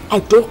 I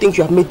don't think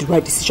you have made the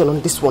right decision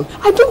on this one.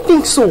 I don't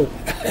think so.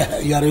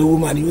 You are a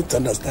woman, you won't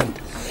understand.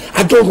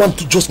 I don't want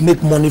to just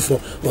make money for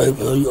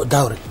your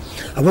dowry.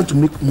 I want to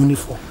make money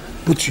for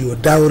put your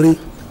dowry.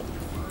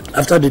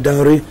 After the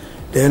dowry,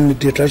 then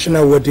the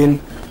traditional wedding,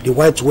 the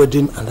white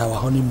wedding, and our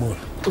honeymoon.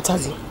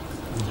 Utazi,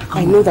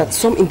 I know that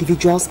some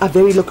individuals are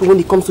very lucky when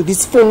it comes to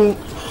this phone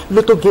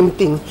lotto game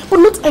thing, but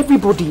not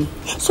everybody.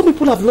 Some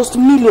people have lost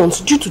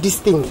millions due to this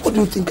thing. What do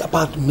you think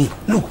about me?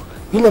 Look,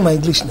 you know my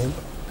English name?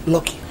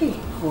 Lucky. Hey,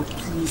 God,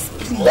 please.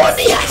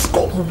 Money has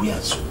come. We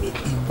are so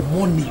making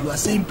money. You are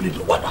saying, please,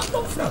 what are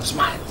no frown?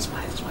 Smile,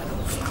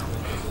 don't frown.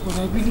 But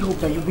I really hope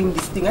that you win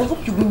this thing. I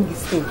hope you win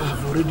this thing.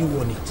 I've already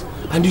won it.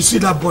 And you see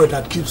that boy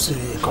that keeps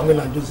coming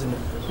and doing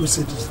who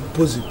said this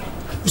impossible.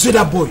 You see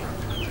that boy?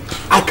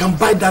 I can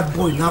buy that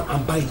boy now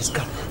and buy his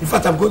car. In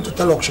fact, I'm going to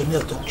tell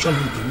auctioneer to auction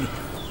him to me.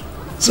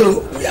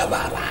 So we have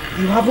arrived.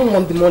 You haven't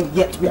won the money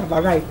yet. We have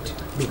arrived.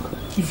 Look,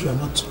 if you are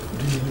not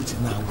doing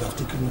anything now, we have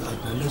taken you out.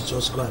 Now let's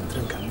just go and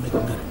drink and make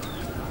money.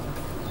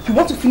 You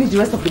want to finish the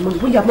rest of the money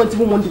when you have not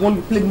even won the one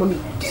you played money?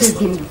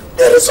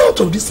 The result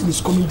of this thing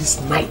is coming this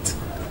night.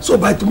 So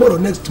by tomorrow,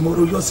 next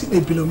tomorrow, you're seeing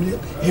a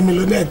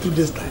millionaire in 2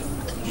 days' time.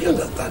 You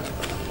understand?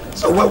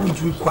 So why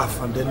would we quaff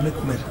and then make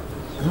money?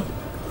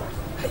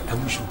 I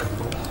wish you can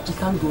go. You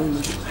can't go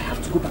anywhere. I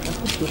have to go back and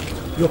cook them.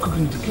 You're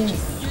cooking the kitchen.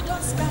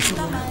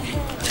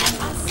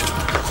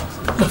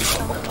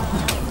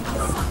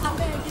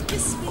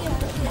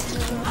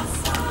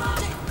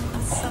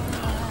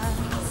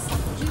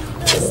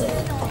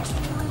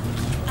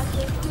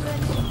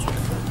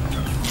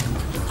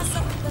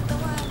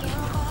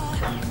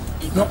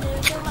 No.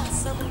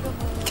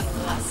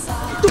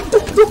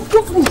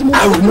 Don't I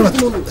will not.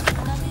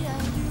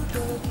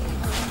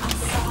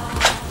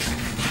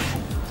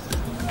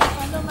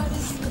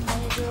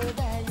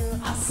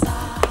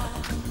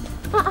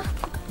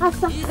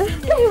 Asa,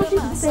 can you want to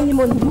send him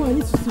money? No, I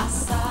need to see.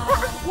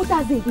 What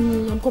are they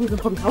doing? I'm coming.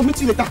 I'll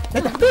meet you later.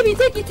 Baby,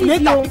 take it easy.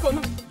 Later.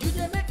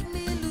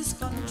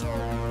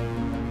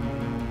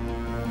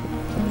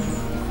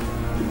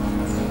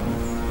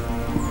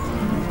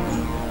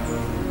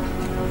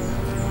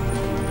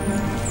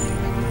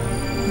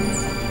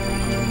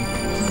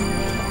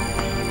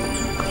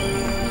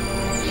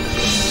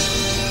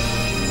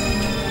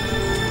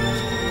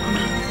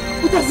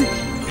 Utazi!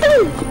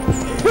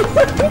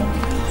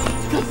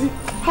 Utazi,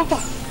 how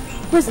far?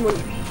 Where's the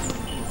money?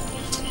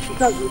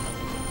 Utazi,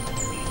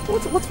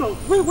 what's wrong?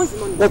 Where's the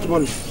money? What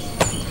money?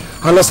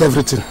 I lost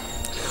everything.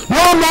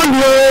 No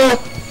money!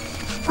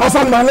 I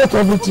lost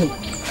everything.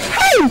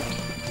 Hey!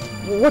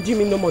 What do you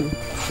mean no money?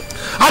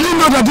 I didn't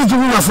know that these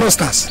people were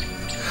fraudsters.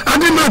 I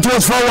didn't know it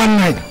was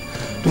 419.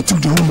 They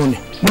took the whole money.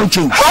 No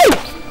change. Hey!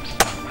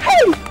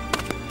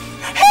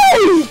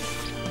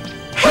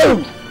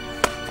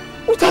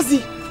 Utazi!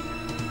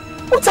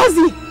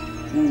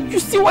 You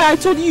see why I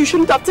told you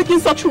shouldn't have taken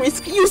such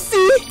risk? You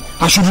see?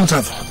 I shouldn't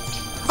have.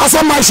 I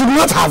should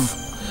not have.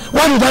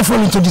 Why did I fall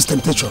into this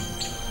temptation?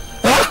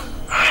 Huh?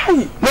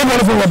 Hey!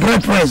 Nobody for a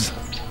bride price.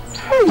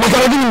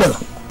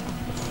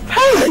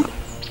 Hey!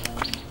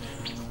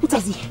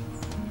 Utazi,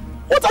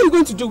 what are you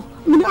going to do?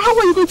 I mean, how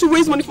are you going to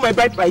raise money for my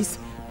bride price?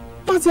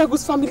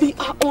 Santiago's family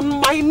are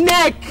on my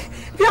neck.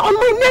 They are on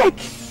my neck.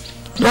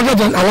 Rather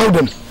than allow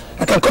them,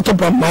 I can cut up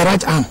my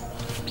right arm,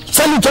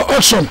 sell it to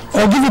auction,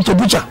 or give it to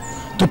butcher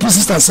to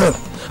pieces and sell.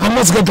 I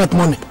must get that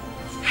money.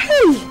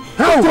 Hey!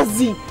 How?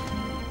 Utazi!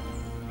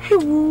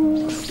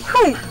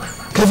 Hey!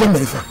 Kevin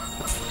Merifa.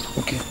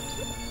 Okay.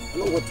 I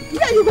know what to do.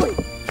 Where are you going?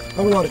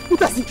 Don't worry.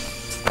 Utazi!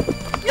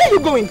 Where are you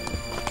going?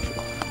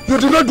 You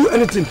did not do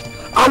anything.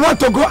 I want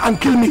to go and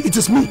kill me. It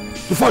is me.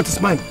 The fault is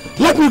mine.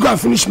 Let me go and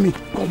finish me.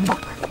 Come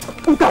back.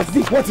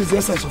 Utazi! What is the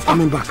essence of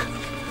coming back?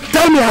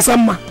 Tell me,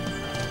 Asamma.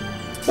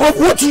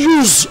 What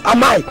use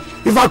am I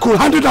if I could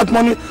handle that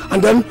money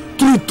and then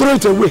throw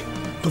it away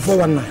to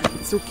 419?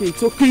 It's okay.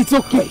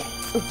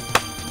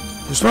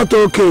 It's not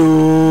okay.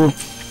 Oh.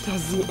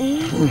 Utazi,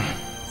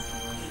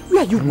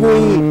 where are you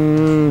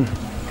going?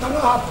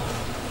 Cannot happen.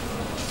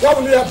 What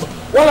will happen?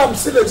 While I'm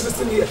still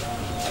existing here.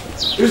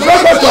 It's not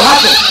going to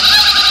happen.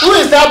 Who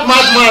is that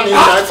madman in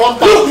my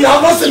compound? Look, you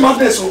have not seen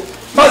madness, so.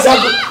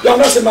 Maziago, you have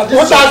not seen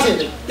madness.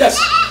 Utazi? Yes.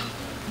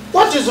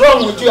 What is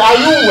wrong with you? Are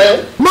you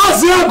well?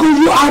 Maziago,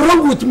 you are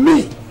wrong with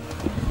me.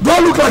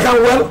 Don't look like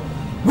I'm well.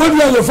 When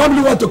you and your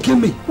family want to kill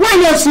me. Why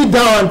not sit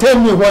down and tell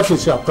me what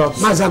is your problem?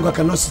 Maziago, I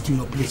cannot sit in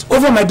your place.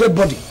 Over my dead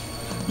body.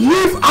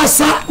 Leave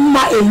Asa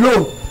Nma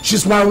alone.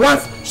 She's my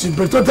wife. She's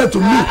betrothed to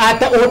me.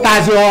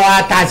 Utazi or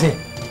Utazi?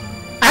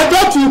 I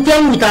thought you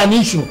came with an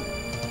issue.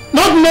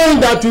 Not knowing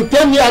that you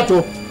came here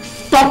to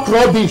talk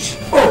rubbish.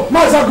 Oh,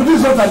 Maziago, this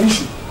is not an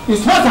issue.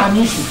 It's not an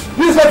issue.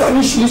 This is not an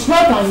issue. It's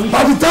not an issue.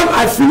 By the time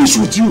I finish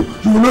with you,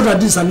 you will know that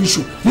this is an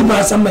issue. Leave my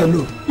Asa Nma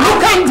alone. You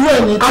can't do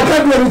anything. I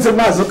can't do anything,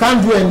 Maziago. You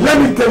can't do anything. Let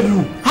me tell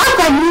you. How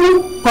can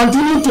you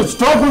continue to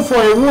struggle for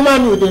a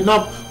woman you did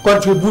not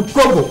contribute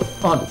kobo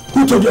on?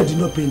 Who told you I did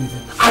not pay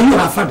anything? Are you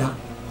her father?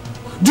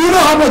 Do you know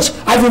how much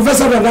I've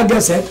invested in that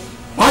girl said?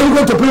 Are you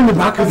going to pay me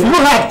back? If you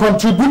had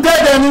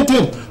contributed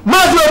anything,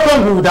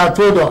 Maziago would have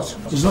told us.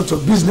 It's not your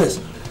business.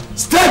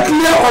 Stay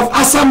clear of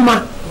Asa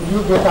Nma.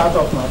 You get out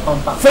of my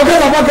compound.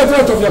 Forget about getting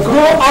out of your compound.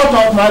 Go out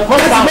of my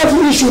compound. That's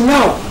not the issue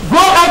now. Go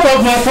out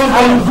of my compound.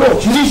 I will go.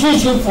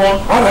 Relationship for.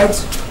 Alright.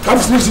 Come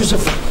to relationship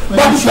for.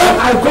 But then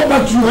I come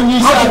back to you. When you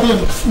say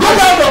go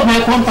out of my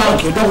compound.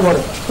 Okay, don't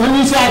worry.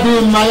 When you say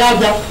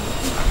Malaga,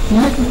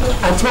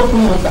 I'm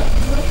talking about that.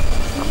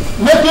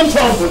 Making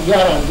trouble here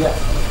and there.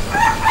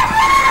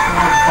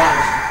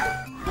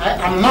 I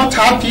am not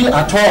happy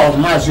at all,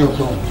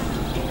 Maziago.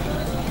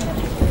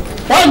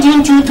 Why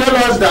didn't you tell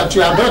us that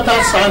your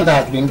daughter's son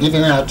has been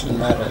given out in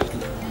marriage?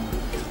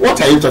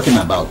 What are you talking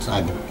about,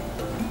 Ago?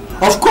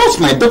 Of course,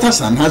 my daughter's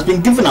son has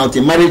been given out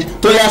in marriage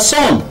to your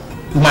son.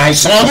 My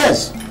son?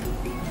 Yes.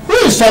 Who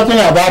is talking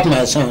about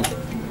my son?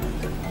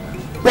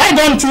 Why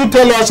don't you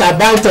tell us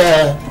about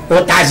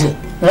Utazi,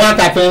 one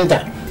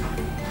carpenter?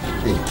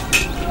 Hey,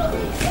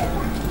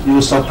 you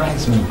will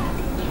surprise me.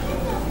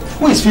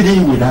 Who is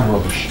feeding you with that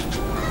rubbish?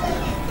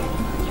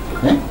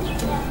 Eh?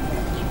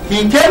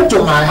 He came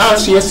to my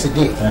house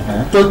yesterday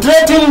to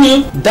threaten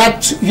me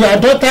that your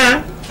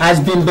daughter has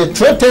been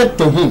betrothed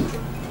to him.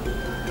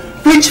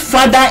 Which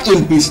father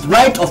in his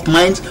right of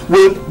mind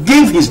will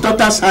give his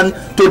daughter's hand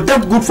to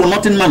that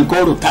good-for-nothing man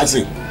called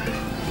Utazi?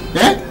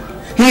 Eh?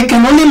 He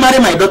can only marry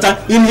my daughter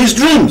in his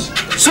dreams.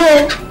 So,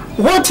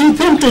 what he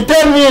came to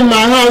tell me in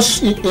my house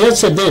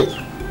yesterday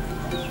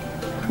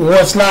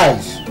was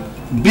lies.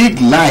 Big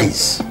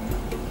lies.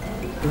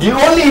 The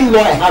only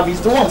in-law I have is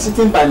the one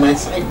sitting by my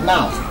side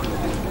now.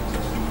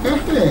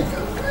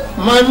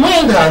 My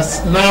mind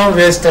has now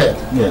rested.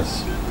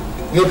 Yes.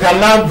 You can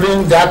now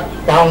bring that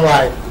palm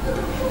wine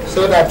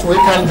so that we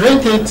can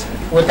drink it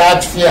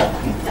without fear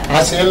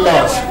as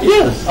in-laws.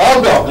 Yes.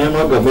 Ogo.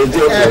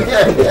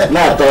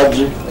 Not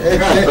Toji.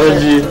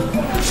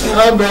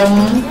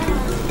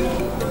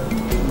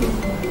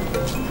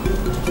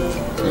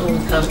 We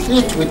can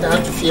eat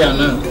without fear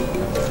now.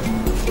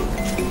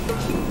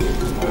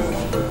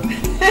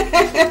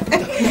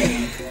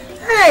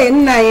 Hey,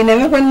 Nna, you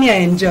never want me to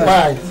enjoy.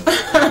 Why?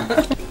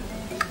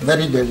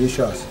 Very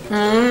delicious.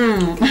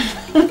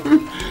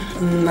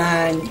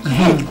 Nine.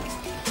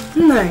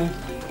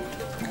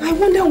 I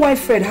wonder why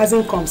Fred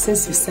hasn't come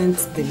since you sent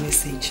the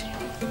message.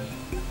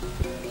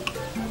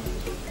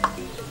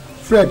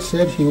 Fred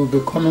said he will be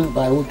coming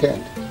by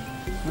weekend.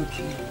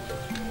 Okay.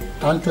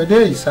 And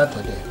today is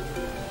Saturday.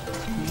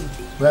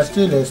 We are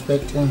still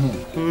expecting him.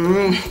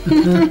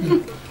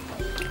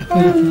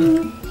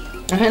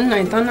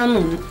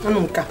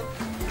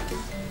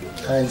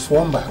 It's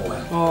one by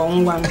one. Oh,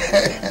 one.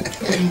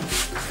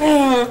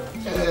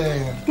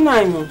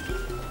 Nine.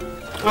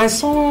 I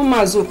saw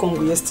Mazo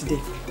Congo yesterday.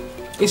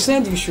 He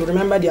said you should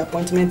remember the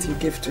appointment you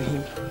gave to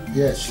him.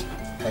 Yes,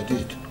 I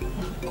did.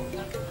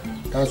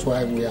 That's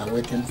why we are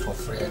waiting for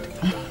Fred.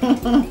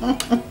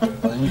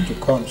 For him to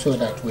come so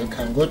that we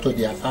can go to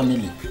their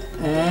family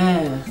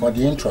for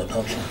the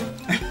introduction.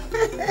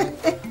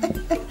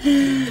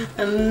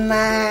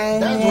 Nine.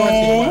 That's what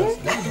he wants.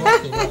 That's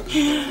what he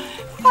wants.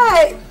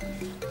 Hi.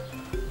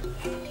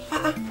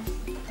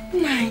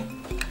 Nine.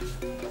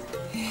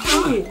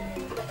 Hey,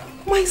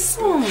 my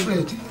son.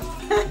 Fred,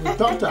 we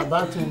talked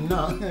about him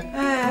now.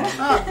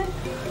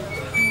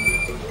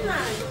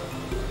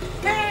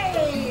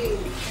 Hey.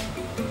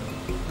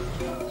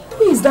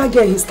 Who is that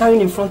girl he's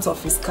carrying in front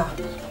of his car?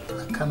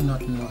 I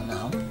cannot know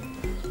now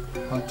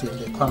until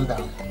they come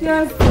down.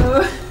 Yes,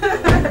 sir.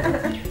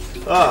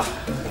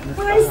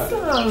 My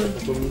son.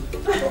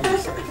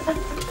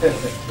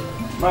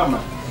 Mama.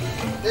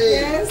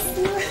 Yes.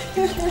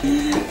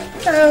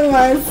 Oh,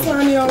 my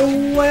son, you're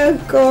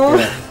welcome.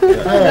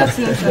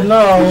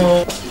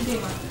 No.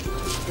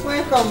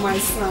 Welcome, my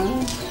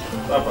son.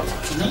 Papa.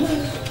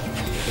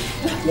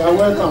 You're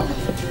welcome.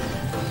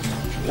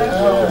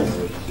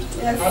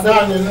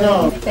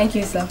 Yes. Thank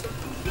you, sir.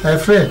 My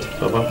friend,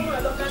 Papa.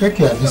 take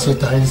your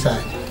visitor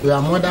inside.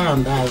 Your mother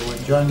and I will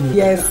join you.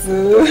 Yes,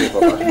 sir.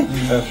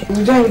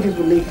 We'll join you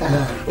later.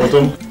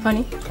 Autumn.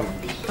 Honey? Come on.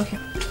 Okay.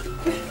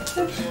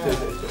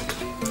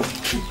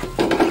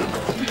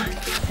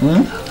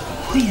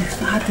 Who is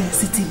that? had a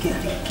city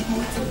girl?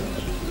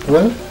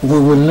 Well, we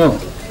will know.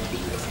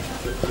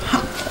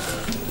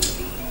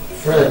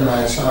 Fred,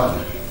 my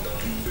son,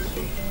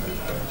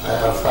 I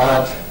have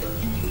heard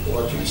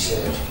what you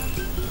said,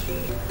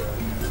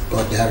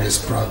 but there is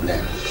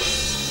problem.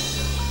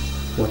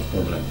 What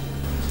problem?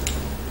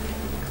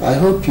 I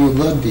hope you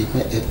got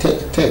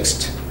the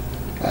text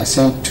I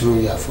sent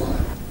through your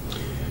phone.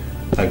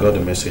 I got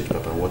the message,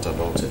 Papa. What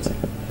about it?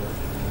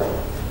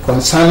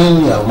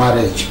 Concerning your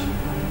marriage,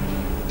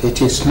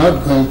 it is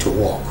not going to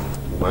work.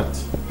 What?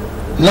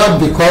 Not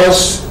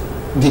because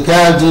the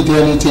girl did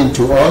anything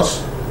to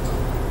us,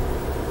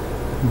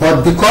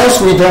 but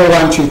because we don't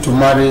want you to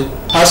marry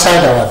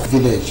outside our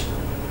village.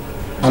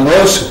 And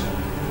also,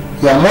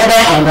 your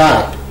mother and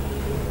I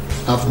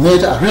have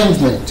made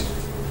arrangement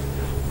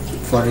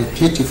for a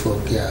beautiful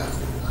girl.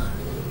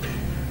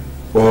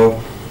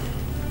 Well,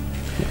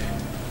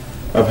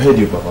 I've heard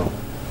you, Papa.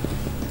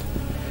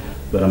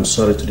 But I'm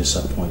sorry to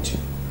disappoint you.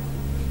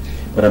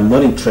 But I'm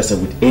not interested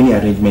with any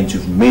arrangement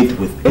you've made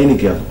with any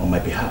girl on my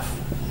behalf.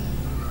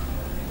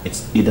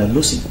 It's either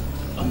Lucy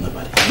or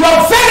nobody. You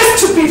are very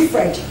stupid,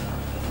 Fred.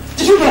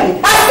 Did you hear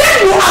me? I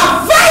said you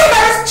are very,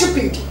 very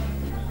stupid.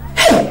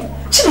 Hey,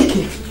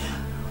 Chineke,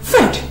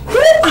 Fred,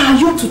 who are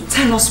you to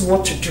tell us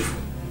what to do?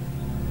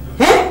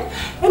 Eh?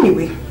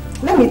 Anyway,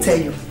 let me tell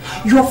you,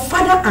 your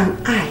father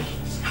and I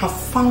have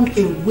found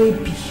a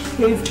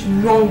well-behaved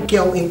young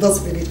girl in this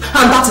village,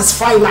 and that is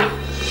final.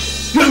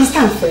 You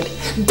understand, Fred?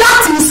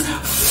 That is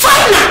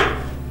final.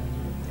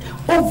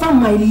 Over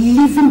my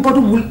living body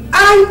will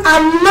I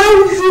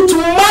allow you to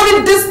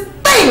marry this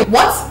thing?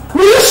 What?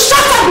 Will you shut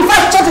up before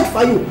I shut it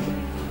for you?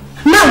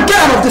 Now get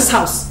out of this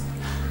house.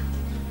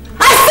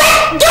 I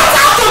said get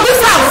out of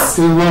this house!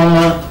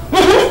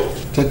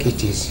 Take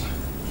it easy.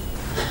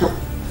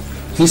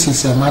 This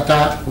is a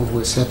matter we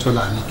will settle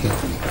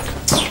amicably.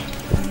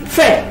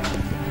 Fred,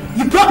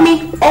 you brought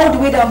me all the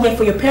way down here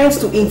for your parents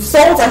to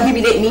insult and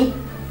humiliate me?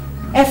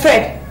 And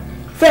Fred,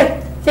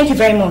 thank you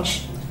very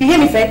much. You hear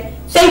me, Fred?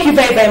 Thank you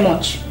very, very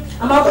much.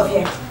 I'm out of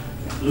here.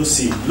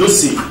 Lucy.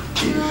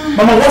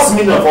 Mama, what's the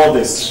meaning of all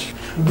this?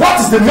 What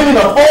is the meaning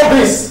of all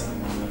this?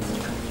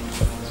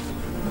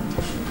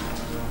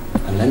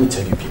 And let me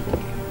tell you people,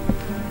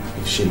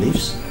 if she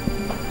leaves,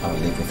 I will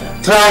live with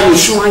her.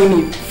 Try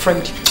me,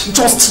 Fred.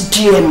 Just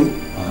dare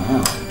me.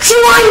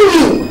 Try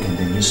me! Okay,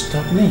 then you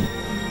stop me.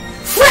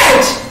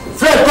 Fred!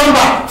 Fred, come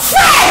back!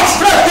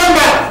 Fred, come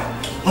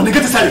back! On the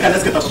get inside the car,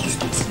 let's get out of this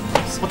place.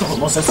 What type of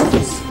nonsense is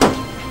this?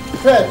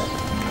 Fred!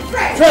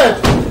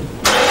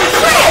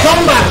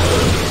 Come back!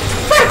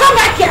 Fred, come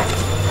back here!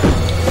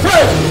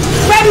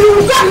 Fred, you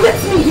will not let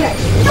me here!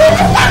 You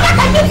will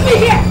not let me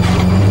here!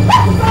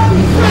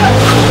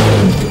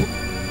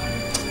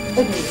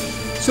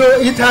 So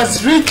it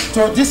has reached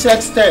to this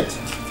extent.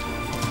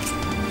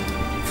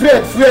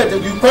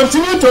 Fred, you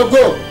continue to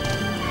go.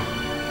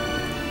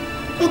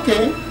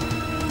 Okay.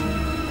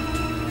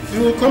 You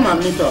will come and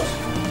meet us.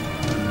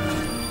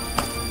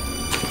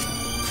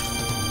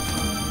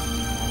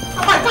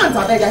 I can't,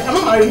 I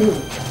cannot marry you.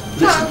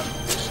 Listen,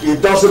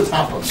 it doesn't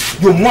happen.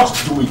 You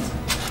must do it.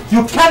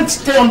 You can't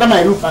stay under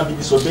my roof and be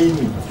disobeying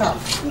me.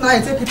 Now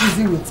take it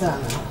easy with her.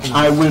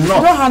 I will not. You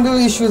don't handle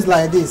issues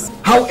like this.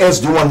 How else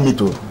do you want me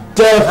to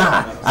tell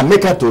her and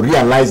make her to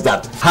realize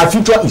that her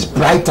future is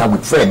brighter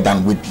with Fred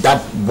than with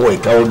that boy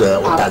called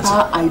Utazi?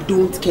 Papa, I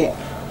don't care.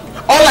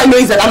 All I know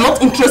is that I'm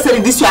not interested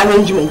in this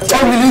arrangement.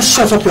 Why will you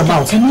shut up your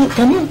mouth? Can you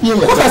hear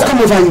me? What has come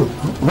over you?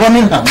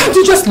 Running her. Can't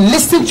you just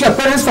listen to your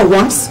parents for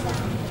once?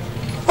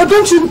 Or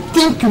don't you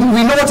think we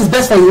know what is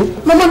best for you?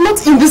 Mama,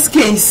 not in this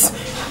case.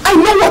 I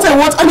know what I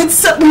want and it's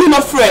certainly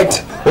not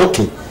Fred.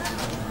 Okay.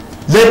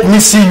 Let me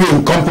see you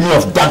in company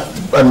of that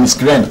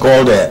miscreant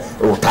called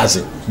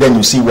Utazi. Then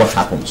you see what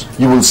happens.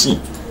 You will see.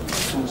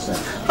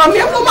 Mommy,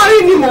 I'm not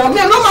marrying anymore. I'm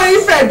not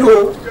marrying Fred,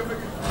 though.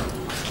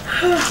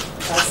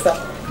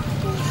 Asa.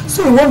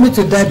 So you want me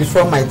to die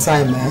before my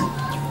time, eh?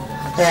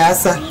 Hey,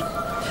 Asa.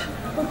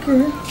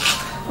 Okay.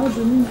 How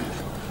do you?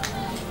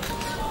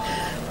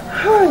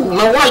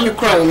 Now why are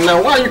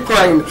you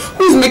crying?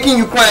 Who's making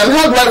you cry? And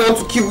how do I want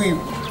to kill you?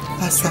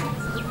 Asa.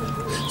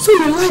 So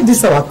you like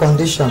this our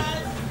condition?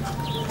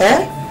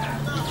 Eh?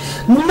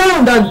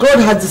 Now that God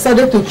has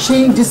decided to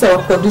change this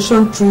our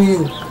condition through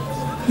you,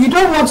 you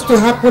don't want it to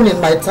happen in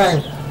my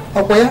time.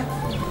 Okay?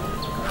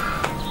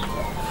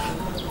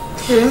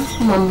 Okay,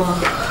 Mama,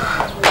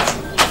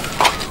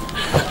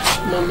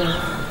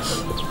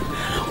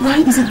 why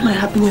isn't my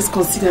happiness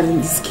considered in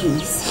this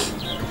case?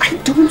 I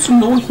don't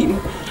know him.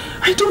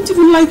 I don't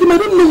even like him. I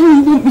don't know who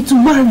you want me to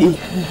marry.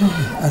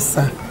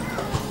 Asa,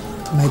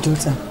 my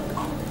daughter,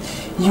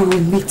 you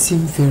will meet him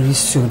very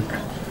soon.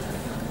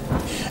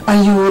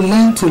 And you will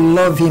learn to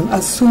love him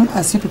as soon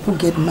as you people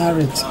get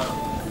married.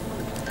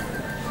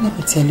 Let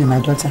me tell you, my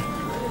daughter,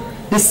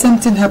 the same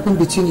thing happened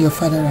between your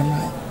father and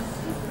I.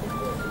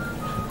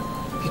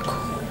 Biko,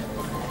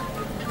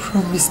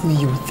 promise me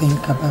you will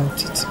think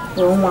about it.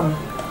 Oh, Mama.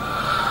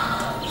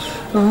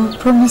 Oh,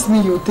 promise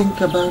me you will think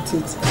about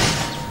it.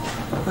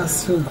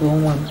 As you go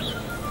on.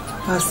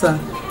 Asa,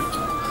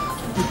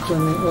 Come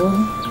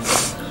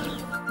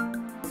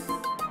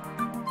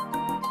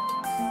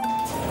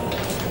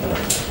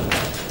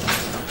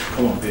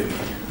on, baby.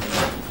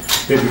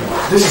 Baby,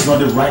 this is not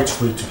the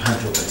right way to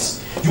handle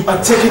this. You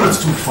are taking it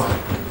too far.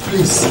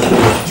 Please.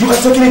 You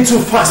are taking it too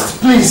fast.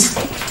 Please.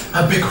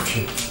 I beg of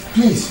you.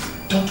 Please,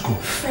 don't go.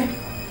 Fred,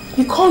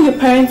 you call your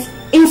parents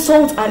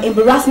insult and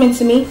embarrassment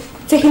to me,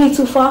 taking it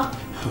too far?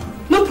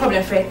 No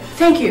problem, Fred.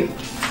 Thank you.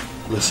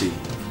 Lucy,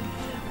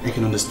 I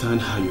can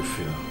understand how you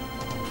feel.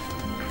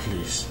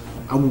 Please,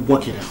 I will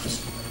work it out.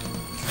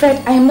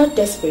 Fred, I am not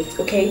desperate,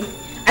 okay?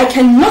 I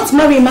cannot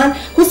marry a man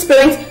whose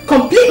parents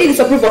completely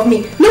disapprove of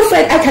me. No,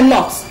 Fred, I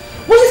cannot.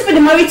 What is for the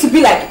married to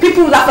be like?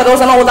 People laugh at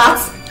us and all that?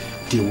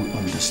 They will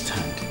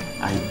understand.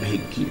 I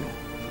beg you.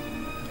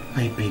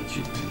 I beg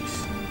you,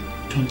 please.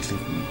 Don't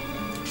leave me.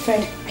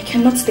 Fred, I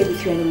cannot stay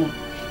with you anymore.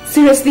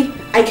 Seriously,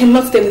 I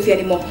cannot stay with you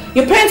anymore.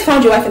 Your parents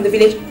found your wife in the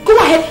village. Go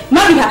ahead,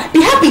 marry her,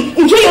 be happy,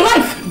 enjoy your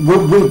life.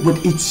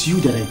 Wait, it's you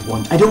that I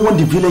want. I don't want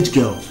the village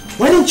girl.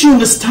 Why don't you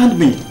understand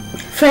me?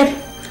 Fred,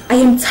 I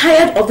am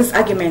tired of this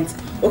argument,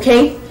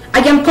 okay? I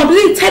am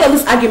completely tired of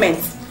this argument.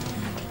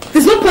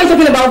 There's no point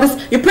talking about this.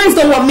 Your parents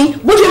don't want me.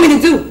 What do you want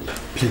me to do?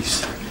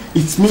 Please,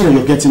 it's me that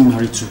you're getting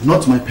married to,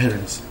 not my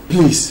parents.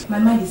 Please. My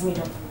mind is made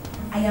up.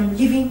 I am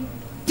leaving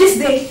this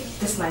day,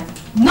 this night.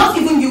 Not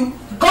even you.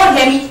 God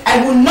let me,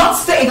 I will not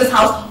stay in this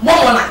house one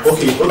more night.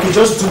 Okay,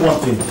 just do one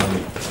thing for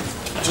me.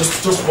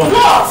 Just one.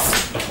 What?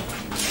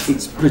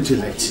 It's pretty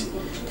late.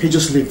 Can you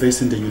just leave this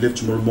and then you leave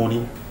tomorrow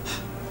morning?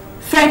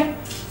 Fred,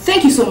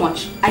 thank you so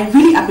much. I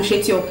really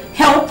appreciate your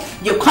help,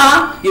 your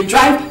car, your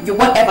drive, your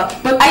whatever.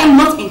 But I am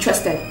not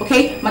interested,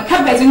 okay? My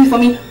cab guy is waiting for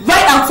me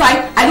right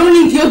outside. I don't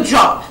need your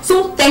job.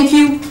 So thank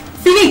you.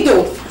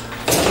 Finito.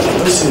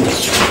 Listen.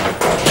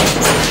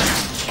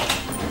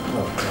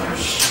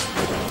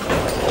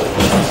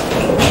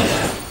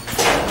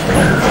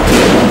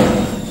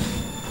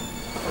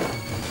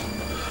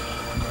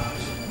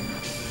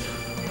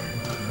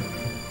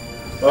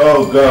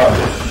 Oh God.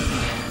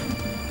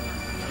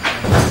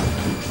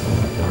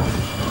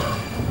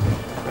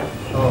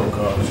 Oh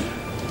God.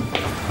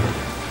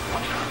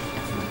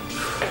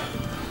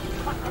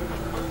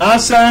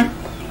 Asa.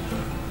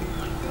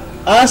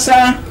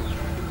 Asa.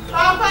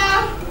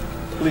 Papa.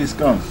 Please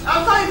come.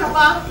 I'm coming,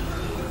 Papa.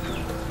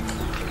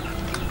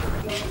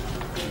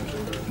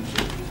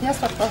 Yes,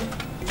 Papa.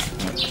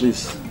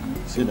 Please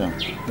sit down.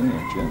 Come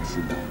here,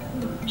 sit down.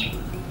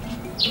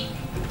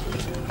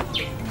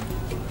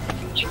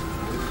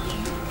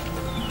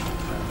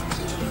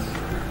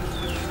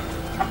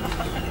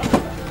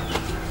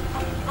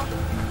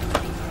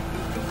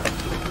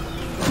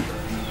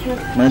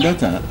 My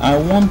daughter, I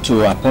want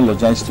to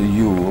apologize to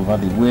you over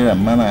the way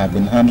and manner I've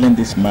been handling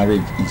this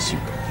marriage issue.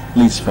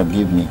 Please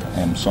forgive me.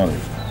 I am sorry.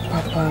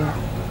 Papa,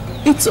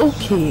 it's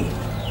okay.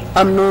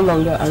 I'm no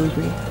longer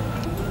angry.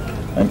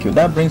 Thank you.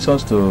 That brings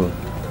us to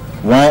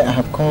why I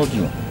have called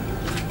you.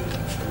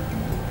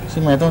 See,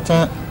 my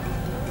daughter,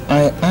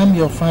 I am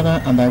your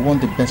father and I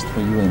want the best for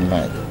you in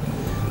life.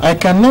 I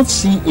cannot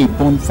see a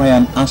bonfire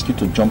and ask you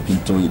to jump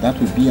into it. That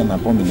would be an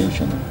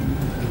abomination.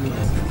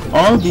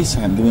 All this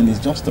I'm doing is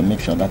just to make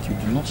sure that you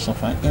do not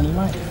suffer in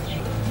life.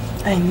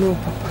 I know,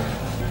 Papa,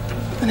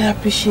 and I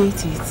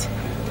appreciate it.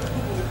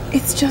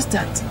 It's just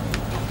that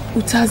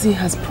Utazi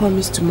has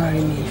promised to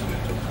marry me,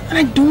 and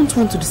I don't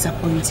want to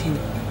disappoint him.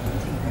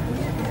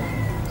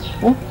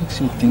 What makes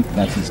you think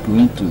that he's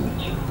going to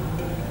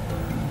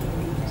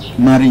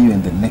marry you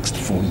in the next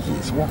 4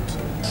 years? What?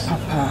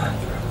 Papa,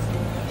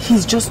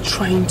 he's just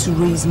trying to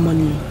raise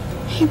money.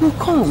 He will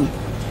come.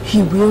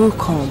 He will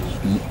come.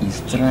 He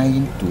is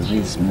trying to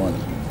raise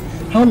money.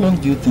 How long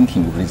do you think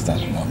he will raise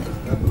that money?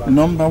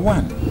 Number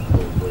one,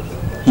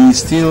 he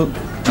is still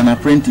an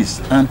apprentice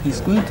and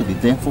he's going to be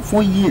there for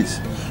 4 years.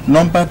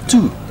 Number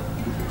two,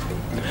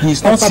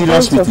 he's not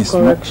serious with his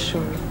work.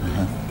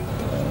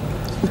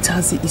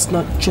 Utazi is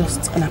not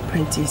just an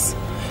apprentice.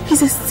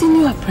 He's a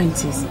senior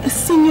apprentice, a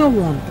senior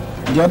one.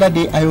 The other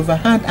day I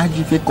overheard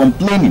Ajife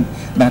complaining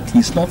that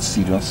he's not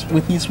serious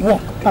with his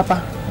work.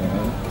 Papa,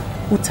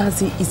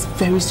 Utazi is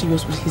very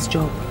serious with his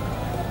job.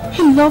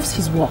 He loves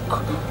his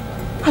work.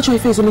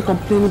 Ajife is only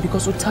complaining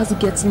because Utazi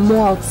gets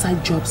more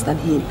outside jobs than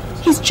him.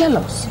 He's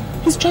jealous.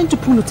 He's trying to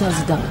pull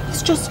Utazi down.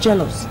 He's just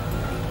jealous.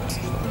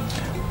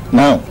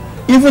 Now,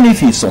 even if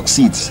he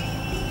succeeds,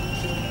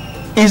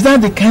 is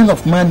that the kind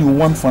of man you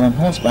want for an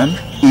husband?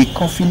 A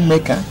coffin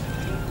maker?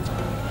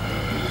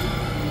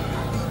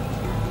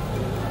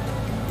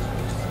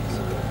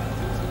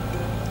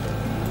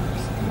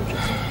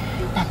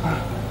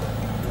 Papa,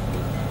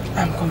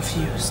 I'm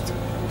confused.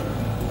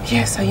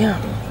 Yes, I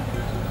am.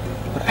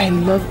 But I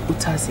love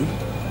Utazi.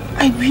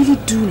 I really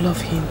do love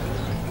him.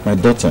 My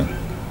daughter,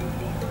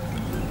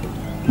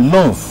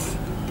 love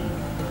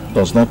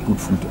does not put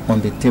food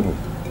on the table.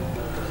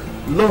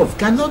 Love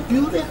cannot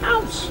build a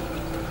house.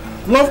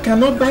 Love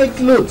cannot buy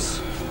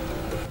clothes.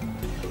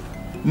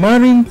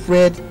 Marrying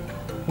Fred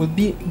will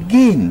be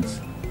gains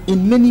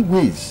in many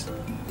ways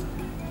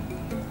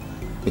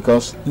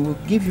because he will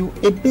give you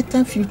a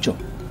better future.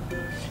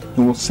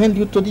 he will send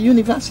you to the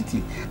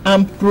university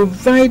and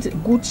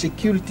provide good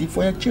security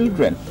for your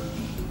children.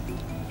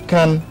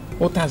 Can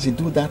Utazi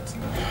do that?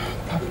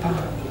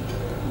 Papa,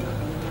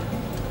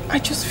 I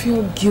just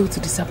feel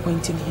guilty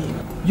disappointing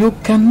him. You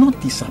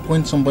cannot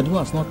disappoint somebody who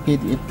has not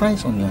paid a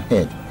price on your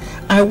head.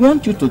 I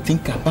want you to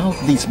think about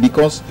this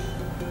because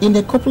in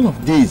a couple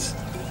of days,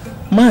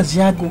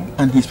 Maziago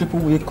and his people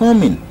will be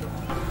coming.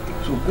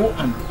 So go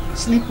and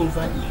sleep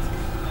over it.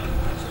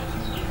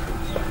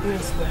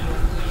 Yes, go ahead.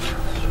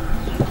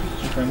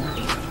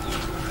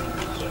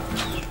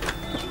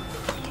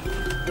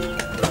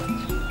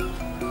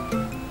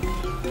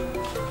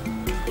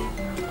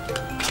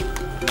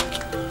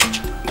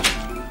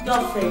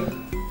 Godfrey,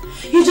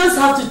 you just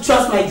have to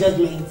trust my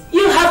judgment.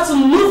 You have to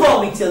move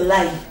on with your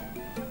life.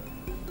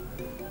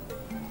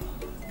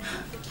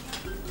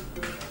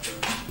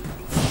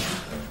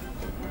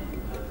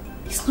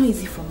 It's not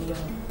easy for me.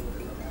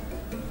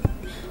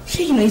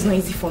 Sure, you know it's not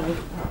easy for me.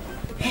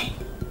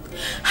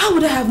 How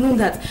would I have known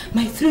that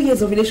my 3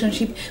 years of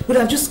relationship would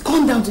have just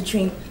gone down the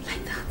drain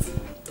like that?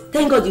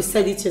 Thank God you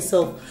said it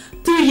yourself.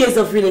 3 years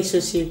of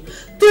relationship.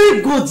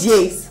 3 good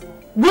years.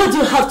 What do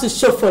you have to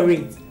show for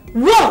it?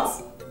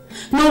 What?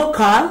 No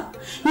car,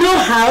 no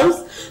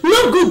house,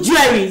 no good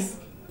jewelries.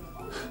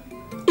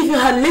 If you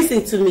had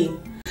listened to me,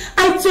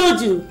 I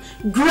told you,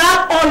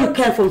 grab all you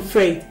can from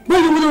Fred, but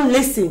you wouldn't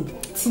listen.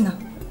 Tina,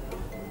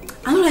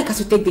 I don't like her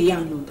to take the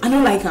yarn. I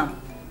don't like her.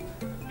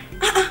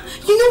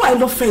 You know I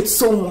love Fred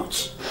so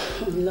much.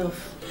 Love.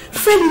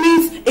 Fred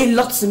means a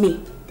lot to me.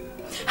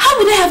 How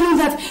would I have known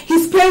that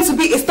his parents would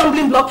be a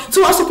stumbling block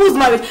to our supposed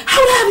marriage? How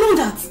would I have known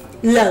that?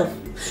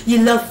 Love. You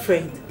love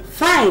Fred.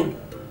 Fine.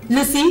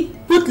 Lucy,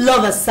 put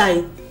love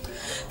aside.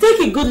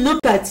 Take a good look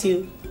at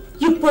you.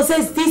 You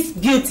possess this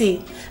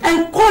beauty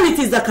and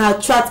qualities that can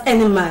attract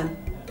any man.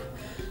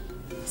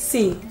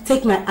 See,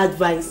 take my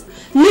advice.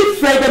 Leave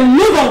Fred and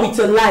move on with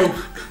your life.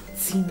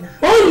 Tina.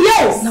 Oh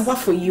yes! Now what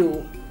for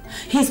you?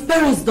 His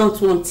parents don't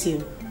want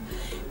you.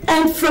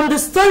 And from the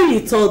story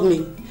you told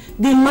me,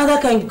 the mother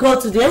can go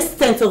to the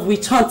extent of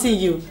witch hunting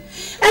you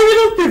and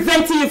even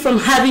preventing you from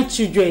having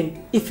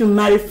children if you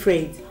marry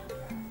Fred.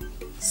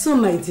 So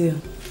my dear,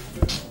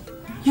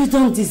 you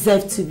don't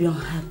deserve to be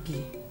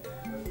unhappy.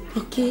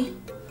 Okay?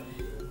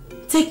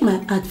 Take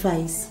my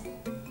advice.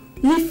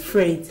 Leave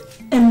Fred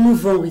and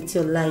move on with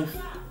your life.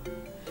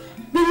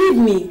 Believe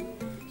me,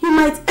 you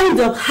might end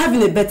up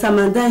having a better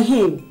man than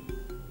him.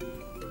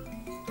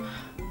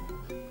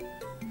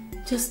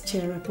 Just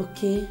cheer up,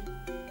 okay?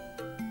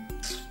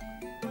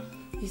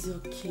 It's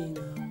okay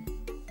now.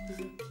 It's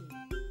okay.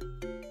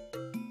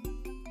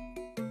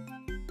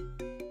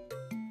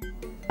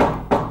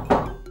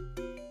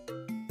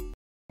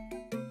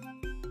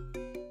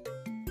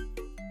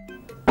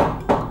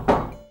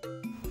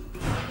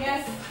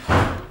 Yes,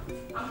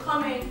 I'm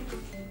coming.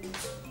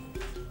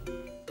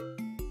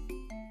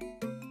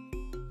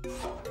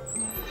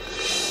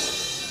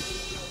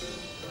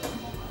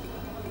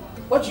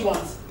 What do you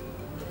want?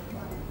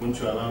 Won't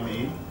you allow me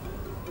in?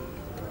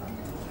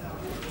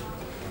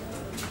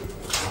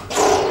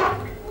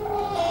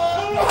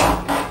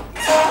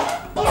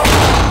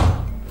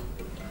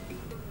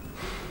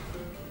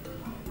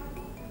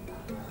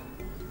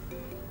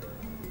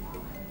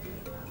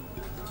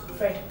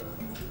 Fred,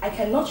 I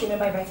cannot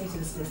remember inviting you to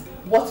this place.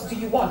 What do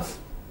you want?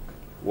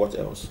 What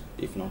else,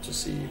 if not to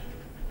see you?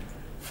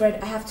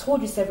 Fred, I have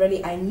told you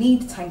severally I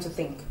need time to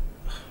think.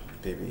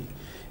 Baby,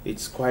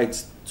 it's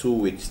quite 2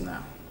 weeks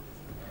now.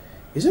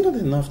 Isn't that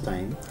enough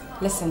time?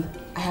 Listen,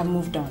 I have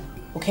moved on,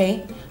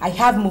 okay? I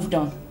have moved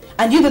on.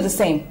 And you do the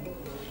same.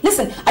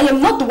 Listen, I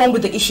am not the one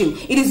with the issue.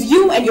 It is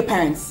you and your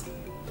parents.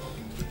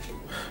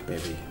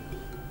 Baby,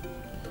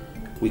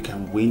 we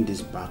can win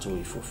this battle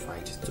if we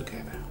fight it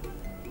together.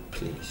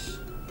 Please,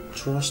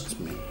 trust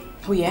me.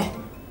 Oh yeah?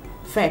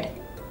 Fred,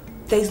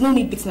 there is no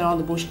need beating around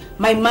the bush.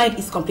 My mind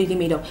is completely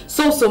made up.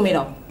 So made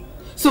up.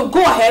 So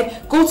go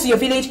ahead, go to your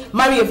village,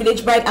 marry your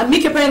village bride, and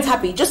make your parents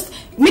happy. Just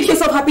make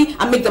yourself happy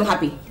and make them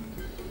happy.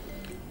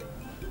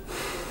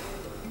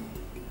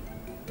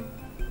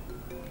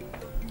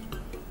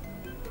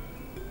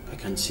 I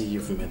can see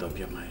you've made up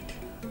your mind.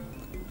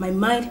 My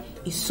mind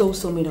is so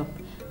made up.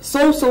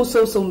 So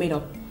made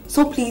up.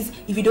 So please,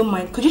 if you don't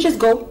mind, could you just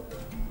go?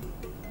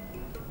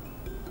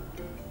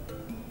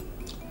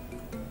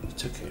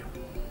 It's okay.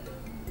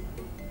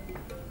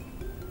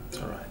 It's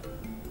alright.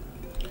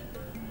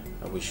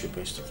 I wish you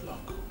best of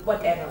luck.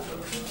 Whatever.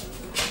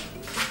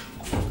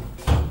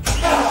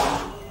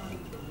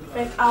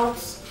 Fred, out,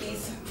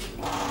 please.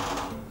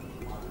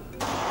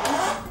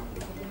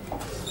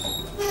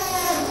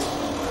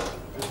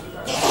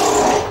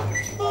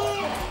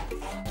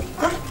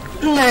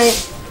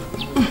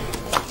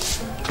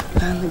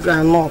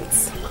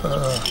 Grandnuts.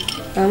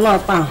 Grandnut.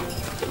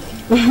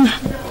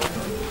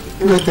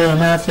 Look at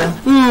Mafia.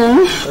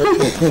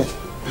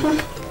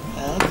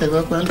 Okay,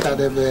 we're going to have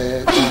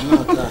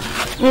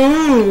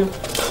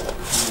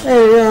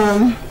Hey,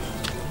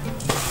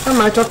 how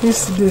much of this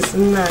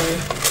now?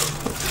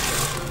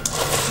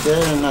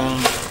 Then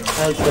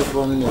I should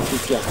go in the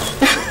future.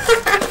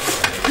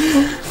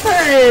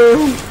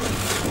 Hey.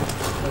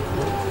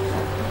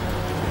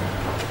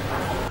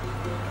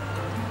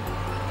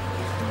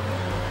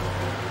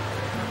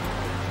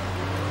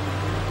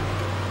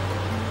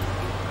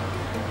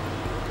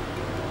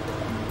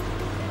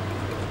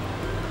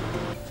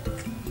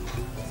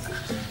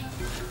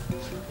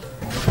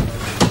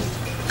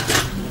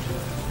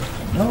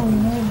 No,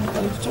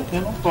 it's okay,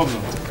 no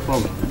problem. No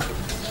problem.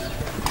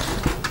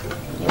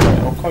 Alright,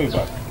 I'll call you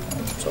back.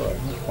 It's alright,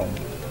 no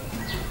problem.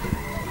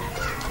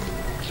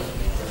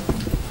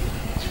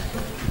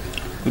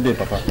 Good day,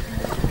 Papa.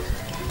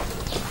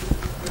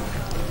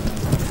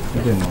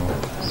 Good day, Mama.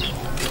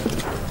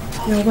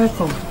 You're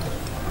welcome.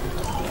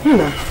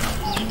 Hina,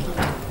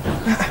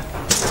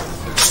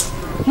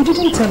 you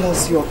didn't tell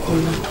us you're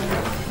coming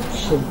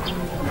home.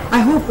 I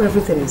hope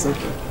everything is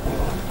okay.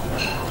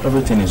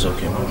 Everything is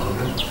okay, Mama.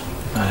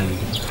 I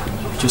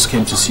just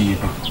came to see you.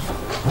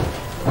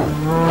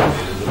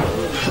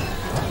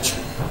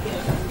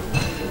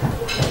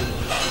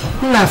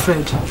 Hina,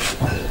 Fred,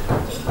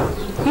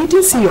 you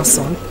didn't see your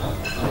son?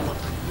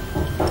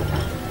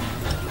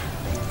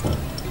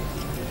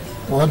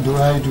 What do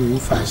I do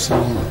if I see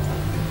him?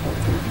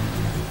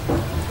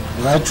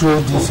 Do I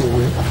throw this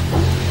away?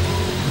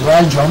 Do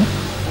I jump?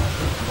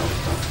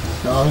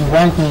 No, you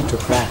want me to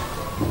cry?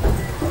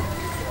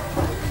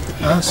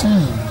 I'll see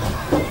him.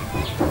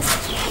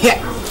 Yeah.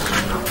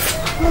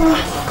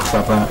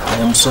 Papa, I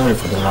am sorry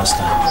for the last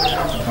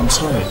time. I'm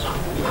sorry.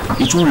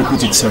 It won't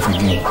repeat itself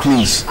again,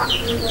 please.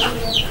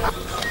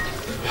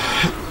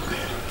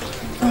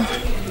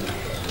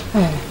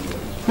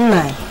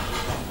 Nai,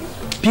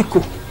 Pico,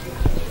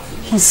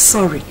 he's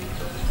sorry.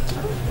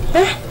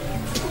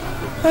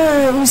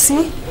 You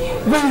see,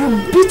 when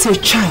you beat a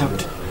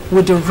child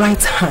with the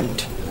right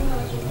hand,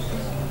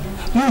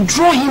 you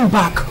draw him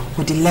back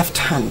with the left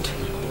hand.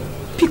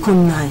 Pico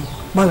Nai,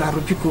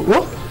 Bagaru Pico,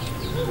 oh?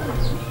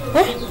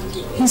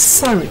 He's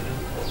sorry.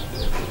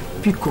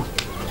 Pico.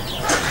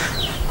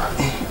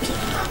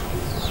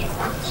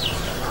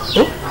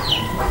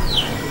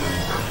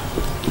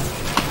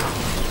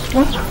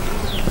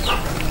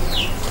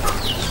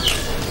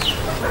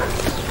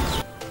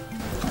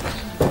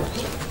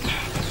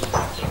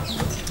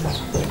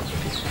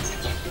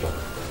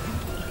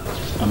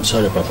 I'm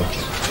sorry, Papa.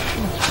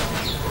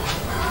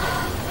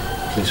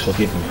 Please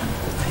forgive me.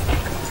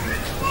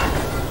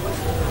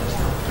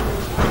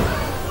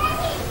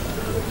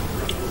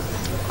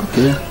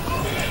 Okay.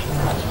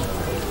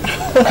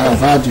 I've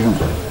had you.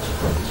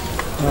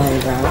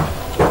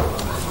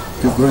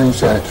 You go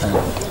inside and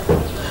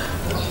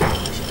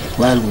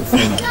while we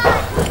finish.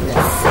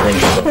 Yes.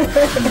 Thank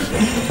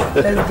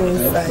you. Let's go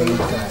inside.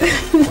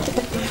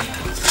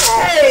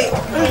 Hey!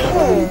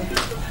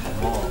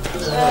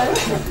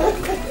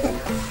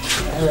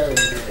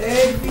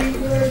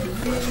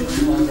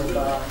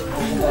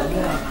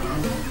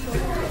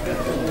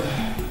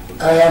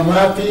 I am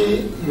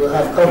happy you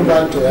have come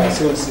back to your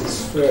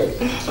senses, Fred.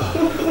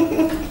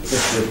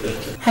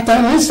 At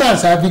an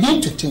instance, I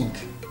begin to think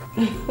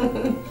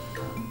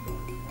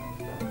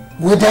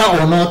whether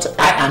or not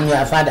I am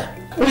your father.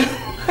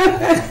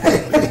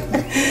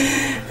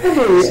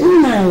 Hey,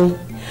 Nai,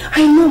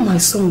 I know my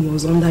son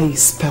was under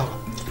his spell.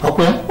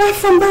 Okay. Like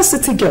from that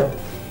city girl.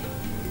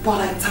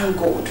 But I thank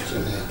God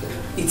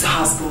it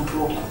has been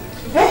broken.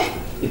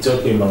 It's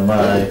okay,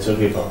 Mama. It's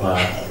okay, Papa.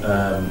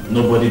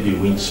 Nobody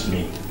bewitched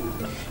me.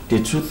 The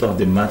truth of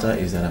the matter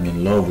is that I'm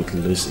in love with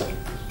Lucy,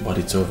 but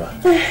it's over.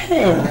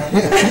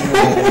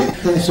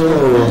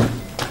 So,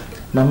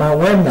 Mama,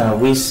 when are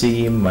we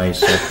seeing my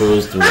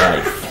supposed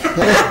wife?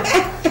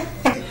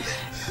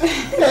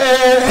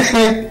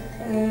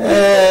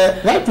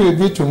 That will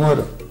be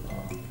tomorrow.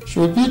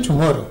 Should be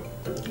tomorrow.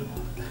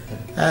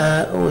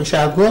 We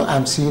shall go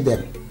and see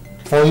them.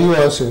 For you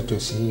also to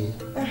see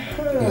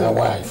your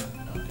wife.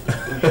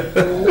 Face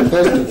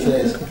to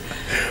face.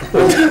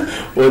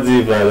 What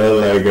if I don't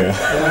like her?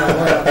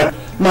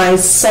 My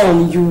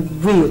son, you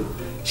will.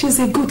 She's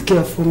a good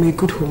girl from a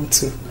good home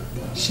too.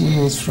 She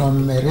is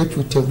from a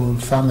reputable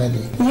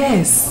family.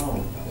 Yes.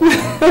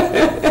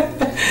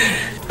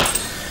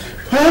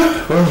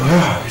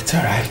 It's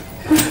alright.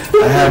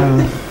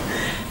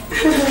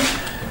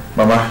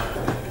 Mama,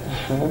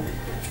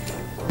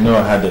 you know I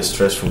had a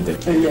stressful day.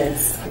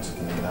 Yes.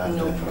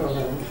 No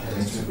problem.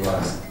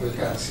 We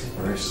can see.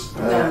 Rest.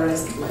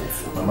 Rest, my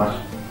son. Mama,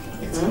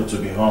 it's good to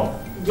be home.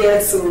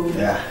 Yes, so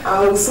yeah.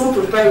 I will soon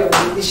prepare your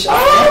baby shower.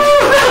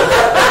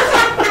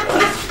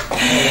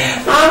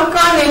 I'm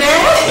coming,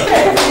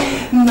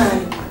 eh? Man.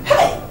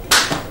 Hey!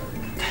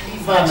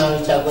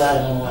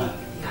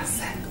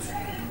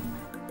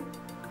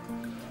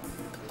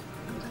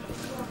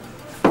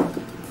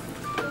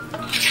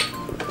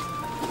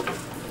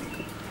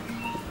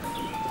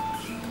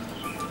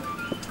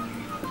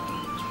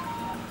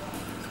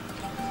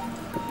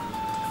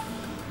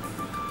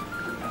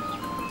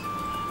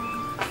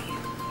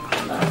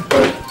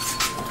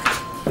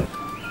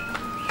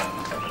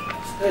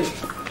 Hey.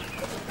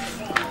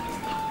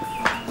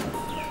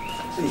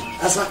 Hey,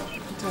 Asa.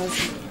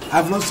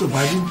 I've lost hope.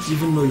 I didn't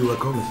even know you were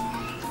coming.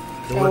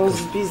 I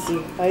was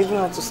busy. I even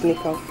had to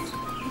sneak out.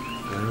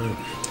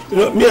 You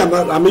know, me,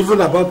 I'm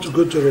even about to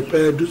go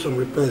to do some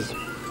repairs.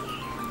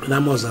 And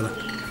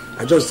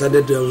I just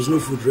decided there was no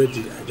food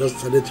ready. I just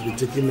decided to be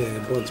taking a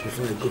bath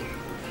before I go.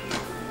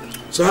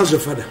 So how's your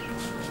father?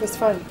 It's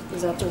fine.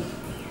 He's at home.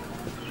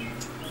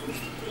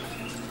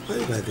 Why are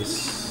you like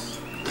this?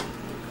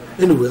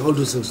 Anyway, all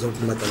those things don't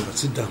matter. But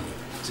sit down.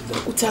 Sit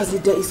down.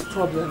 Utazi, there is a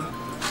problem.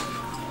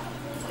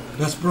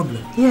 There's a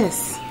problem?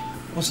 Yes.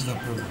 What's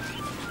that problem?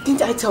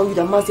 Didn't I tell you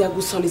that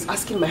Maziagu's son is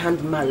asking my hand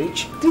in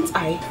marriage? Didn't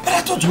I? But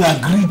I thought we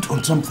agreed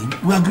on something.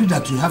 We agreed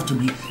that you have to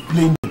be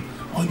playing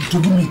or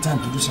to give me time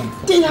to do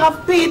something. They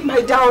have paid my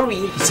dowry.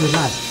 It's a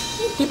lie.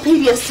 They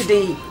paid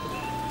yesterday.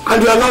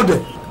 And you allowed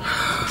them?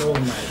 Oh my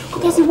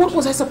God. Utazi, what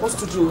was I supposed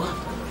to do?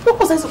 What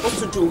was I supposed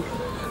to do?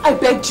 I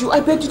begged you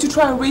to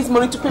try and raise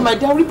money to pay my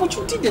dowry, but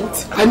you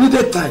didn't. I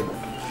needed time.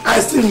 I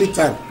still need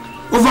time.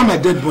 Over my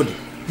dead body.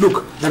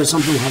 Look, there is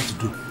something we have to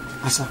do.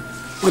 Asa,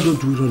 why don't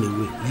we run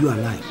away, you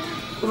and I?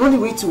 Run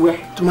away to where?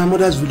 To my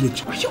mother's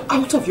village. Are you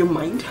out of your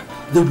mind?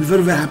 They'll be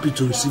very, very happy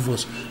to receive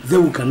us.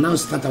 Then we can now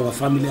start our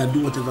family and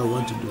do whatever we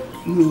want to do.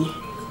 Me?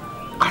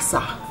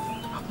 Asa?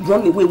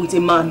 Run away with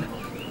a man?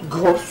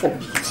 God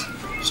forbid.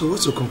 So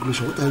what's your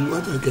conclusion?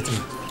 What are you getting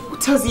at?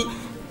 Utazi,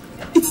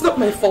 it's not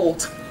my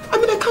fault. I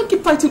mean, I can't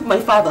keep fighting with my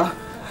father.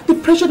 The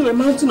pressure they were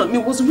mounting on me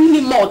was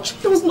really much.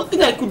 There was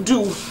nothing I could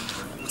do.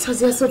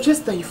 Utazi, I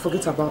suggest that you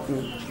forget about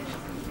me.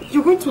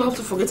 You're going to have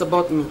to forget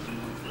about me.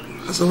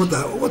 Asa,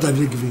 what have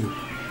they given you?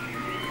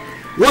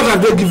 What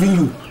have they given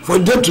you? For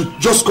them to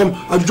just come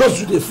and just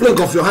with a flag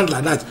of your hand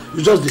like that,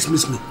 you just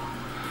dismiss me.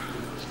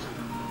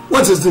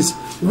 What is this?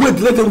 Wait,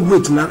 let them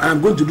wait now. I'm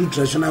going to do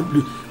traditional.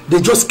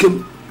 They just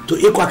came to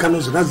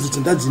Ekwakano's. That's the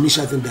thing. That's the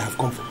initial thing they have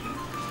come for.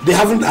 They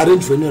haven't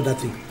arranged for any other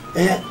thing.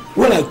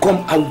 When I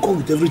come, I will come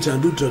with everything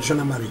and do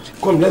traditional marriage.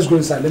 Come, let's go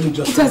inside. Let me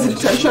just. Because the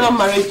traditional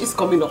marriage is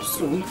coming up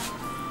soon.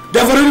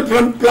 They've already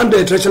planned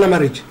the traditional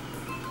marriage.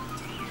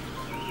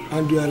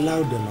 And you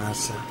allow them,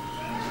 Asa.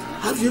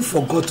 Have you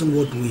forgotten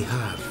what we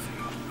have?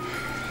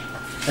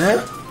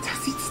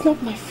 It's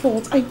not my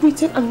fault. I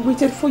waited and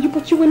waited for you,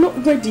 but you were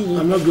not ready.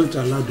 I'm not going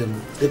to allow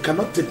them. They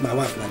cannot take my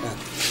wife like that.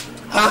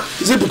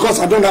 Is it because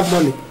I don't have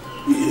money?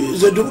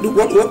 Is it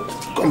what?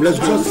 Come, let's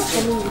go.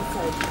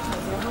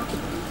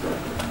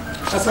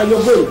 Asa,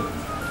 you're going.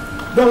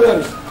 Don't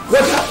worry.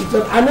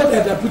 I know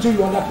that they're putting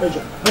you under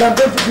pressure, but I'm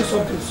going to do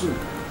something soon.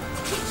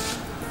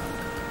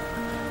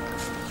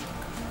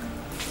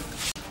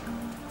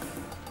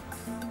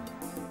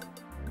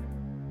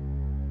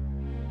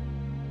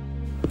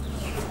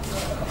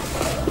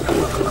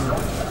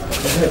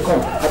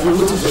 Come, I've been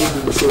waiting for you to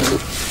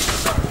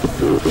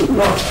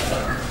no.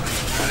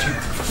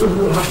 You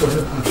will have to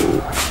help me.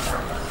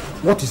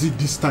 What is it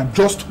this time?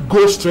 Just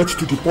go straight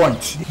to the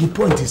point. The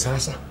point is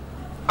Asa.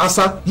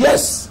 Asa?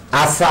 Yes.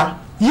 Asa?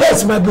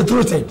 Yes, my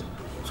betrothed.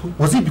 So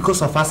was it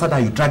because of Asa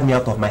that you dragged me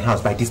out of my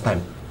house by this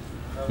time?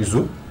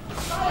 Izu?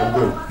 I'm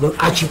going. No,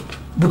 actually,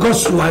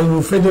 because I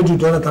offended you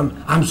the other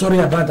time, I'm sorry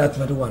about that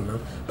very one now.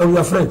 But we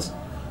are friends.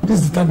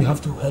 This is the time you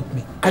have to help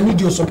me. I need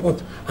your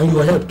support and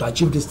your help to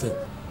achieve this thing.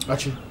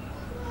 Actually,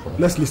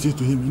 let's listen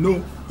to him. You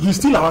know, he's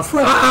still our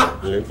friend.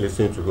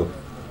 Listen to him.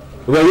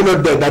 Were you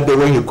not there that day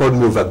when he called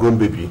me overgrown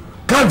baby?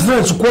 Can't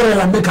friends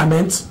quarrel and make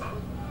amends?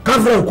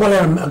 Can't friends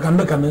quarrel and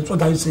make amends?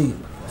 What are you saying?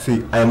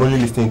 See, I am only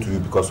listening to you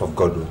because of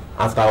God.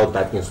 After all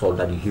that insult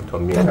that he heaped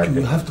on me. Thank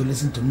you. You have to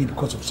listen to me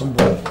because of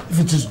somebody. If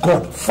it is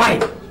God,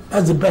 fine.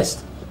 That's the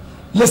best.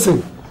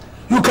 Listen,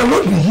 you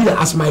cannot be here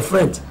as my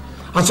friend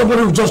and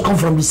somebody will just come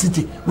from the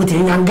city with a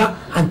yanga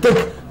and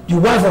take the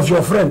wife of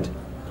your friend.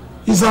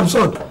 It's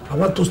absurd. I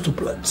want us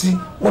to see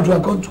what we are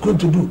going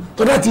to do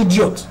to that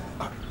idiot.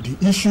 The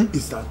issue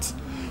is that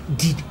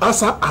did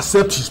Asa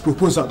accept his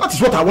proposal? That is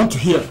what I want to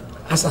hear.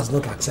 Asa has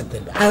not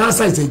accepted. And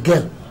Asa is a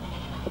girl.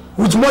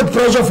 With more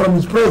pressure from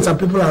his parents and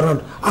people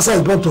around, Asa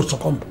is bound to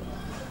succumb.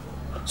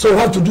 So we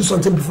have to do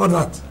something before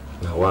that.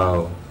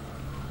 Wow.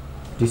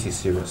 This is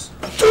serious.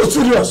 Too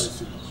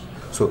serious.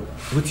 So,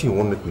 what do you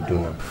want me to do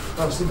now?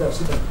 Now, sit down,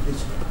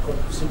 please.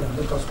 Come, sit down,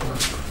 let us go.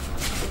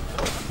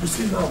 You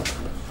see now,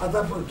 at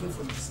that point, came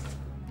from this.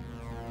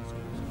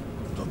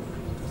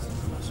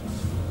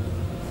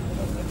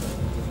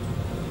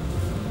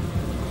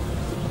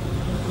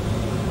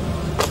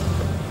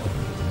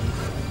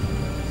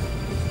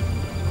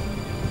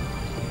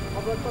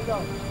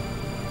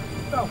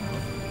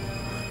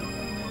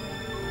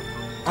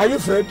 Are you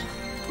afraid?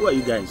 Who are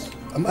you guys?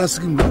 I'm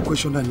asking you a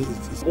question and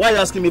why are you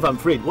asking me if I'm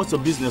afraid? What's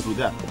your business with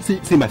that?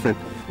 See, my friend,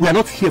 we are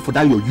not here for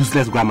that your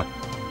useless grammar.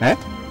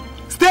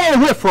 Stay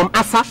away from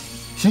Asa.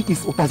 She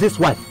is Utazi's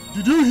wife.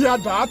 Did you hear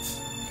that?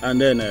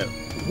 And then,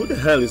 who the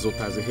hell is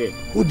Utazi here?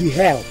 Who the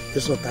hell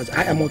is Utazi?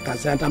 I am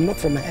Utazi and I'm not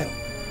from hell.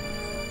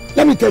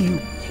 Let me tell you,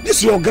 this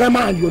is your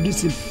grammar and your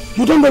this thing.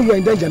 You don't know you're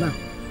in danger now.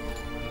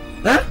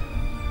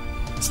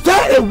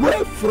 Stay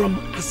away from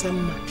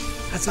Asamma.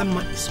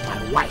 Asamma is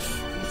my wife.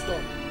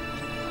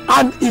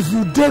 And if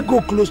you dare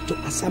go close to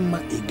Asamma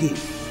again,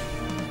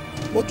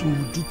 what will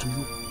we do to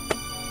you?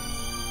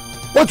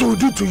 What will we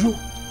do to you?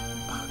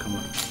 Come Come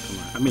on.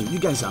 I mean, you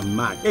guys are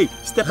mad. Hey,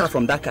 step out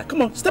from that car.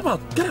 Come on, step out.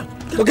 Get out.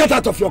 Get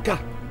out of your car.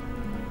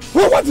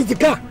 Well, what is the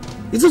car?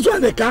 Is this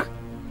one a car?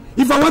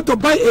 If I want to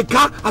buy a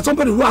car as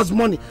somebody who has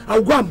money, I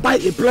will go and buy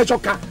a pleasure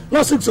car,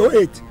 not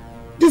 608.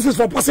 This is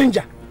for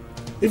passenger.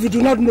 If you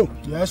do not know.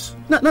 Yes.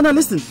 No,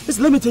 listen,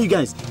 let me tell you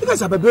guys. You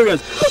guys are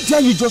barbarians. How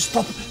dare you just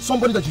stop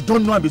somebody that you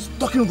don't know and be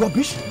talking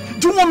rubbish?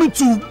 Do you want me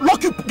to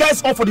lock you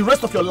guys up for the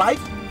rest of your life?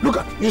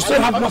 Look, you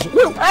still have nothing.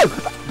 Let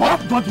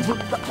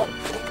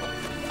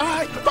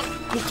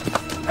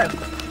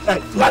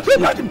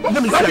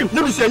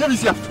me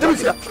see.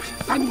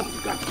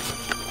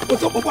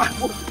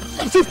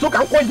 See, talk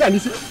and point there.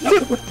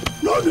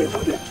 No.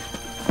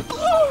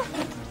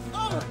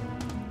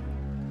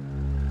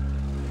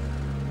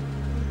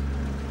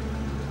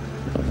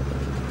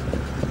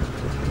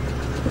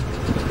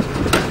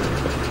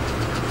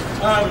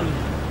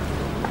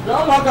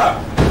 Young Maka,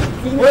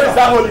 where is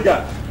that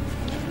hooligan?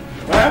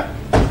 Eh?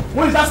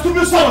 Where is that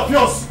stupid son of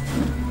yours?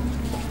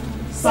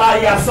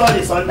 Sir, your son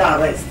is under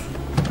arrest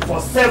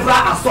for several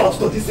assaults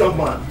to this young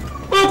man.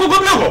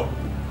 Oh,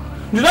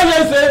 did I hear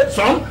you say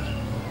son?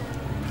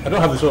 I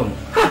don't have a son.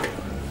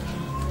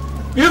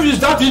 If it's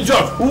that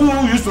idiot who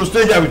used to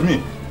stay here with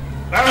me,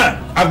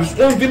 I was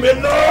owned him a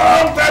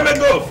long time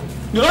ago.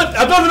 You know,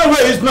 I don't know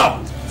where he is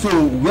now. So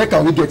where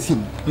can we get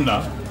him?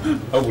 Nah,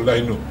 how will I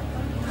know?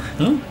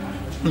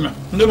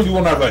 Let me give you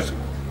one advice.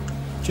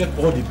 Check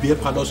all the beer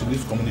parlors in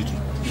this community.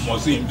 You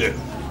must see him there.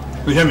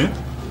 You hear me?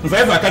 If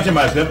I ever catch him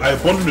myself, I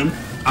bundle him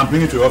and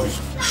bring him to your office.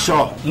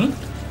 Sure.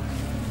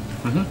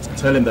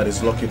 Tell him that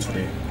he's lucky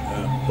today,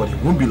 but he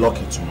won't be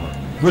lucky tomorrow.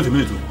 Wait a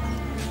minute.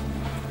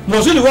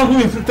 Was he the one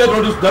who inflicted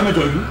all this damage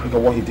on you? Look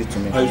at what he did to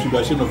me. I should be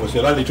ashamed of us.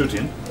 You're little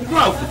thing. Go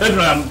out, tell him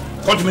and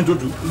cut him into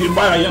two. He'll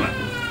buy a hyena.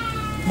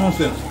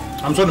 Nonsense.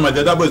 I'm sorry, my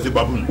dear, that boy is the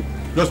baboon,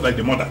 just like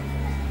the mother.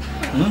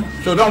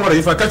 So don't worry,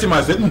 if I catch him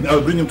myself,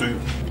 I'll bring him to you.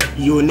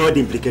 You will know the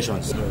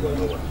implications. No.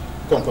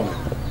 Come.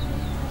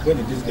 When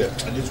did this girl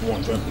and this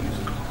one join police?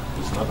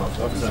 It's not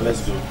of officer,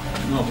 let's go.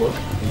 No, but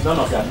it's none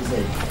of your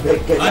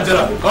business.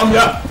 Angela, come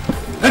here.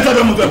 Enter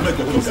the motor.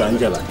 It's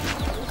Angela.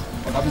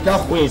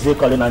 Who is he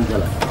calling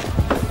Angela?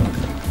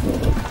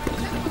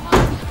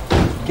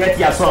 Get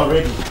your son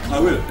ready. I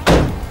will.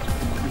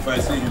 If I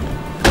see him.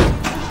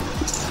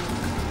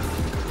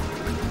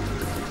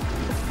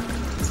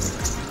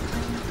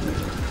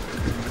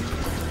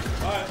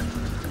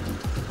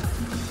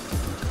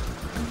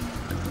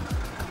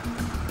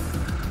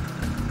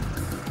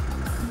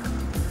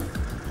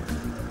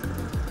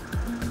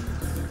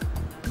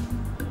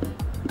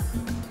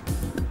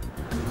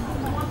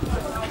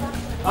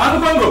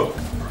 Congo.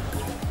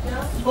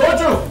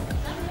 Ocho.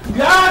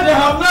 Yeah, they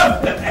have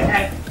left.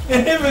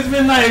 If it's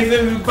midnight,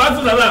 it's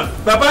battle alarm.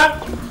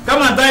 Papa,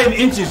 come and die in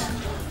inches.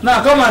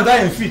 Now come and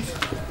die in feet.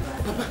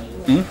 Papa,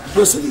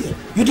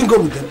 you didn't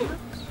go with them.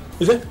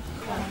 Is it?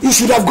 You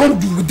should have gone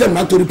with them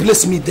now to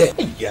replace me there.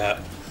 Yeah.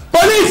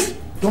 Police!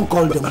 Don't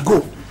call them.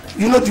 Go.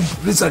 You know the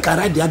police can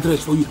write the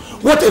address for you.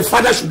 What a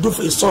father should do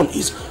for his son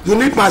is, you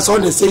need my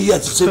son and say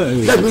yes. You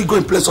say, let me go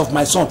in place of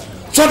my son,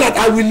 so that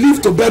I will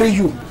live to bury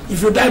you.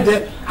 If you die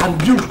there, and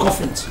build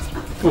coffins.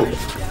 Oh.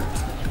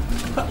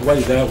 Why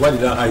did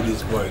I hide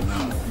this boy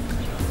now?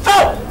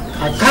 Oh!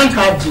 I can't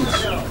have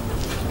this.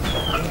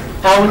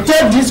 I will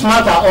take this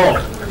matter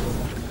off.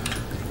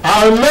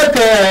 I will make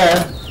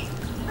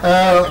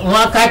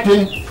Wakati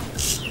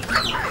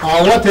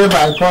or whatever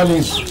I call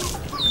it.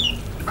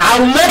 I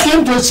will make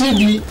him to see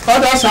the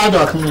other side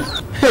of me.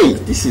 Hey,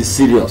 this is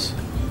serious.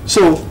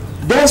 So,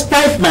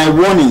 despite my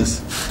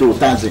warnings to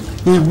Utazi,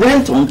 he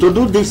went on to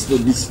do this to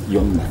this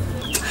young man.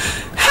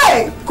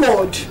 Hey,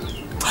 God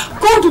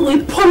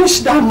will punish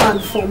that man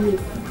for me.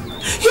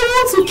 He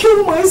wants to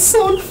kill my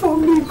son for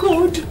me,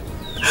 God.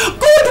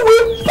 God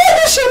will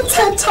punish him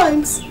 10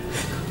 times.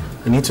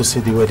 You need to see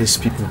the way these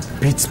people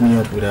beat me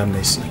up without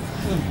mercy.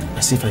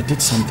 As if I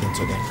did something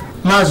to them.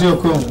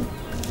 Mazioko,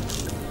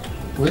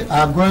 we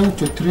are going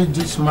to treat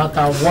this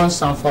matter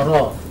once and for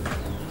all.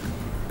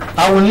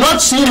 I will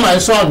not see my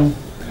son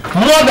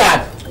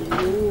murdered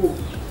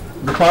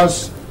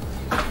because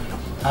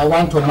I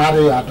want to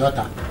marry your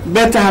daughter.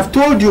 But I have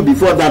told you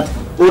before that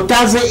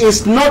Utazi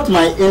is not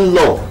my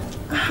in-law.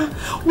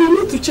 We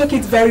need to check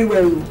it very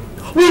well.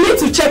 We need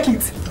to check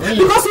it.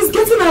 Because it's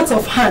getting out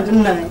of hand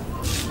now.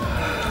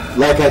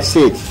 Like I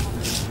said,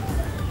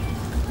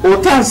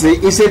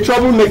 Utazi is a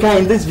troublemaker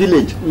in this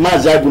village.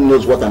 Mazagu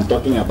knows what I'm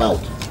talking about.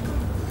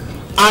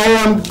 I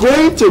am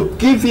going to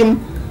give him,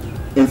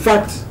 in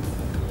fact,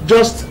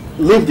 just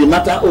leave the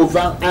matter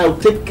over. I'll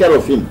take care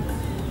of him.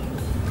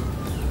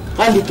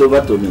 Hand it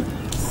over to me.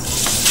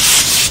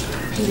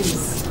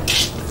 Please.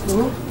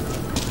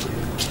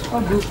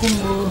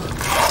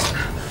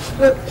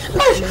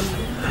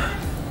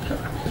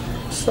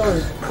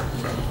 Sorry.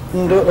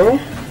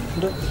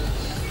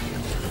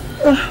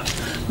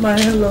 My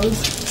Lord.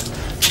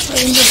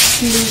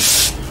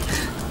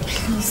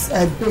 Please,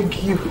 I beg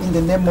you in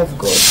the name of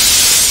God.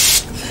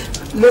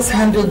 Let's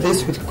handle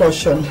this with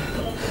caution.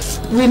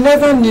 We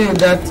never knew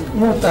that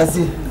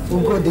Utazi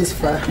will go this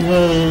far.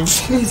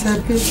 Please, I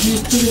beg you,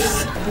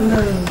 please.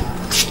 No,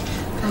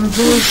 I'm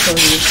very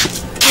sorry.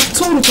 I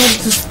told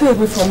Utazi to stay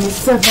away from me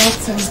several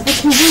times, but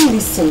he won't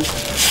listen.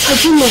 I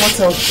don't know what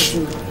else to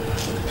do.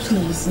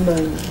 Please, no.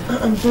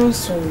 I'm very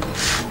sorry.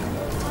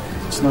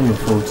 It's not your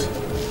fault.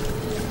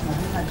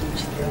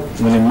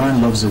 When a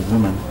man loves a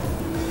woman,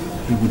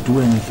 he would do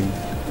anything.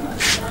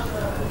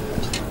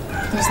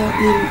 Does that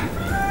mean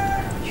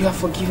you have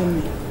forgiven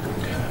me?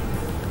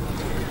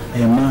 I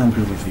am not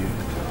angry with you.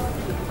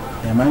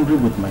 I am angry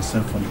with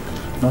myself for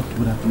not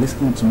would have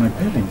listened to my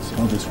parents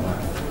all this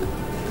while.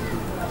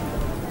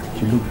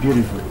 You look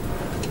beautiful.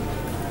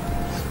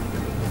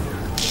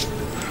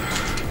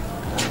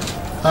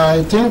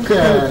 I think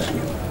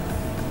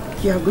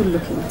you are good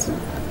looking too.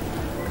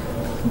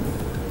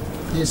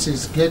 This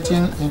is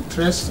getting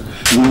interesting.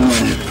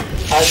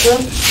 I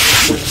think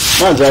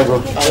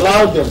Manjago,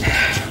 allow them.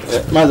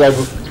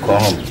 Manjago,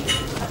 come home.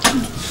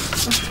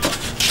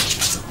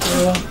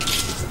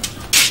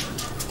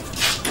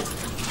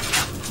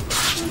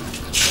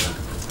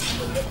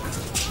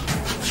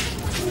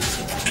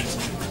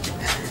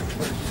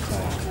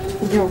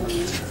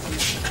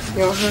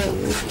 Your hand.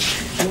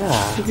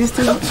 Yeah. Is this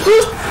still?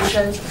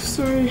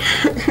 Sorry.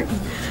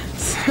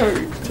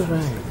 Sorry. It's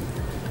alright.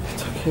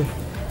 It's okay.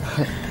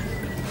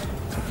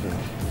 It's okay.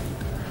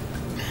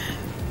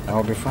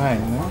 I'll be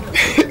fine, no?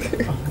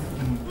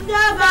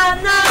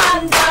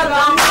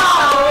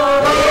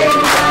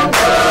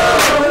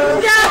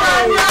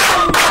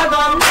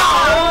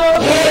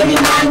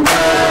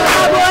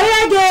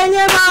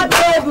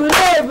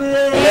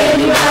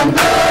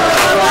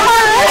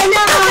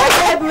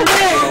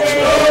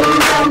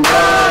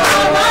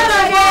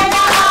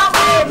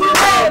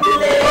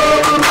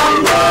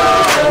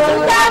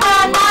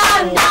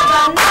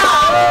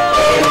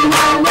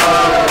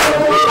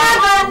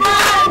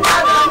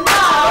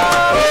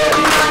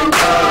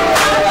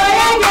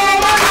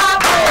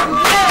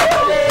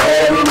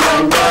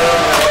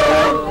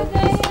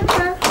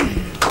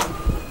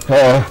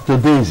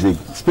 Today is a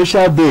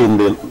special day in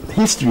the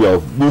history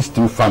of these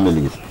two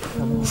families.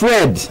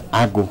 Fred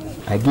Ago,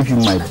 I give you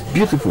my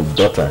beautiful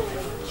daughter,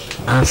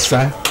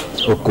 Asa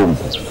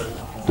Okombo,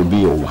 to be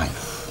your wife.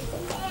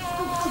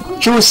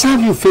 She will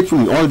serve you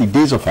faithfully all the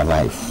days of her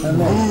life.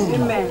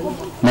 Amen.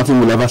 Nothing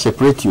will ever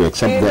separate you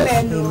except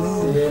death.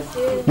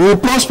 You will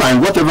prosper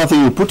in whatever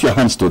thing you put your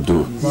hands to do. You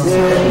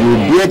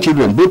will bear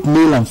children, both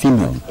male and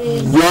female.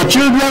 Your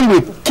children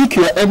will kick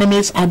your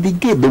enemies at the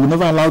gate. They will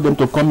never allow them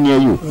to come near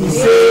you.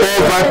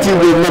 Poverty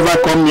will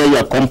never come near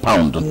your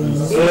compound. You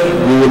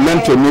will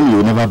lend to men, you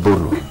will never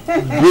borrow.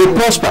 You will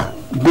prosper.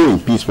 Go in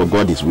peace, for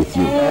God is with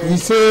you.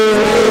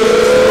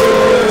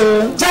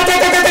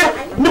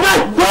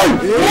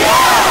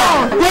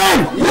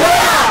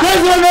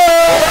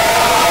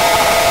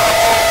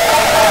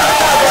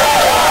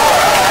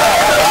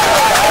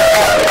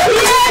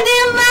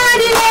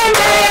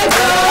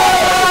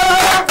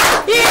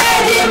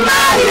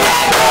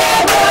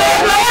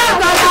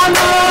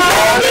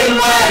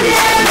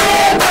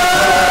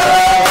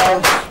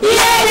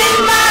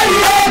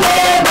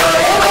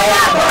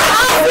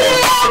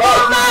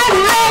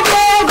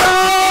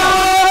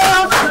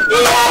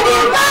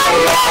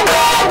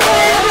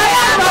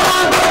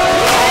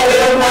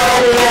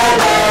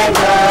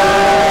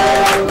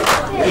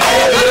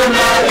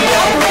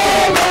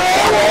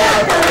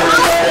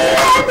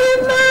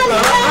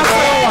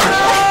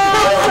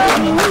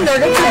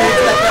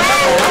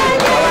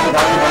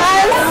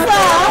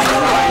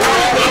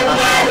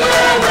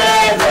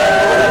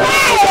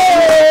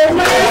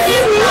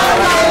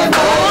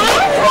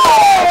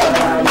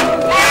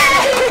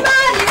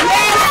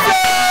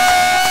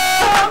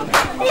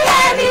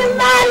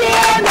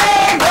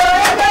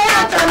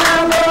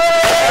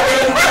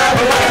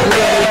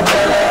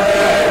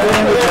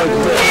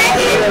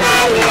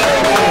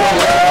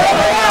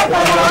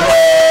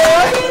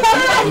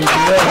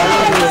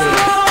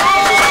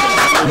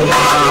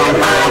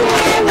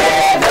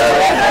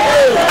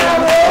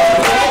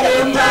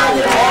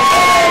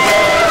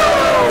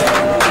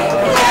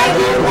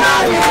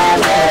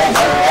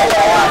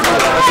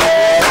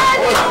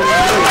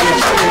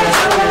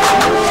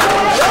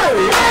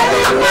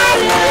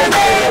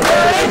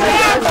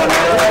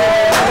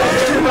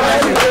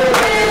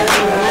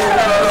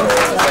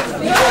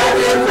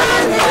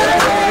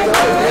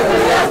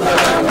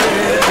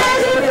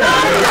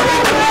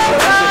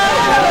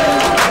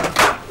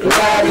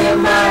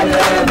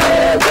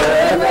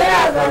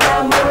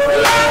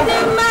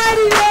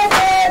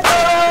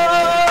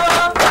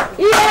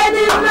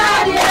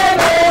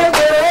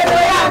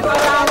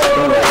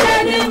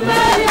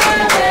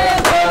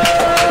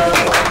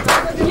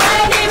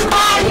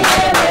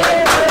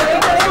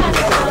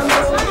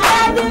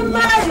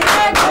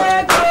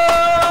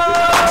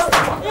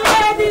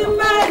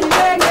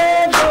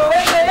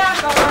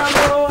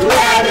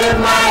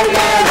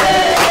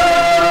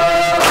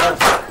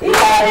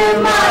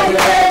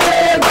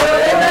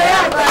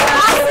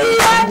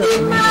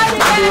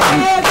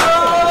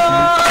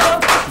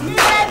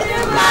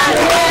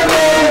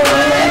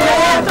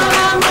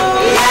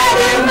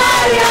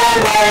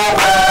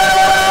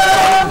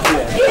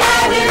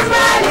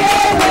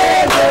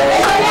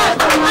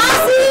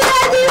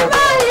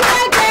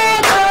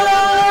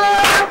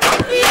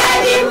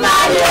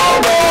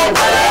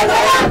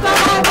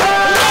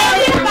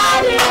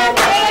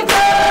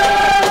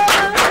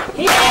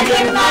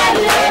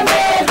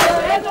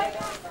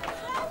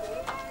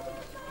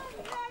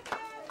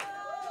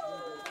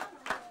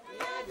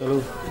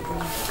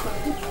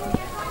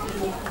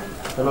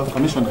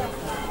 Commissioner.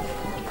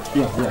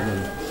 Yeah.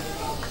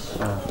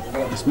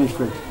 It's me,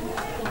 Fred.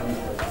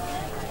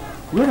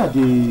 Where are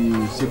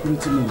the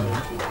security men?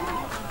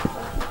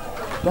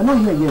 They're not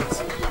here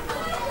yet.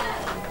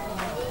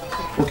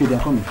 Okay, they're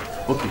coming.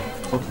 Okay.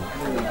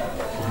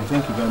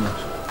 Thank you very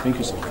much. Thank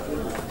you, sir.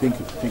 Thank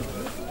you.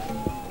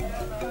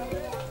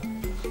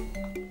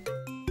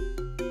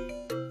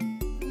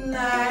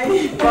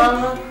 Nice.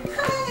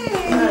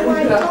 Hey,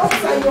 my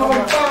daughter,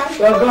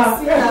 you're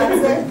back.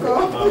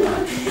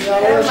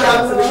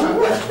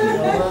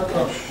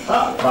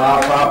 Papa.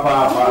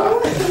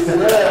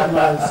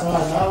 My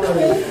son, how are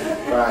you?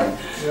 Fine.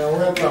 You're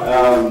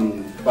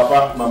welcome.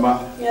 Papa, Mama.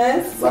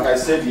 Yes? Like I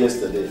said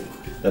yesterday,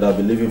 that I'll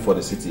be leaving for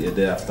the city a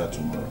day after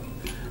tomorrow.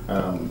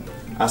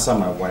 Asa,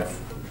 my wife,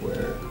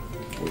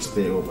 will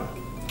stay over.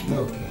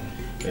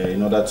 Okay.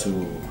 In order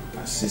to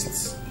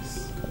assist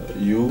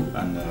you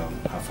and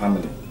her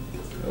family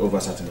over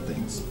certain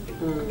things.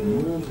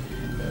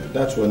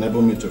 That will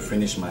enable me to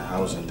finish my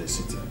house in the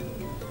city.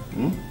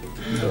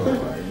 So,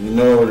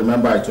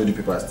 remember I told you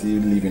people are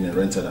still living in a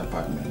rented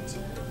apartment,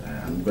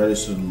 and very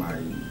soon my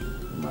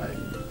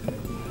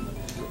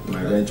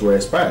rent will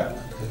expire.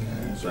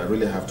 So I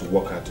really have to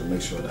work hard to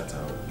make sure that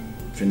I'll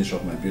finish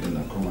up my building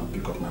and come and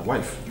pick up my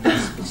wife.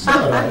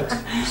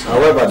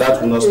 However,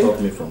 that will not stop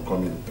me from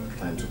coming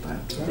time to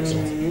time.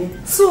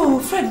 So,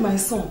 Fred, my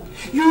son,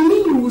 you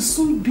mean you will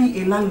soon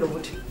be a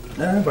landlord?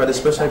 By the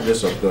special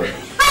grace of God.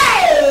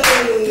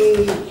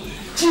 Hey!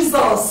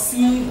 Jesus,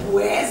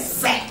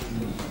 where's it?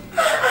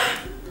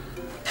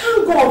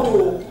 Thank God,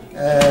 though.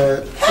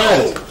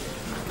 Fred,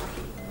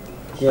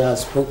 he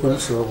has spoken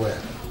so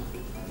well,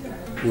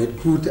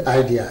 with good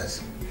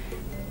ideas.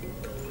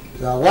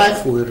 Your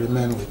wife will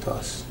remain with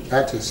us.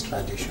 That is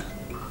tradition.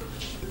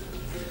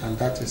 And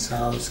that is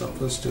how it's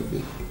supposed to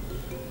be.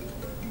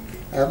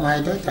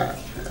 My daughter,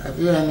 have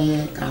you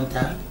any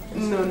counter?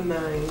 No, I don't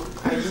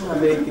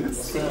have anything to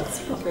say. It's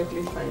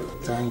perfectly fine.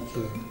 Thank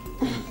you.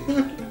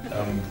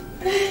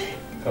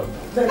 Come.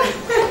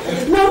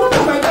 No,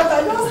 my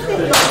daughter, don't stay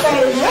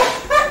your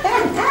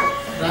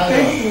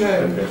Thank you.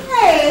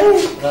 Hey!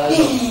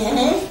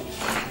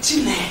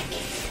 Chinek.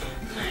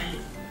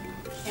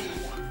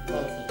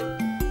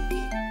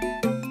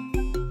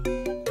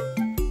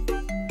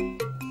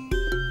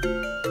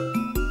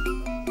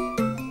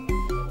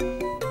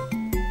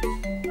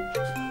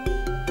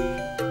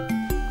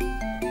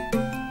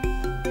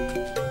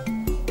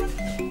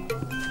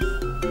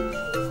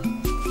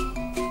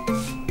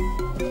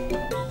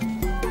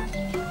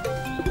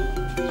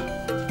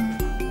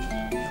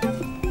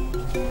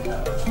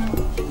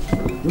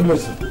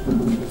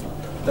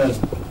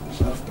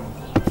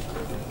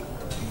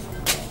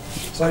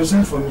 So you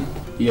sent for me?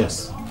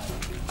 Yes.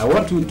 I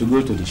want you to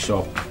go to the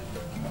shop.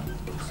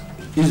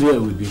 Israel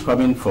will be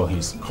coming for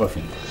his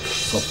coffin.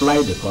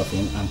 Supply the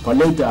coffin and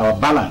collect our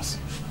balance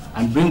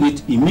and bring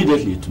it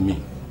immediately to me.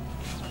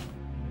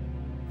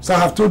 So I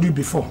have told you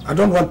before, I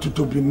don't want you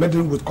to be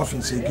meddling with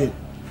coffins again.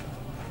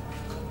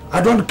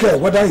 I don't care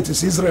whether it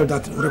is Israel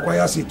that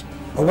requires it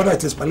or whether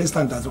it is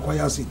Palestine that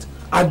requires it.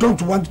 I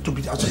don't want to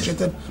be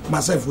associated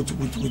myself with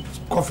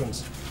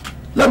coffins.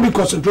 Let me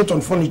concentrate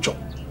on furniture.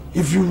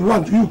 If you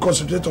want, you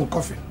concentrate on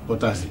coffin.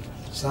 Utazi,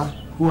 sir,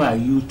 who are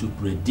you to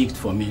predict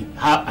for me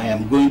how I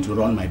am going to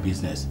run my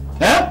business?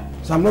 Eh?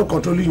 So I'm not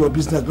controlling your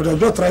business, but I'm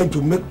just trying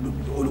to make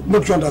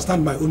you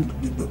understand my own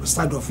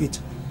side of it.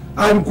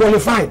 I'm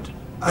qualified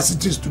as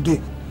it is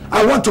today.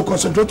 I want to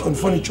concentrate on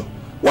furniture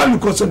while you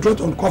concentrate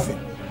on coffin.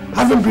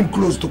 Haven't been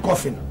close to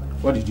coffin.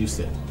 What did you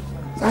say?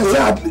 I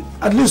said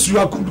at least you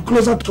are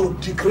closer to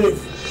the grave.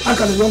 How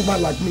can a young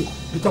man like me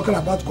be talking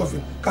about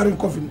coffin, carrying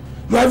coffin?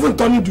 You are even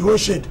turning the whole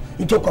shed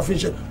into a coffin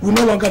shed. We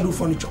no longer do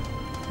furniture.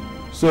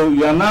 So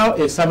you are now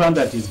a servant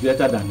that is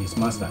greater than his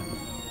master.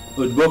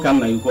 I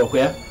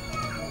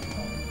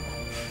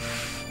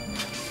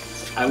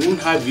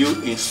won't have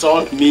you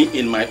insult me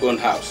in my own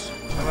house.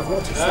 I have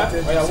not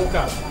insulted you.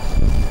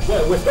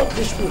 Wait, don't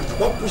push me.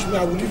 Don't push me.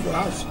 I will leave your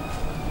house.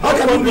 How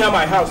can you near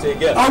my house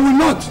again? I will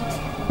not.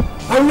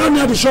 I will not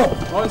near the shop.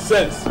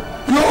 Nonsense.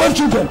 Your own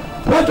children.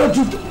 Why don't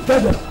you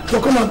tell them to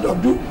come and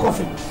do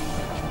coffee?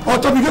 Or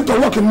to begin to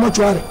work in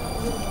mortuary.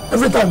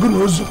 Every time good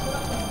knows you.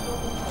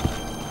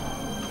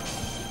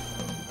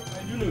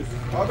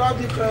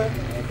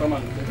 Come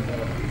on.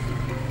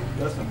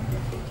 Yes, sir.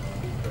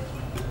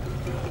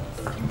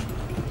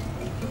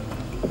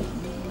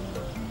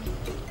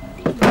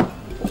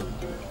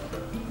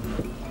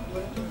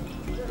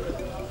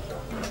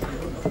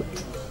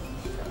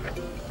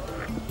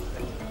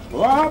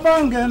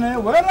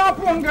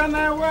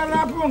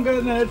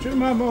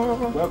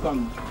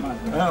 Welcome,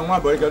 man. My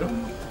boy,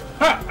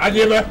 ha,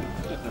 Ajibe.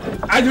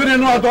 I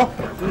didn't know that.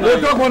 You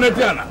talk on the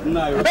piano.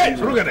 Hey,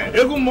 look at it.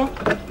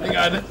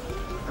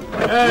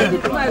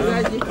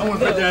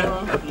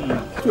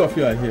 Two of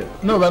you are here.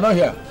 No, we're not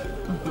here.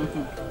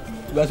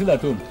 We are still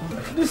at home.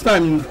 This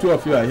time, two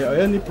of you are here.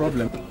 Any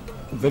problem?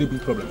 Very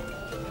big problem.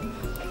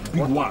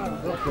 Big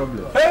one. No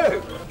problem.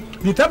 Hey,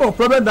 the type of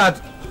problem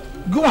that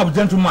go up,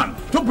 gentleman,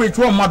 to preach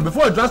 1 month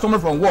before you drive someone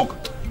from work.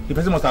 The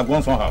person must have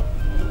gone somehow.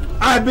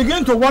 I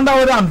begin to wonder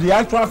whether I'm the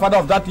actual father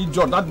of that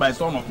idiot, that my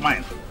son of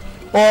mine,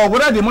 or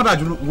whether the mother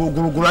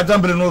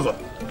will.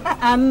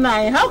 And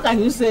how can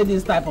you say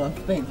this type of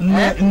thing?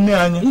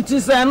 It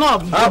is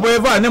enough.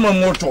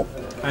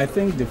 I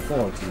think the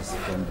fault is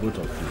from both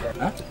of you.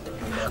 Huh?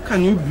 How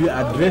can you be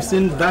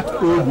addressing that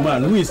old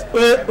man who is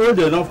old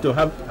enough to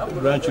have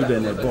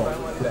grandchildren and a boy?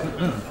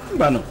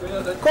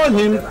 Call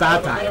him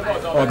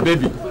Tata or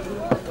baby.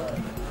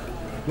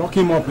 Lock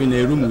him up in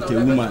a room with a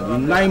woman.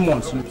 In 9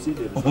 months, you see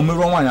them.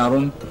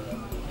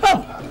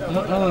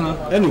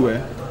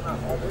 Anyway,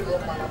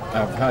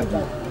 I've had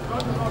you.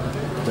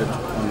 But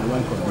on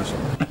one condition.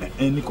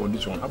 Any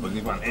condition? How about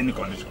given any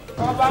condition?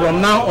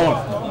 From now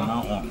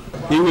on,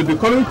 he will be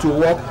coming to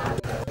work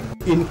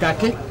in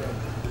khaki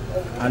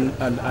and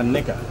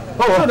neka.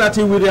 So that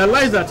he will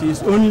realize that he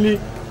is only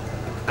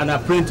an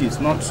apprentice,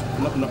 not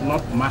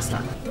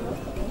master.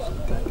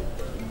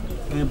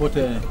 But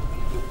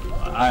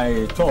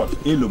I thought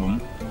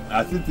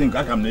I still think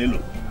I can Elo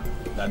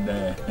that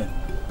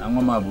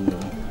Angoma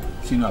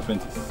senior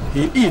apprentice.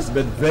 He is,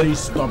 but very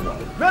stubborn.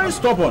 Very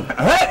stubborn.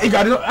 Hey, I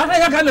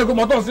can't go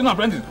motor senior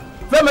apprentice.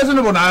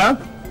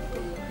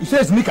 He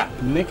says Nika.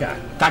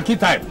 Khaki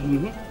type.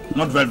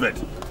 Not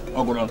velvet.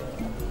 Oh, go on.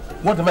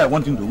 Whatever I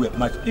want him to wear,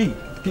 much.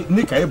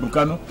 Nika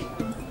Ebukano.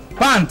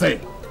 Pante.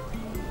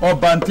 Or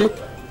Bante.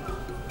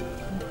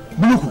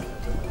 Bluku.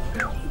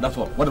 That's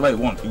what. Whatever you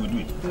want, he will do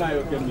it. Now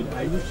you can be.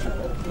 Are you sure?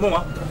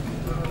 Mama.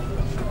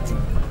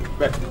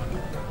 Bet.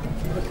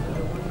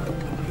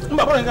 I'm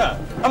going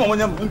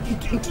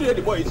to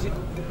the boy.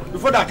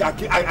 Before that,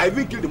 I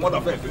will kill the mother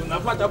first. You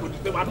never have to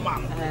the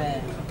man.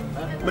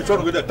 Make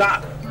sure with the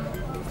tag.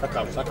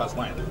 Saka's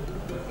mine.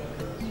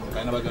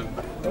 I never can.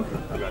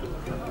 Okay.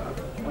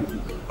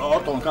 Oh,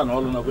 Tom can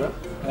all over.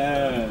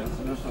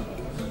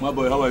 My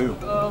boy, how are you?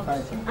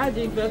 I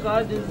think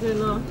because this, you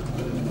know.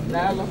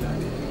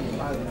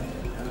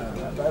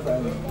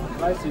 Bye-bye.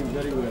 I see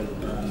very well.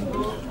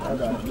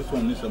 This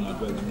one needs some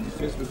advice. This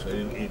face looks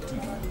like 18.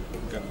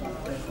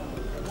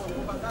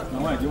 Now,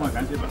 why do you want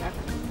to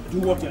do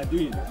what you are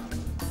doing?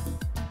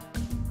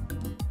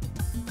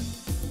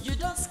 You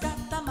don't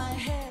scatter my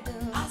head.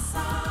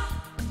 Asa,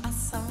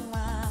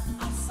 Asawa,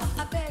 Asa.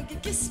 I beg you,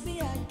 kiss me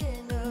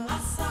again.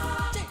 Asa,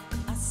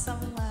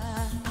 Asawa,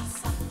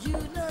 Asa. You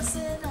know,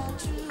 say not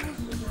true.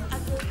 I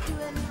could do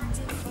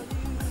anything for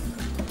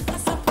you.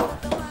 Asa,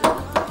 put the one on.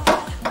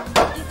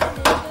 You can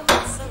never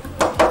mess up.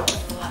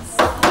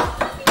 Asa.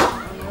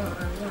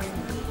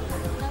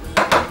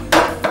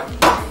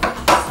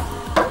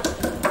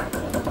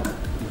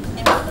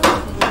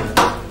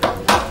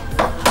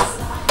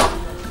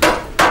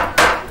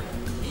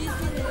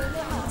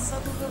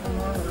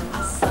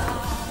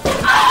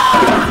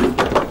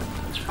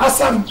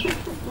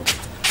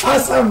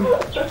 Awesome.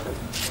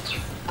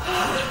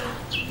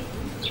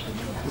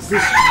 Is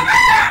this?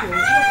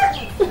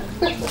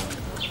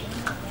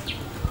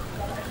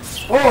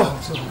 Oh,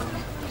 so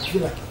I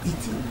feel like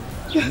eating.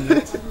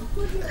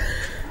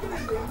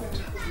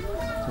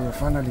 So you're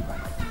finally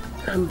back.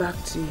 I'm back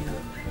to you.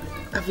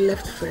 I've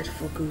left Fred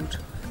for good.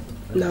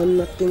 Now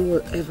nothing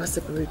will ever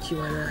separate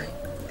you and I,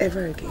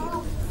 ever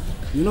again.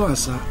 You know,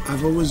 Asa,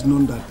 I've always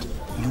known that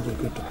you were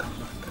going to come back.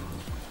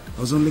 I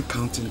was only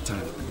counting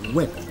time.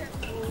 When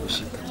will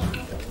she come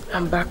back?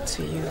 I'm back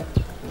to you,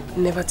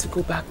 never to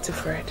go back to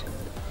Fred.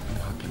 I'm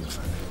happy you're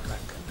finally back.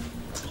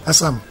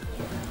 Assam.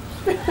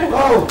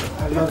 Oh,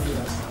 I love you,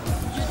 Assam.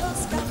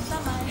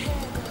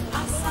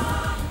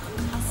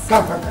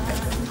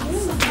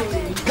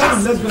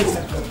 Come, let's go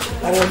inside.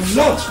 I am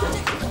not.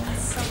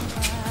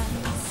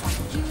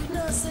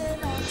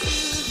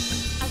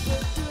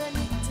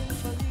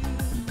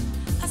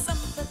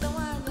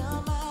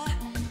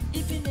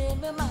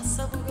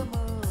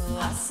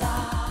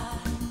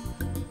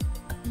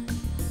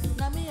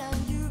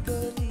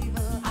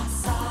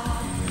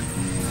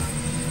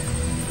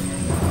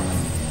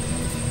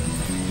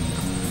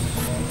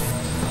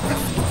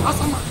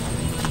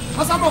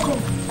 Asama,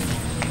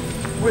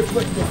 wait.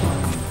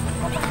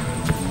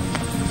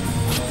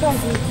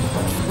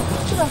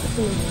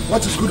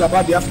 What is good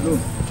about the afternoon?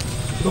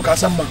 Look,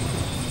 Asama,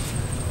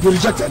 you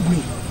rejected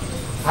me.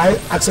 I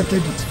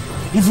accepted it.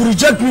 If you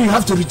reject me, you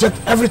have to reject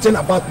everything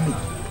about me.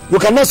 You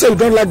cannot say you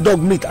don't like dog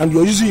meat and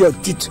you're using your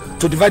teeth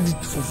to divide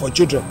it for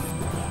children.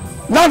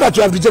 Now that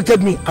you have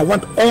rejected me, I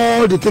want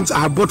all the things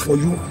I have bought for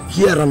you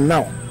here and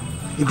now,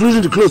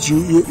 including the clothes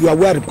you are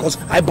wearing because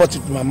I bought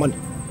it with my money.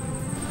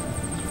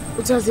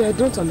 Utazi, I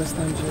don't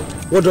understand you.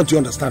 What don't you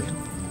understand?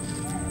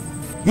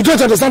 You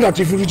don't understand that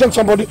if you reject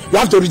somebody, you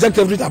have to reject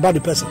everything about the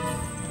person.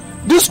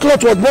 This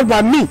cloth was bought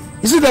by me.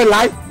 Is it a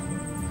lie?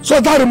 So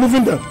start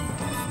removing them.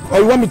 Or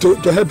you want me to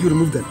help you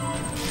remove them?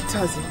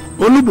 Utazi.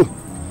 Onubu,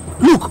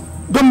 look,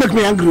 don't make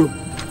me angry.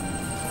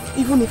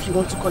 Even if you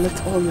want to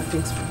collect all your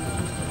things from me,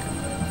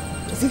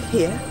 is it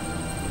here?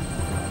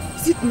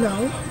 Is it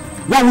now?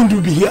 Why wouldn't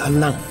you be here and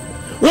now?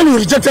 When you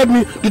rejected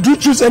me, did you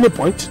choose any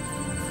point?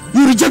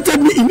 You rejected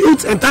me in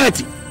its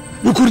entirety.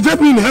 You could reject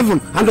me in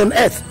heaven and on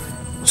earth.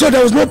 So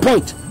there was no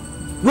point.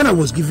 When I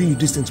was giving you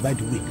these things, by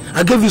the way,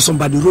 I gave you some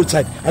by the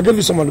roadside, I gave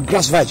you some on the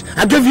grass veg,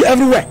 I gave you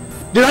everywhere.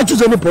 Did I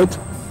choose any point?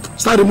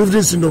 Start removing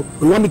this, you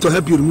want me to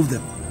help you remove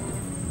them?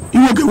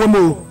 You will get one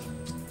more.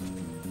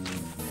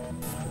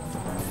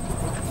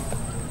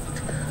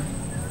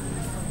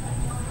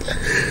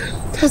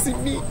 Does it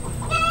me?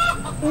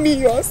 Me,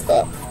 your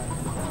sir?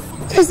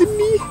 Does it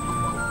me?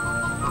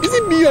 Is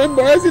it me you're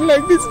embarrassing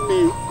like this,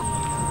 me?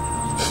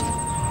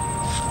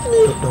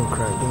 Don't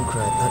cry.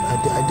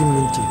 I didn't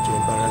mean to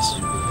embarrass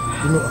you.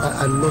 You know,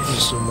 I love you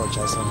so much,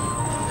 Asama.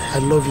 I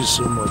love you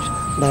so much.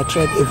 And I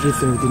tried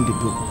everything within the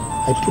book.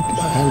 I put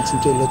my hands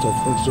into a lot of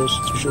things just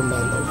to show my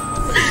love.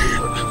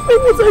 What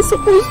was I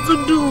supposed to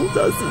do,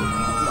 Utazi?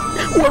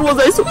 What was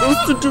I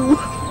supposed to do?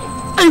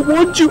 I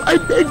warned you, I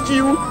begged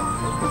you.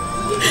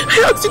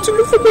 I asked you to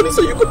look for money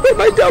so you could pay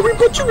my dowry,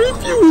 but you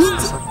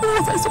refused. What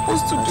was I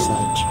supposed to do?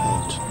 I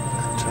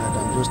tried.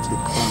 I'm just a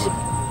clown.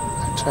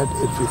 I tried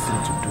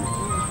everything to do.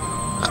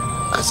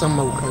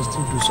 Asama, we can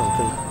still do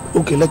something.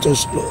 Okay, let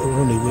us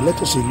run away. Let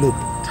us elope.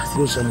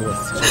 Go somewhere.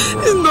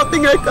 There's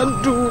nothing I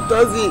can do,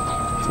 Utazi.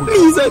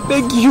 Please, I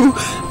beg you.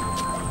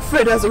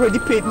 Fred has already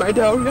paid my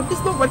dowry.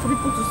 It's not right for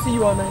people to see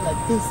you all night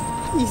like this.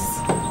 Please.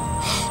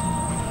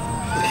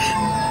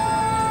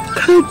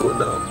 Can I go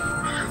now?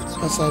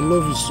 As I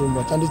love you so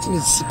much, and the thing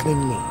is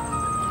sickening me.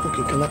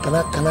 Okay, can I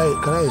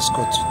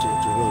escort you to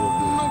where you're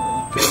going?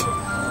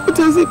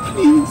 Utazi,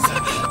 please.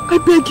 I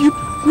beg you.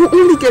 We'll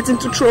only get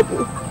into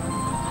trouble.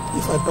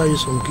 If I buy you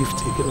some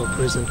gift again or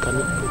present, can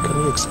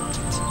you accept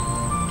it?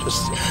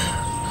 Just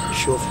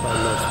show off my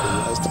love for you.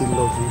 I still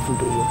love you even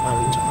though you're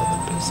married to another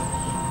person.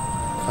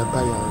 If I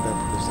buy you another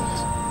present,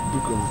 you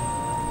go.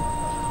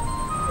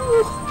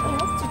 I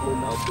have to go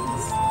now,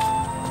 please.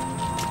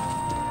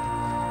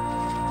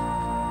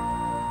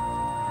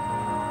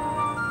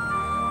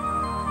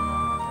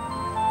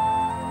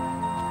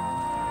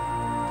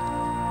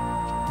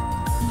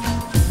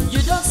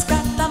 You don't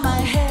scatter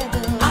my head,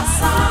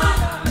 Asa,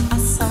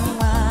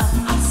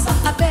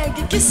 I beg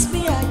you, kiss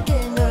me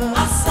again,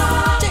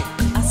 Asa,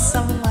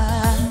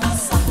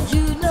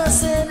 you know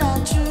say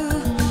not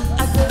true,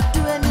 I could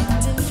do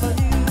anything for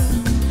you,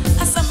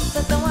 Asa,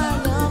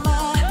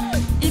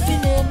 if you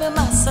name me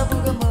Masa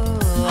Bugamo,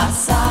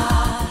 Asa,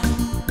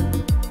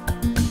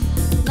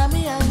 now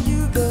me and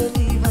you go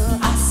leave,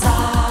 Asa,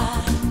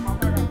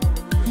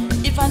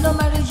 if I don't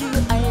marry you,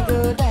 I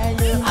go die,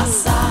 you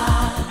Asa.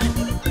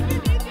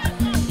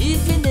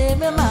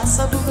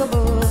 Masa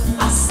Bugabo,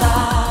 Asa,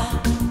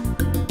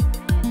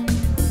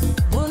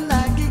 Muna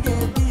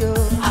Gigabio,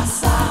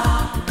 Asa.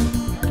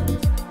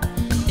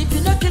 If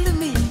you're not killing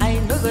me, I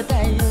no go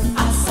die,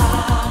 Asa.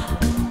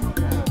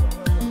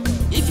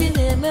 If you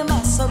name me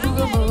Masa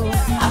Bugabo,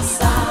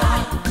 Asa,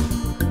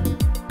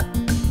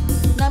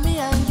 now me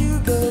and you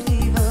go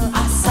leave,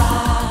 Asa.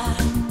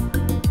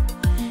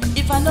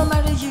 If I don't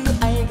marry you,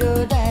 I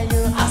go die,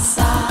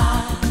 Asa.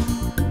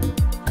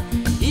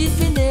 If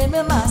you name me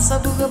Masa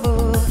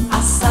Bugabo,